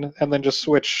Daishi again, and then just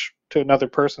switch to another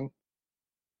person.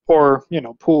 Or,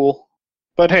 pool.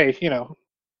 But hey,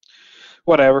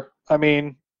 whatever. I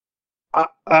mean,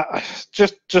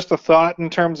 just a thought in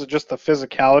terms of just the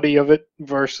physicality of it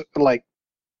versus, like,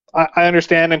 I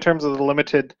understand in terms of the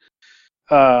limited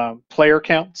player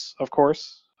counts, of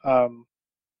course.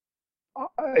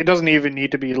 It doesn't even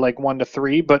need to be like 1 to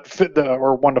 3,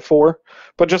 or 1 to 4,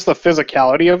 but just the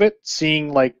physicality of it.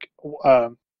 Seeing like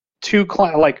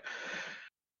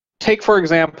take for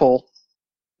example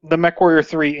the Mechwarrior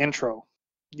 3 intro.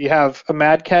 You have a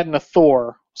Mad Cat and a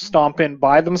Thor stomp in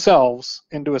by themselves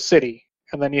into a city,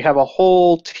 and then you have a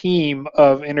whole team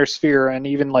of Inner Sphere and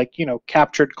even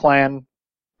captured clan,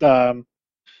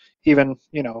 even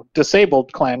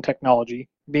disabled clan technology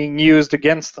being used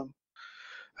against them.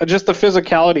 Just the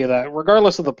physicality of that,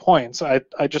 regardless of the points, I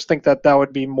just think that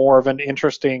would be more of an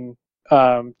interesting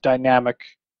dynamic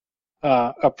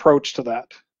approach to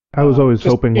that. I was always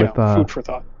hoping with food for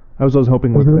thought. I was always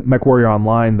hoping with Mechwarrior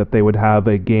Online that they would have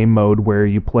a game mode where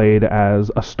you played as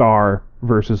a star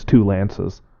versus 2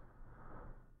 lances.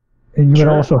 And you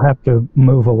would also have to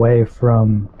move away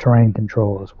from terrain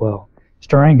control as well.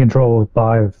 Terrain control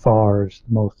by far is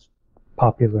the most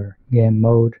popular game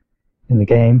mode in the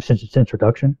game since its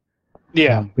introduction.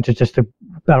 Yeah. Which is just a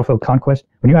battlefield conquest.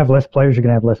 When you have less players, you're going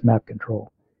to have less map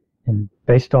control. And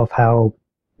based off how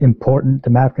important the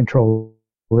map control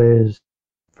is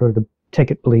for the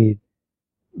ticket bleed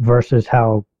versus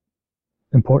how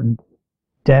important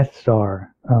deaths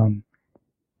are,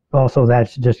 also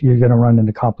that's just, you're going to run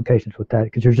into complications with that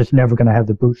because you're just never going to have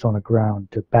the boots on the ground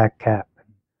to back cap and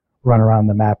run around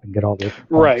the map and get all the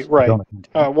right.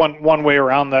 One way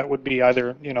around that would be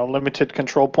either limited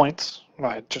control points,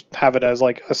 just have it as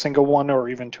like a single one or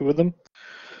even 2 of them,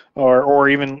 or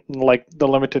even like the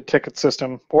limited ticket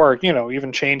system, or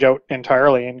even change out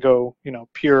entirely and go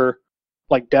pure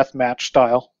like deathmatch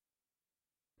style.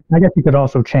 I guess you could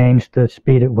also change the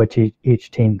speed at which each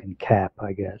team can cap,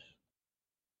 I guess.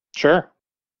 Sure.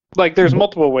 Like there's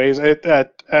multiple ways.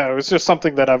 It's just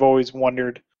something that I've always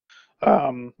wondered.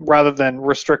 Rather than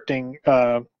restricting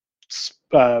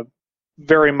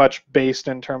very much based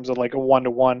in terms of like a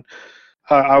 1-to-1,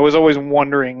 I was always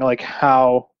wondering like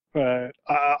how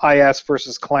IS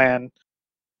versus clan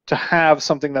to have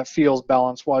something that feels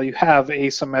balanced while you have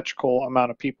asymmetrical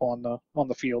amount of people on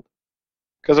the field.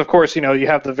 Because of course you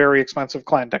have the very expensive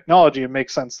clan technology. It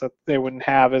makes sense that they wouldn't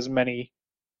have as many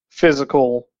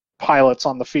physical pilots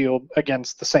on the field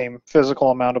against the same physical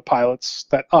amount of pilots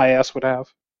that IS would have.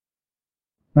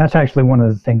 That's actually one of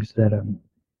the things that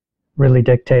really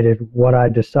dictated what I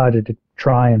decided to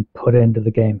try and put into the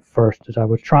game first, as I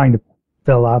was trying to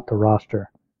fill out the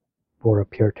roster for a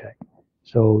PureTech.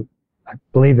 So I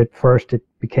believe at first it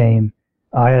became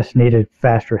IS needed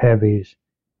faster heavies,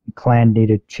 and Clan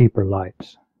needed cheaper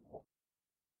lights.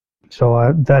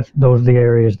 So those are the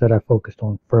areas that I focused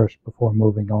on first before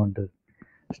moving on to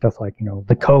stuff like,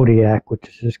 the Kodiak, which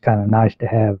is just kind of nice to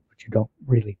have, but you don't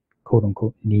really, quote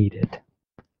unquote, need it.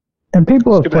 And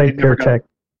people have played PureTech.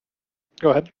 Go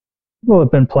ahead. People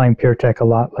have been playing PureTech a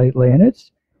lot lately, and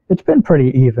it's been pretty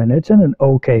even. It's in an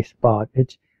okay spot.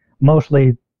 It's most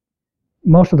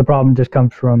of the problem just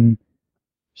comes from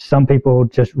some people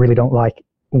just really don't like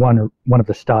one of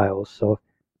the styles. So if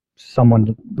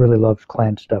someone really loves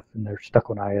Clan stuff and they're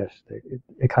stuck on IS,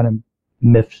 it kind of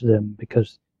miffs them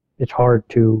because it's hard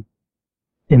to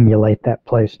emulate that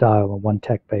play style on one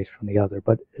tech base from the other.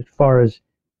 But as far as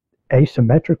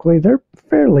asymmetrically, they're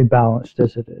fairly balanced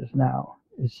as it is now.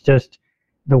 It's just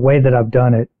the way that I've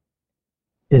done it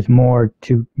is more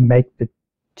to make the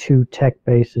two tech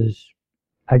bases,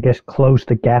 I guess, close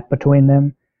the gap between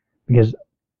them, because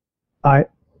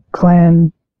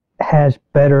Clan has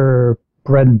better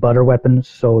bread and butter weapons,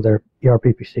 so their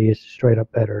ERPPC is straight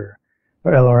up better,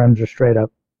 or LRMs are straight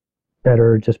up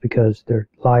better just because they're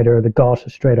lighter, the Gauss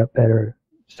is straight up better,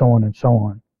 so on and so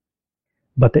on.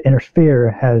 But the Inner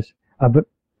Sphere I've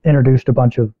introduced a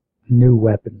bunch of new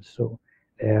weapons, so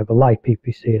they have a light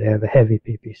PPC, they have a heavy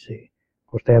PPC, of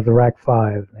course they have the Rack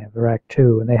 5, they have the Rack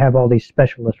 2, and they have all these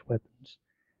specialist weapons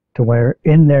to where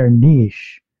in their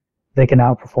niche they can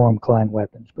outperform Clan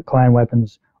weapons. But Clan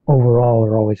weapons overall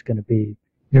are always going to be,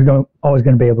 always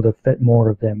going to be able to fit more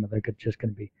of them, and they're just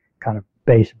going to be kind of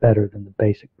base better than the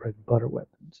basic bread and butter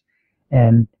weapons.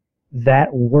 And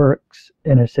that works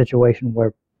in a situation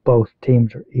where both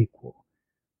teams are equal.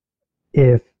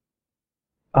 If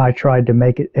I tried to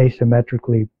make it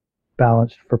asymmetrically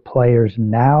balanced for players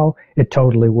now, it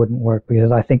totally wouldn't work,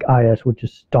 because I think IS would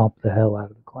just stomp the hell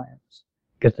out of the Clans,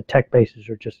 because the tech bases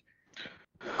are just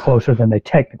closer than they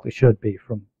technically should be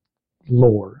from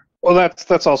lore. Well,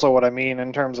 that's also what I mean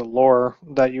in terms of lore,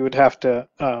 that you would have to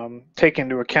take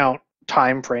into account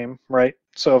time frame, right?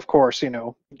 So of course,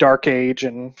 Dark Age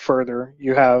and further,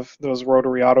 you have those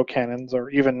rotary autocannons, or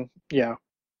even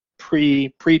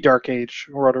pre Dark Age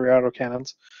rotary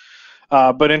autocannons.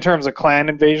 But in terms of Clan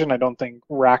invasion, I don't think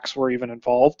racks were even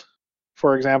involved,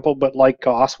 for example, but like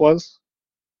Gauss was.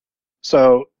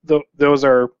 So those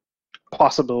are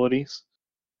possibilities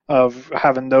of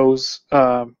having those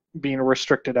being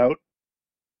restricted out.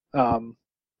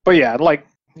 But yeah,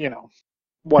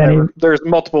 whatever. There's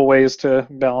multiple ways to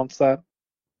balance that.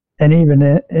 And even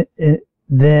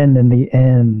then, in the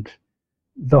end,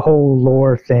 the whole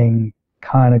lore thing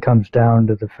kind of comes down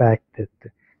to the fact that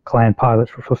the Clan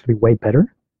pilots were supposed to be way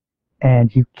better,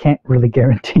 and you can't really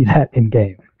guarantee that in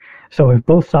game. So if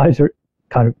both sides are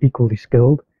kind of equally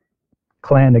skilled,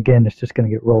 Clan again is just going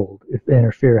to get rolled if the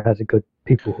Inner Sphere has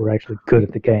people who are actually good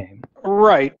at the game.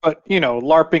 Right, but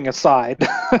LARPing aside,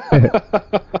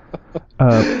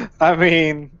 I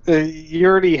mean, you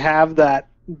already have that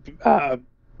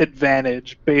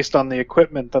advantage based on the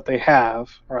equipment that they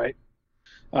have, right?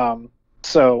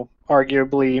 So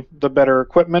arguably, the better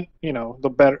equipment,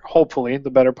 hopefully, the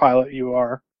better pilot you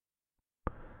are,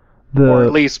 or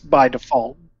at least by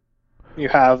default, you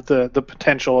have the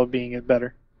potential of being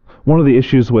better. One of the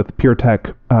issues with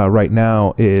PureTech right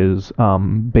now is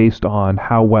based on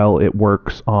how well it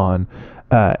works on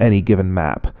any given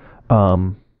map.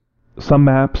 Some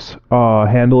maps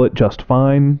handle it just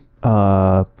fine,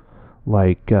 I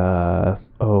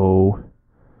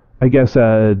guess,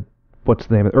 what's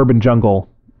the name of it? Urban Jungle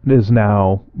is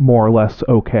now more or less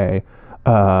okay,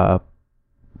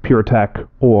 PureTech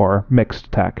or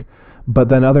mixed tech. But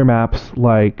then other maps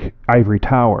like Ivory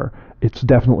Tower, it's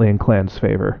definitely in Clan's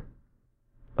favor.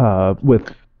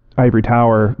 With Ivory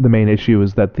Tower, the main issue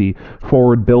is that the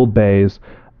forward build bays,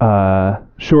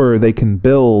 sure, they can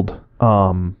build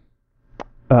up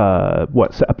to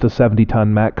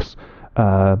 70-ton mechs,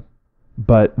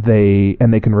 but they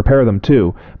can repair them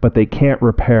too, but they can't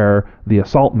repair the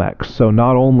assault mechs. So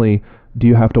not only do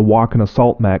you have to walk an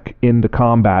assault mech into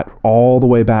combat all the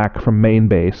way back from main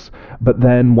base, but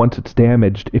then once it's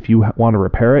damaged, if you want to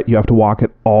repair it, you have to walk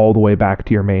it all the way back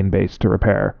to your main base to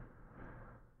repair.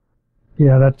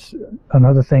 Yeah, that's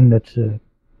another thing that's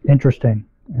interesting,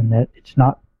 and that it's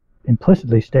not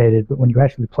implicitly stated, but when you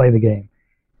actually play the game,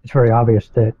 it's very obvious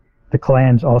that the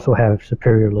Clans also have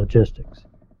superior logistics.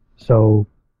 So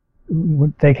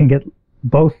they can get,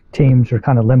 both teams are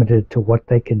kind of limited to what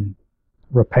they can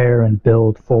repair and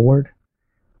build forward,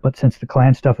 but since the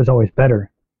Clan stuff is always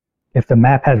better, if the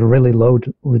map has really low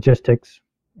logistics,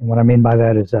 and what I mean by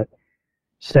that is that,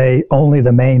 say, only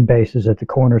the main bases at the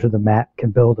corners of the map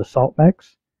can build assault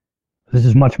mechs, this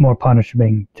is much more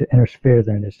punishing to intersphere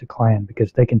than it is to clan,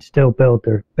 because they can still build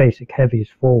their basic heavies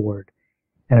forward,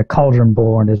 and a Cauldron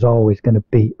Born is always going to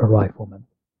beat a rifleman.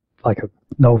 Like a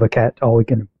Nova Cat always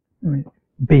going to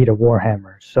beat a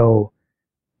Warhammer. So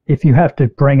if you have to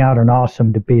bring out an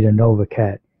Awesome to beat a Nova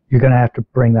Cat, you're going to have to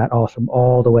bring that Awesome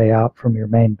all the way out from your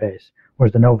main base,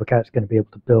 whereas the Nova Cat's going to be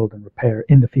able to build and repair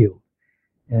in the field.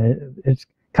 And it's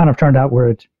kind of turned out where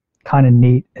it's kind of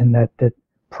neat in that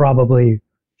probably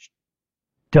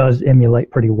does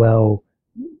emulate pretty well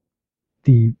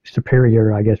the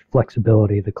superior, I guess,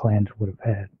 flexibility the clans would have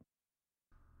had.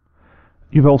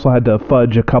 You've also had to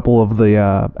fudge a couple of the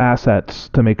assets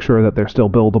to make sure that they're still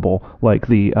buildable, like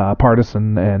the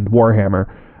Partisan and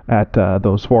Warhammer at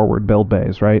those forward build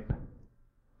bays, right?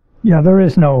 Yeah, there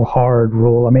is no hard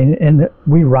rule. I mean,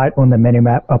 we write on the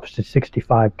minimap up to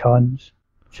 65 tons,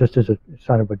 just as a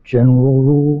sort of a general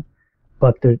rule,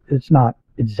 but it's not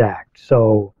exact.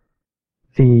 So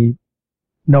the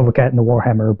Nova Cat and the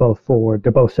Warhammer are both forward.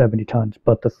 They're both 70 tons,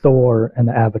 but the Thor and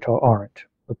the Avatar aren't.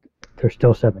 But they're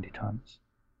still 70 tons.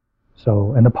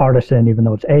 So, and the Partisan, even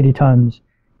though it's 80 tons,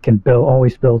 can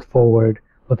always build forward,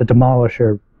 but the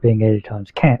Demolisher, being 80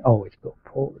 tons, can't always build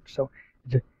forward. So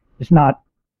it's not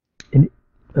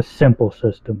a simple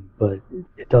system, but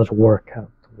it does work out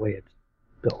the way it's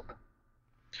built.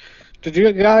 Did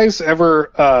you guys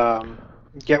ever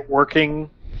get working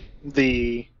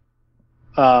the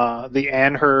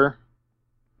Anher,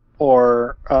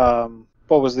 or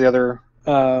what was the other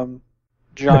giant?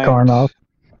 The Karnov.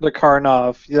 The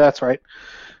Karnov, yeah, that's right.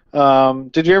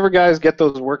 Did you ever guys get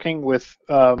those working with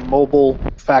mobile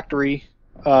factory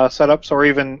setups, or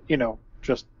even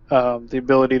just the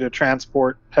ability to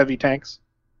transport heavy tanks?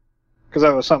 Because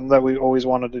that was something that we always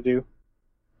wanted to do.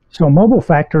 So a mobile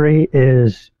factory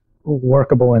is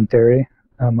workable in theory.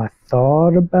 I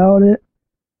thought about it,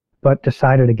 but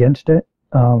decided against it.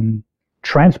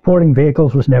 Transporting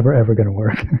vehicles was never ever going to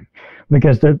work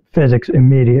because the physics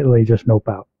immediately just nope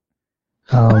out.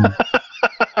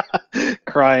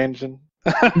 Cry engine.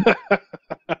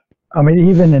 I mean,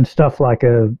 even in stuff like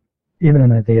even in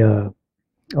the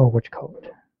what you call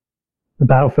it, the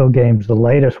Battlefield games, the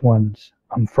latest ones,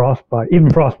 Frostbite. Even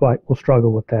Frostbite will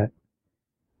struggle with that.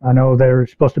 I know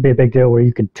there's supposed to be a big deal where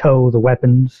you can tow the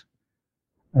weapons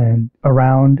and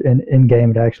around, and in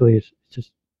game it actually is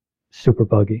just super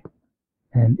buggy.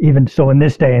 And even so, in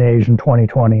this day and age, in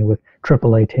 2020, with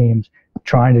AAA teams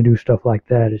trying to do stuff like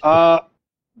that is just,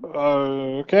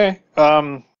 okay.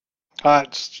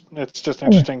 It's just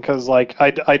interesting because like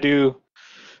I do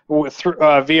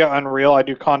via Unreal, I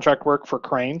do contract work for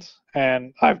cranes,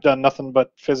 and I've done nothing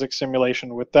but physics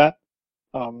simulation with that.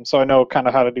 So I know kind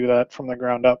of how to do that from the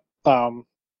ground up. A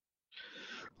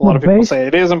lot of people say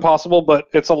it is impossible, but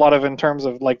it's a lot of in terms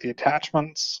of like the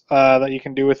attachments that you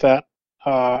can do with that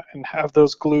and have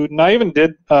those glued. And I even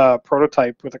did a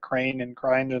prototype with a crane and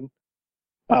CryEngine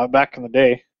back in the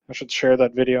day. I should share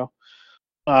that video.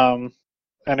 And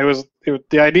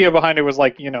the idea behind it was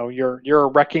like, you're a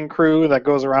wrecking crew that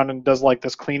goes around and does like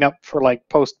this cleanup for like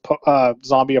post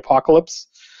zombie apocalypse.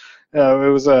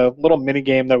 It was a little mini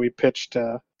game that we pitched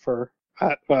for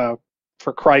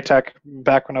Crytek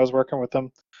back when I was working with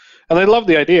them, and they loved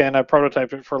the idea. And I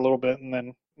prototyped it for a little bit, and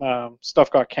then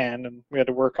stuff got canned, and we had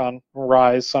to work on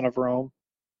Rise, Son of Rome.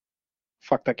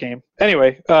 Fuck that game.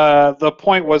 Anyway, the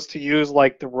point was to use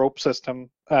like the rope system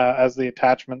as the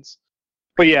attachments.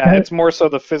 But yeah, it's more so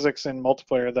the physics in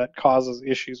multiplayer that causes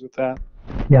issues with that.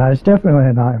 Yeah, it's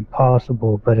definitely not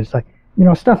impossible, but it's like,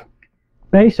 stuff.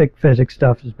 Basic physics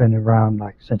stuff has been around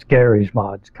like since Gary's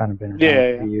mods, kind of been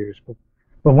around for years. But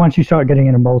once you start getting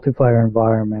in a multiplayer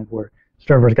environment where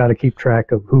servers got to keep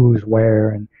track of who's where,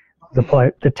 and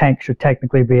the tank should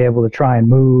technically be able to try and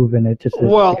move, and it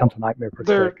becomes a nightmare per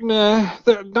se.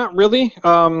 They're not really.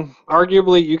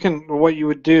 Arguably, what you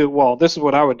would do, well, this is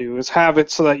what I would do, is have it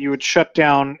so that you would shut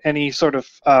down any sort of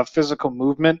physical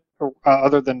movement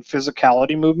other than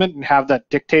physicality movement, and have that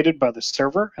dictated by the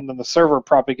server, and then the server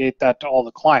propagate that to all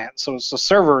the clients. So it's the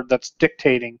server that's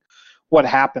dictating what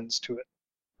happens to it,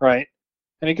 right?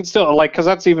 And you can still, because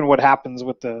that's even what happens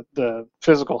with the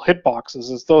physical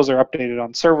hitboxes, is those are updated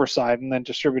on server side and then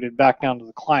distributed back down to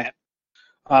the client.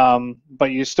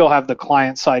 But you still have the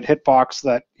client side hitbox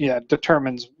that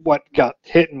determines what got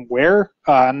hit and where,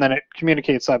 and then it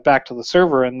communicates that back to the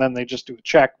server, and then they just do a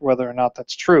check whether or not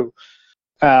that's true.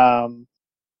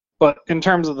 But in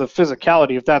terms of the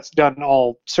physicality, if that's done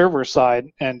all server side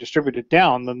and distributed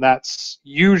down, then that's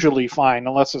usually fine,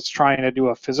 unless it's trying to do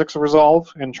a physics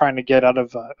resolve and trying to get out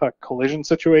of a collision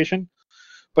situation.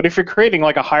 But if you're creating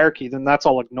like a hierarchy, then that's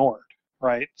all ignored,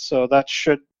 right? So that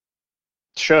should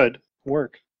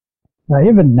work. Now,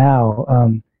 even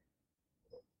now,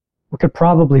 we could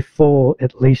probably fool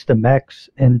at least the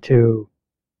mechs into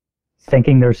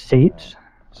thinking there's seats.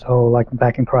 So like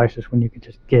back in Crysis when you could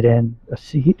just get in a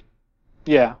seat.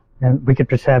 Yeah. And we could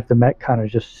just have the mech kind of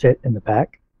just sit in the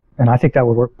back. And I think that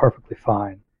would work perfectly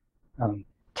fine.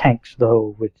 Tanks,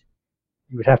 though,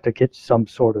 you would have to get some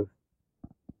sort of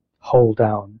hold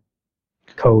down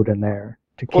code in there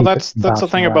to keep. Well, that's the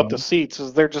thing about the seats,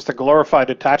 is they're just a glorified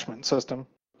attachment system.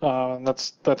 And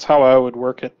that's how I would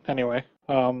work it anyway.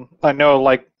 I know,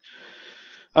 like,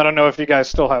 I don't know if you guys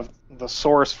still have the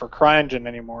source for CryEngine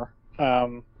anymore.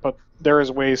 But there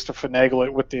is ways to finagle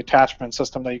it with the attachment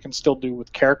system that you can still do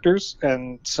with characters,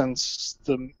 and since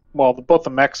both the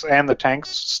mechs and the tanks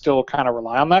still kind of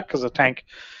rely on that, because the tank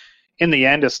in the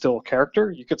end is still a character,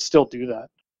 you could still do that.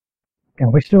 Yeah,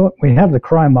 we have the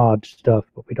Cry mod stuff,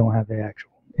 but we don't have the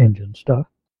actual engine stuff.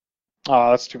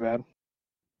 Oh, that's too bad.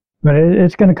 But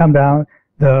it's going to come down.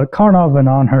 The Karnov and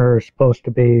On Her are supposed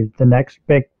to be the next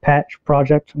big patch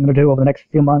project I'm going to do over the next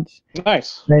few months.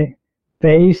 Nice.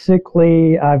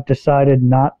 Basically, I've decided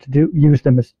not to use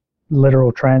them as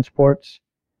literal transports.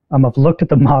 I've looked at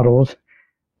the models,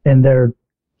 and they're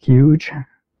huge.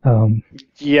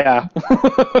 Yeah.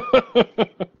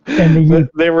 And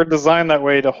they were designed that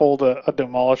way to hold a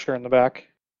demolisher in the back.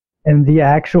 And the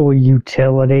actual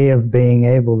utility of being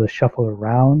able to shuffle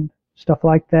around stuff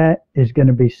like that is going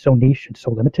to be so niche and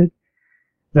so limited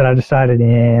that I decided,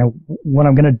 what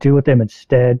I'm going to do with them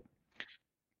instead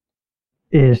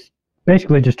is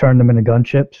basically just turn them into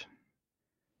gunships.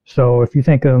 So if you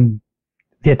think the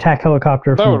attack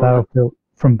helicopter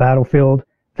from Battlefield,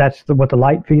 that's what the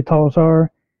light VTOLs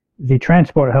are. The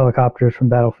transport helicopters from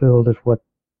Battlefield is what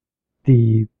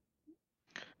the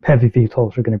heavy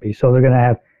VTOLs are going to be. So they're going to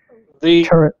have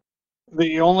turret.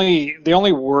 The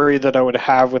only worry that I would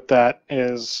have with that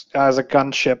is, as a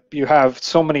gunship, you have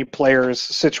so many players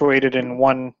situated in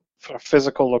one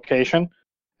physical location.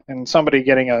 And somebody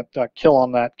getting a kill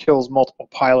on that kills multiple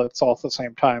pilots all at the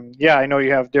same time. Yeah, I know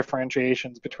you have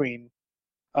differentiations between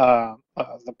the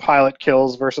pilot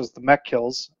kills versus the mech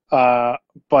kills,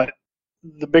 but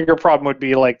the bigger problem would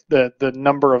be like the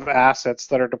number of assets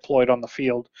that are deployed on the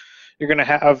field. You're going to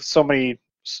have so many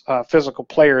physical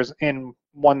players in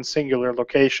one singular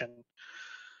location.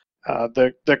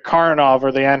 The Karnov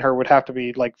or the Anher would have to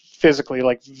be like physically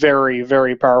like very,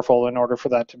 very powerful in order for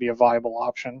that to be a viable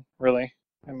option, really.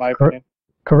 In my opinion.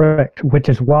 Correct, which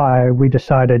is why we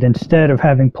decided instead of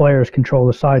having players control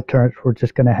the side turrets, we're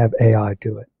just going to have AI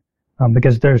do it.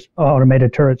 Because there's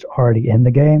automated turrets already in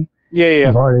the game.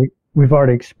 Yeah. We've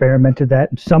already experimented that.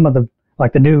 And some of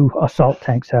the new assault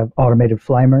tanks have automated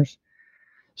flamers.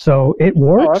 So it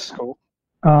works. Oh, that's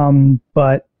cool.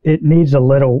 But it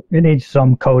needs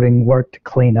some coding work to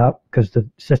clean up, because the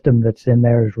system that's in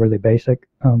there is really basic.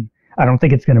 I don't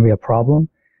think it's going to be a problem.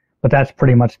 But that's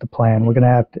pretty much the plan. We're going to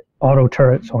have auto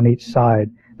turrets on each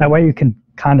side. That way you can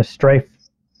kind of strafe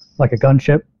like a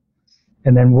gunship,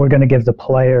 and then we're going to give the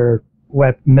player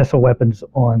missile weapons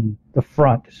on the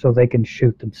front so they can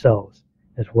shoot themselves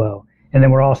as well. And then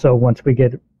we're also, once we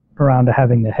get around to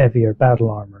having the heavier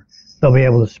battle armor, they'll be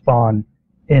able to spawn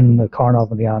in the Karnov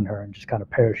and the Anher and just kind of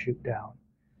parachute down.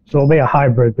 So it'll be a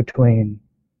hybrid between,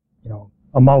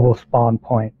 a mobile spawn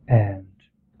point and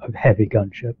a heavy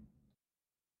gunship.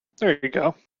 There you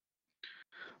go.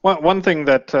 One thing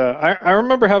that I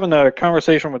remember having a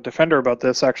conversation with Defender about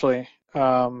this, actually,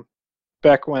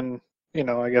 back when,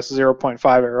 I guess 0.5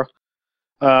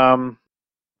 era,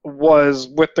 was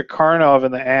with the Karnov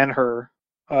and the Anher,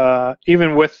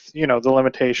 even with, the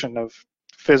limitation of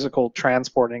physical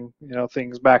transporting,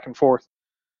 things back and forth.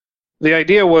 The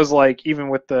idea was, like, even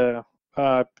with the,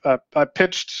 I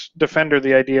pitched Defender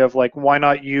the idea of, like, why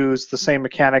not use the same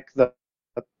mechanic that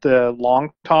the Long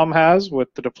Tom has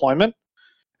with the deployment,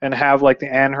 and have like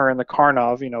the Anher and the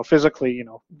Karnov, physically,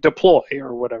 deploy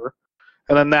or whatever,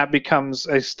 and then that becomes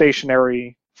a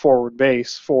stationary forward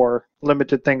base for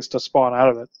limited things to spawn out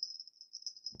of it.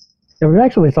 Yeah, we've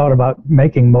actually thought about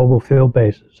making mobile field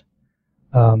bases.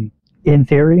 In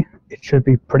theory, it should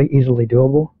be pretty easily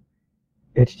doable.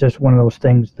 It's just one of those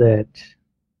things that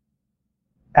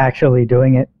actually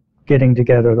doing it, getting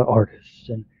together the artists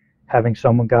and having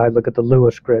some guy look at the Lua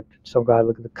script, some guy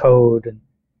look at the code, and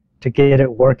to get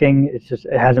it working, it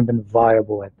hasn't been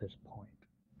viable at this point.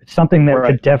 It's something that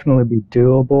could definitely be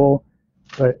doable,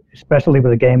 but especially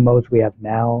with the game modes we have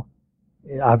now,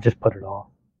 I've just put it off.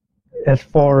 As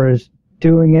far as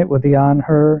doing it with the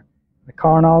On-Her, the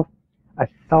Karnov, I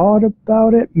thought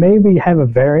about it. Maybe have a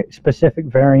very specific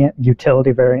variant,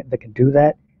 utility variant that can do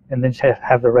that, and then just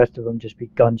have the rest of them just be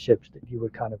gunships that you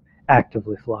would kind of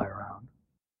actively fly around.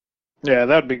 Yeah,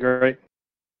 that'd be great.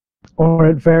 Or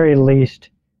at very least,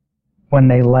 when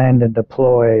they land and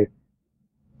deploy,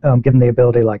 give them the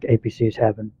ability like APCs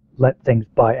have and let things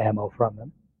buy ammo from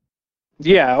them.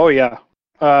 Yeah, oh yeah.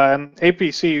 And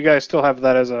APC, you guys still have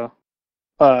that as a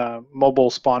mobile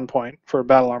spawn point for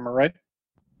battle armor, right?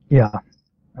 Yeah.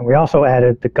 And we also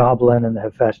added the Goblin and the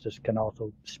Hephaestus can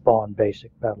also spawn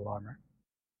basic battle armor.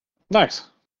 Nice.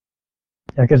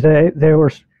 Yeah, because they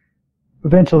were...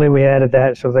 Eventually we added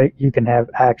that so that you can have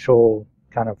actual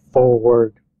kind of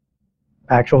forward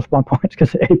actual spawn points,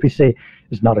 because the APC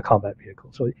is not a combat vehicle.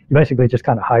 So you basically just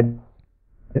kind of hide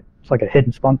it. It's like a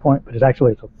hidden spawn point, but it's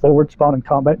a forward spawn in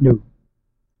combat. No.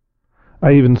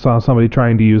 I even saw somebody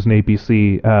trying to use an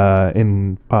APC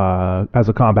as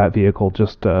a combat vehicle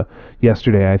just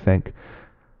yesterday, I think.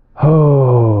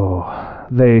 Oh,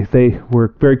 they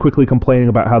were very quickly complaining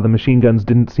about how the machine guns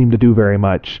didn't seem to do very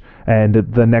much, and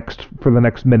for the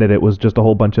next minute it was just a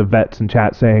whole bunch of vets in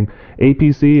chat saying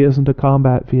APC isn't a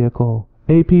combat vehicle.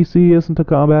 APC isn't a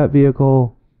combat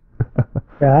vehicle.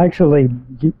 Yeah, I actually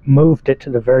moved it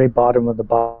to the very bottom of the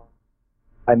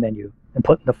buy menu and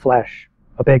put in the flash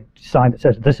a big sign that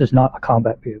says this is not a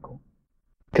combat vehicle.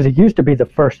 Because it used to be the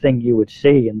first thing you would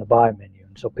see in the buy menu,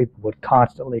 and so people would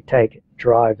constantly take it,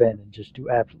 drive in, and just do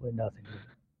absolutely nothing with it.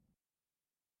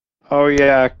 Oh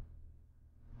yeah,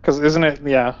 because isn't it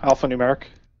alphanumeric?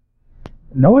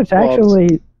 No, it's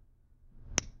actually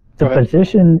the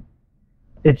position.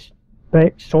 It's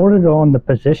sorted on the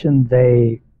position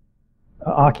they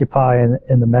occupy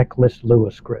in the mech list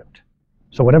Lua script.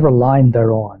 So whatever line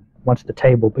they're on, once the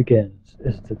table begins,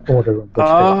 is the order of which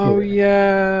Oh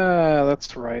yeah,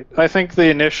 that's right. I think the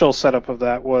initial setup of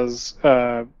that was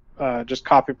just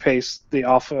copy paste the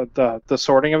the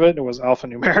sorting of it. It was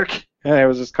alphanumeric, and it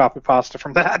was just copy pasta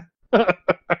from that.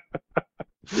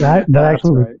 that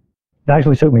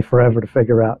actually took me forever to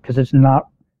figure out, because it's not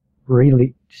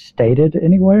really stated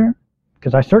anywhere.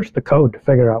 Because I searched the code to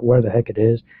figure out where the heck it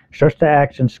is. Searched the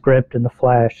action script and the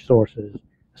flash sources.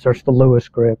 Searched the Lua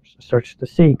scripts. Searched the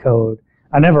C code.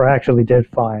 I never actually did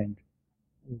find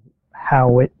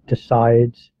how it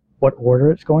decides what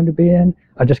order it's going to be in.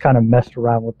 I just kind of messed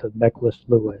around with the mechlist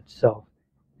Lua itself,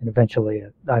 and eventually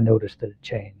I noticed that it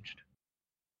changed.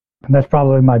 And that's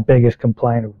probably my biggest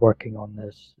complaint of working on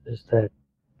this, is that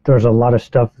there's a lot of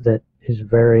stuff that is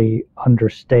very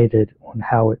understated on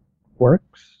how it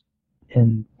works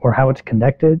or how it's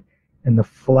connected, and the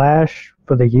flash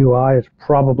for the UI is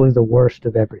probably the worst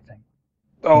of everything.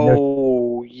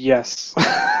 Oh, yes.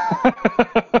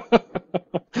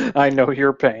 I know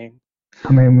your pain.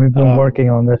 I mean, we've been working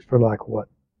on this for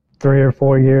 3 or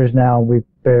 4 years now. We've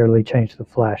barely changed the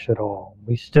flash at all.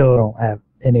 We still don't have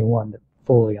anyone that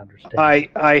fully understands.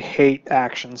 I hate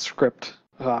action script.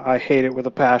 I hate it with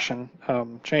a passion.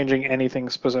 Changing anything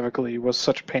specifically was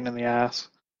such a pain in the ass.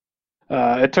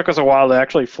 It took us a while to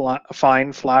actually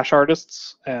find flash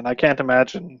artists, and I can't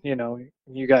imagine,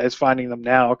 you guys finding them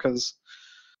now, because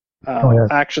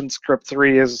ActionScript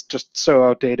 3 is just so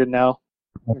outdated now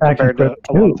compared to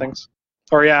a lot of things.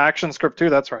 Or ActionScript 2,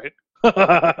 that's right.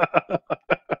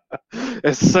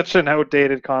 It's such an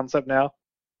outdated concept now.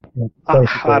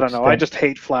 I don't know. I just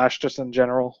hate Flash just in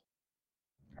general.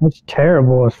 It's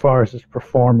terrible as far as its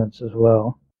performance as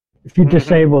well. If you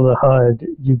disable the HUD,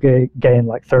 you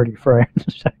gain 30 frames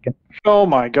a second. Oh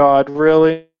my god,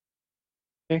 really?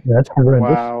 Yeah, that's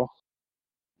horrendous. Wow.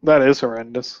 That is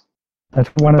horrendous. That's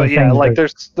one of the things. But yeah,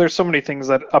 there's so many things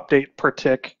that update per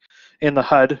tick in the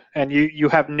HUD, and you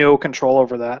have no control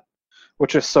over that,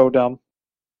 which is so dumb.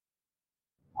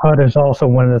 HUD is also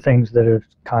one of the things that has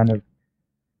kind of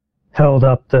held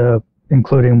up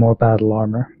including more battle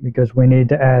armor, because we need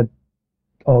to add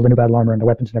all the new battle armor and the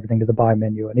weapons and everything to the buy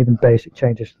menu, and even basic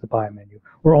changes to the buy menu.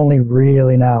 We're only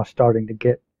really now starting to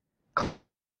get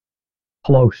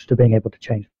close to being able to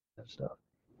change that stuff.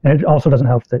 And it also doesn't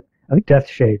help that I think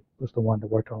Deathshade was the one that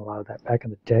worked on a lot of that back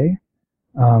in the day.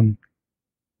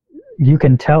 You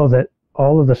can tell that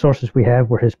all of the sources we have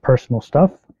were his personal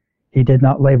stuff. He did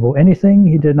not label anything.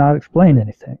 He did not explain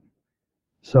anything.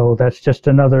 So that's just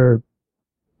another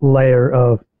layer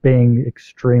of being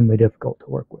extremely difficult to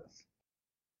work with.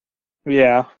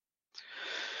 Yeah.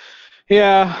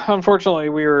 Yeah, unfortunately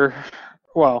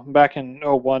back in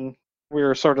 01, we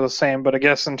were sort of the same, but I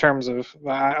guess in terms of,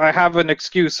 I have an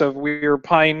excuse of we were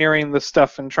pioneering this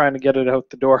stuff and trying to get it out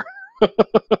the door.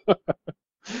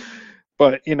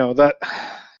 But that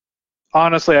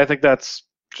honestly, I think that's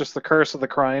just the curse of the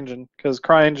CryEngine, because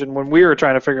CryEngine, when we were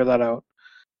trying to figure that out,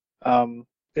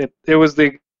 it was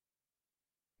the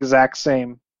exact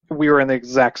same. We were in the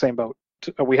exact same boat.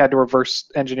 We had to reverse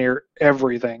engineer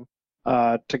everything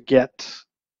to get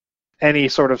any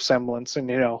sort of semblance, and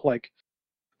like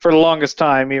for the longest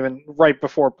time, even right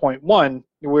before 0.1,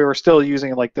 we were still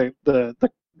using like the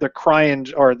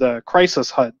CryEngine or the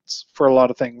Crysis HUDs for a lot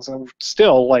of things, and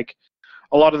still like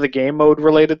a lot of the game mode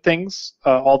related things,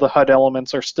 all the HUD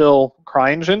elements are still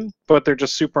CryEngine, but they're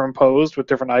just superimposed with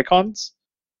different icons,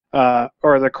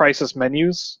 or the Crysis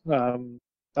menus.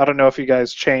 I don't know if you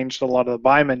guys changed a lot of the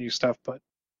buy menu stuff, but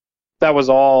that was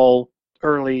all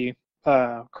early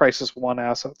Crysis 1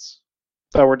 assets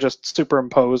that were just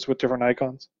superimposed with different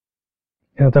icons.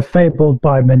 The fabled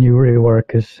buy menu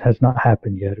rework has not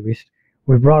happened yet.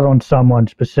 We brought on someone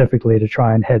specifically to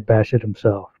try and head bash it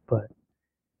himself, but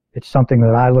it's something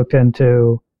that I looked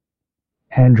into,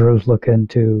 Andrews looked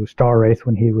into, Star Wraith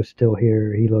when he was still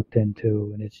here, he looked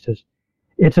into, and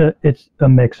it's a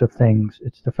mix of things.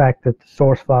 It's the fact that the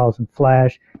source files in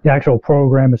Flash, the actual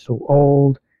program is so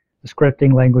old, the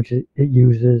scripting language it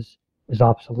uses is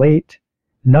obsolete,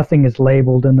 nothing is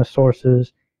labeled in the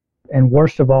sources, and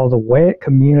worst of all, the way it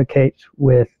communicates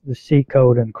with the C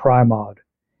code and CryMod,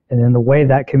 and then the way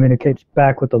that communicates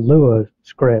back with the Lua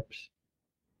scripts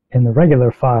in the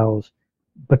regular files,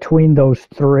 between those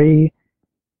three,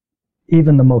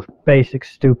 even the most basic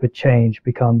stupid change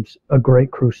becomes a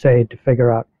great crusade to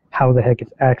figure out how the heck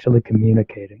it's actually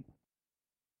communicating.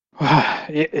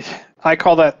 I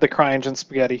call that the CryEngine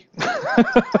spaghetti.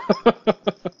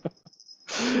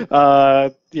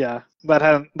 Yeah,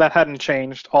 that hadn't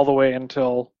changed all the way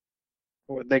until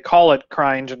they call it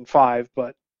CryEngine 5,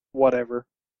 but whatever.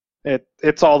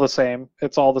 It's all the same.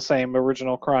 It's all the same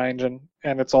original CryEngine,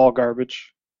 and it's all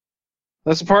garbage.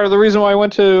 That's part of the reason why I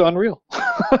went to Unreal.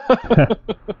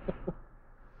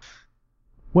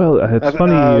 Well, it's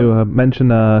funny you mention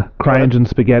CryEngine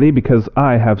spaghetti, because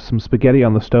I have some spaghetti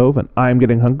on the stove, and I'm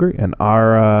getting hungry, and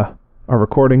our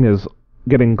recording is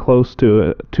getting close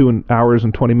to 2 hours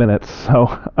and 20 minutes,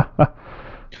 so...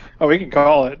 Oh, we can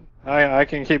call it. I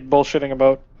can keep bullshitting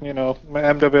about, my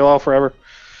MWLL forever.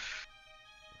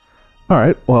 All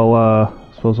right, well,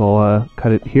 I suppose I'll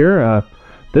cut it here.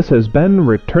 This has been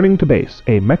Returning to Base,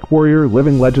 a Mechwarrior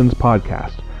Living Legends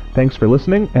podcast. Thanks for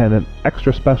listening, and an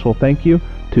extra special thank you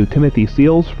to Timothy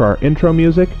Seals for our intro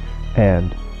music,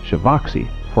 and Shivoxy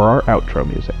for our outro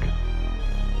music.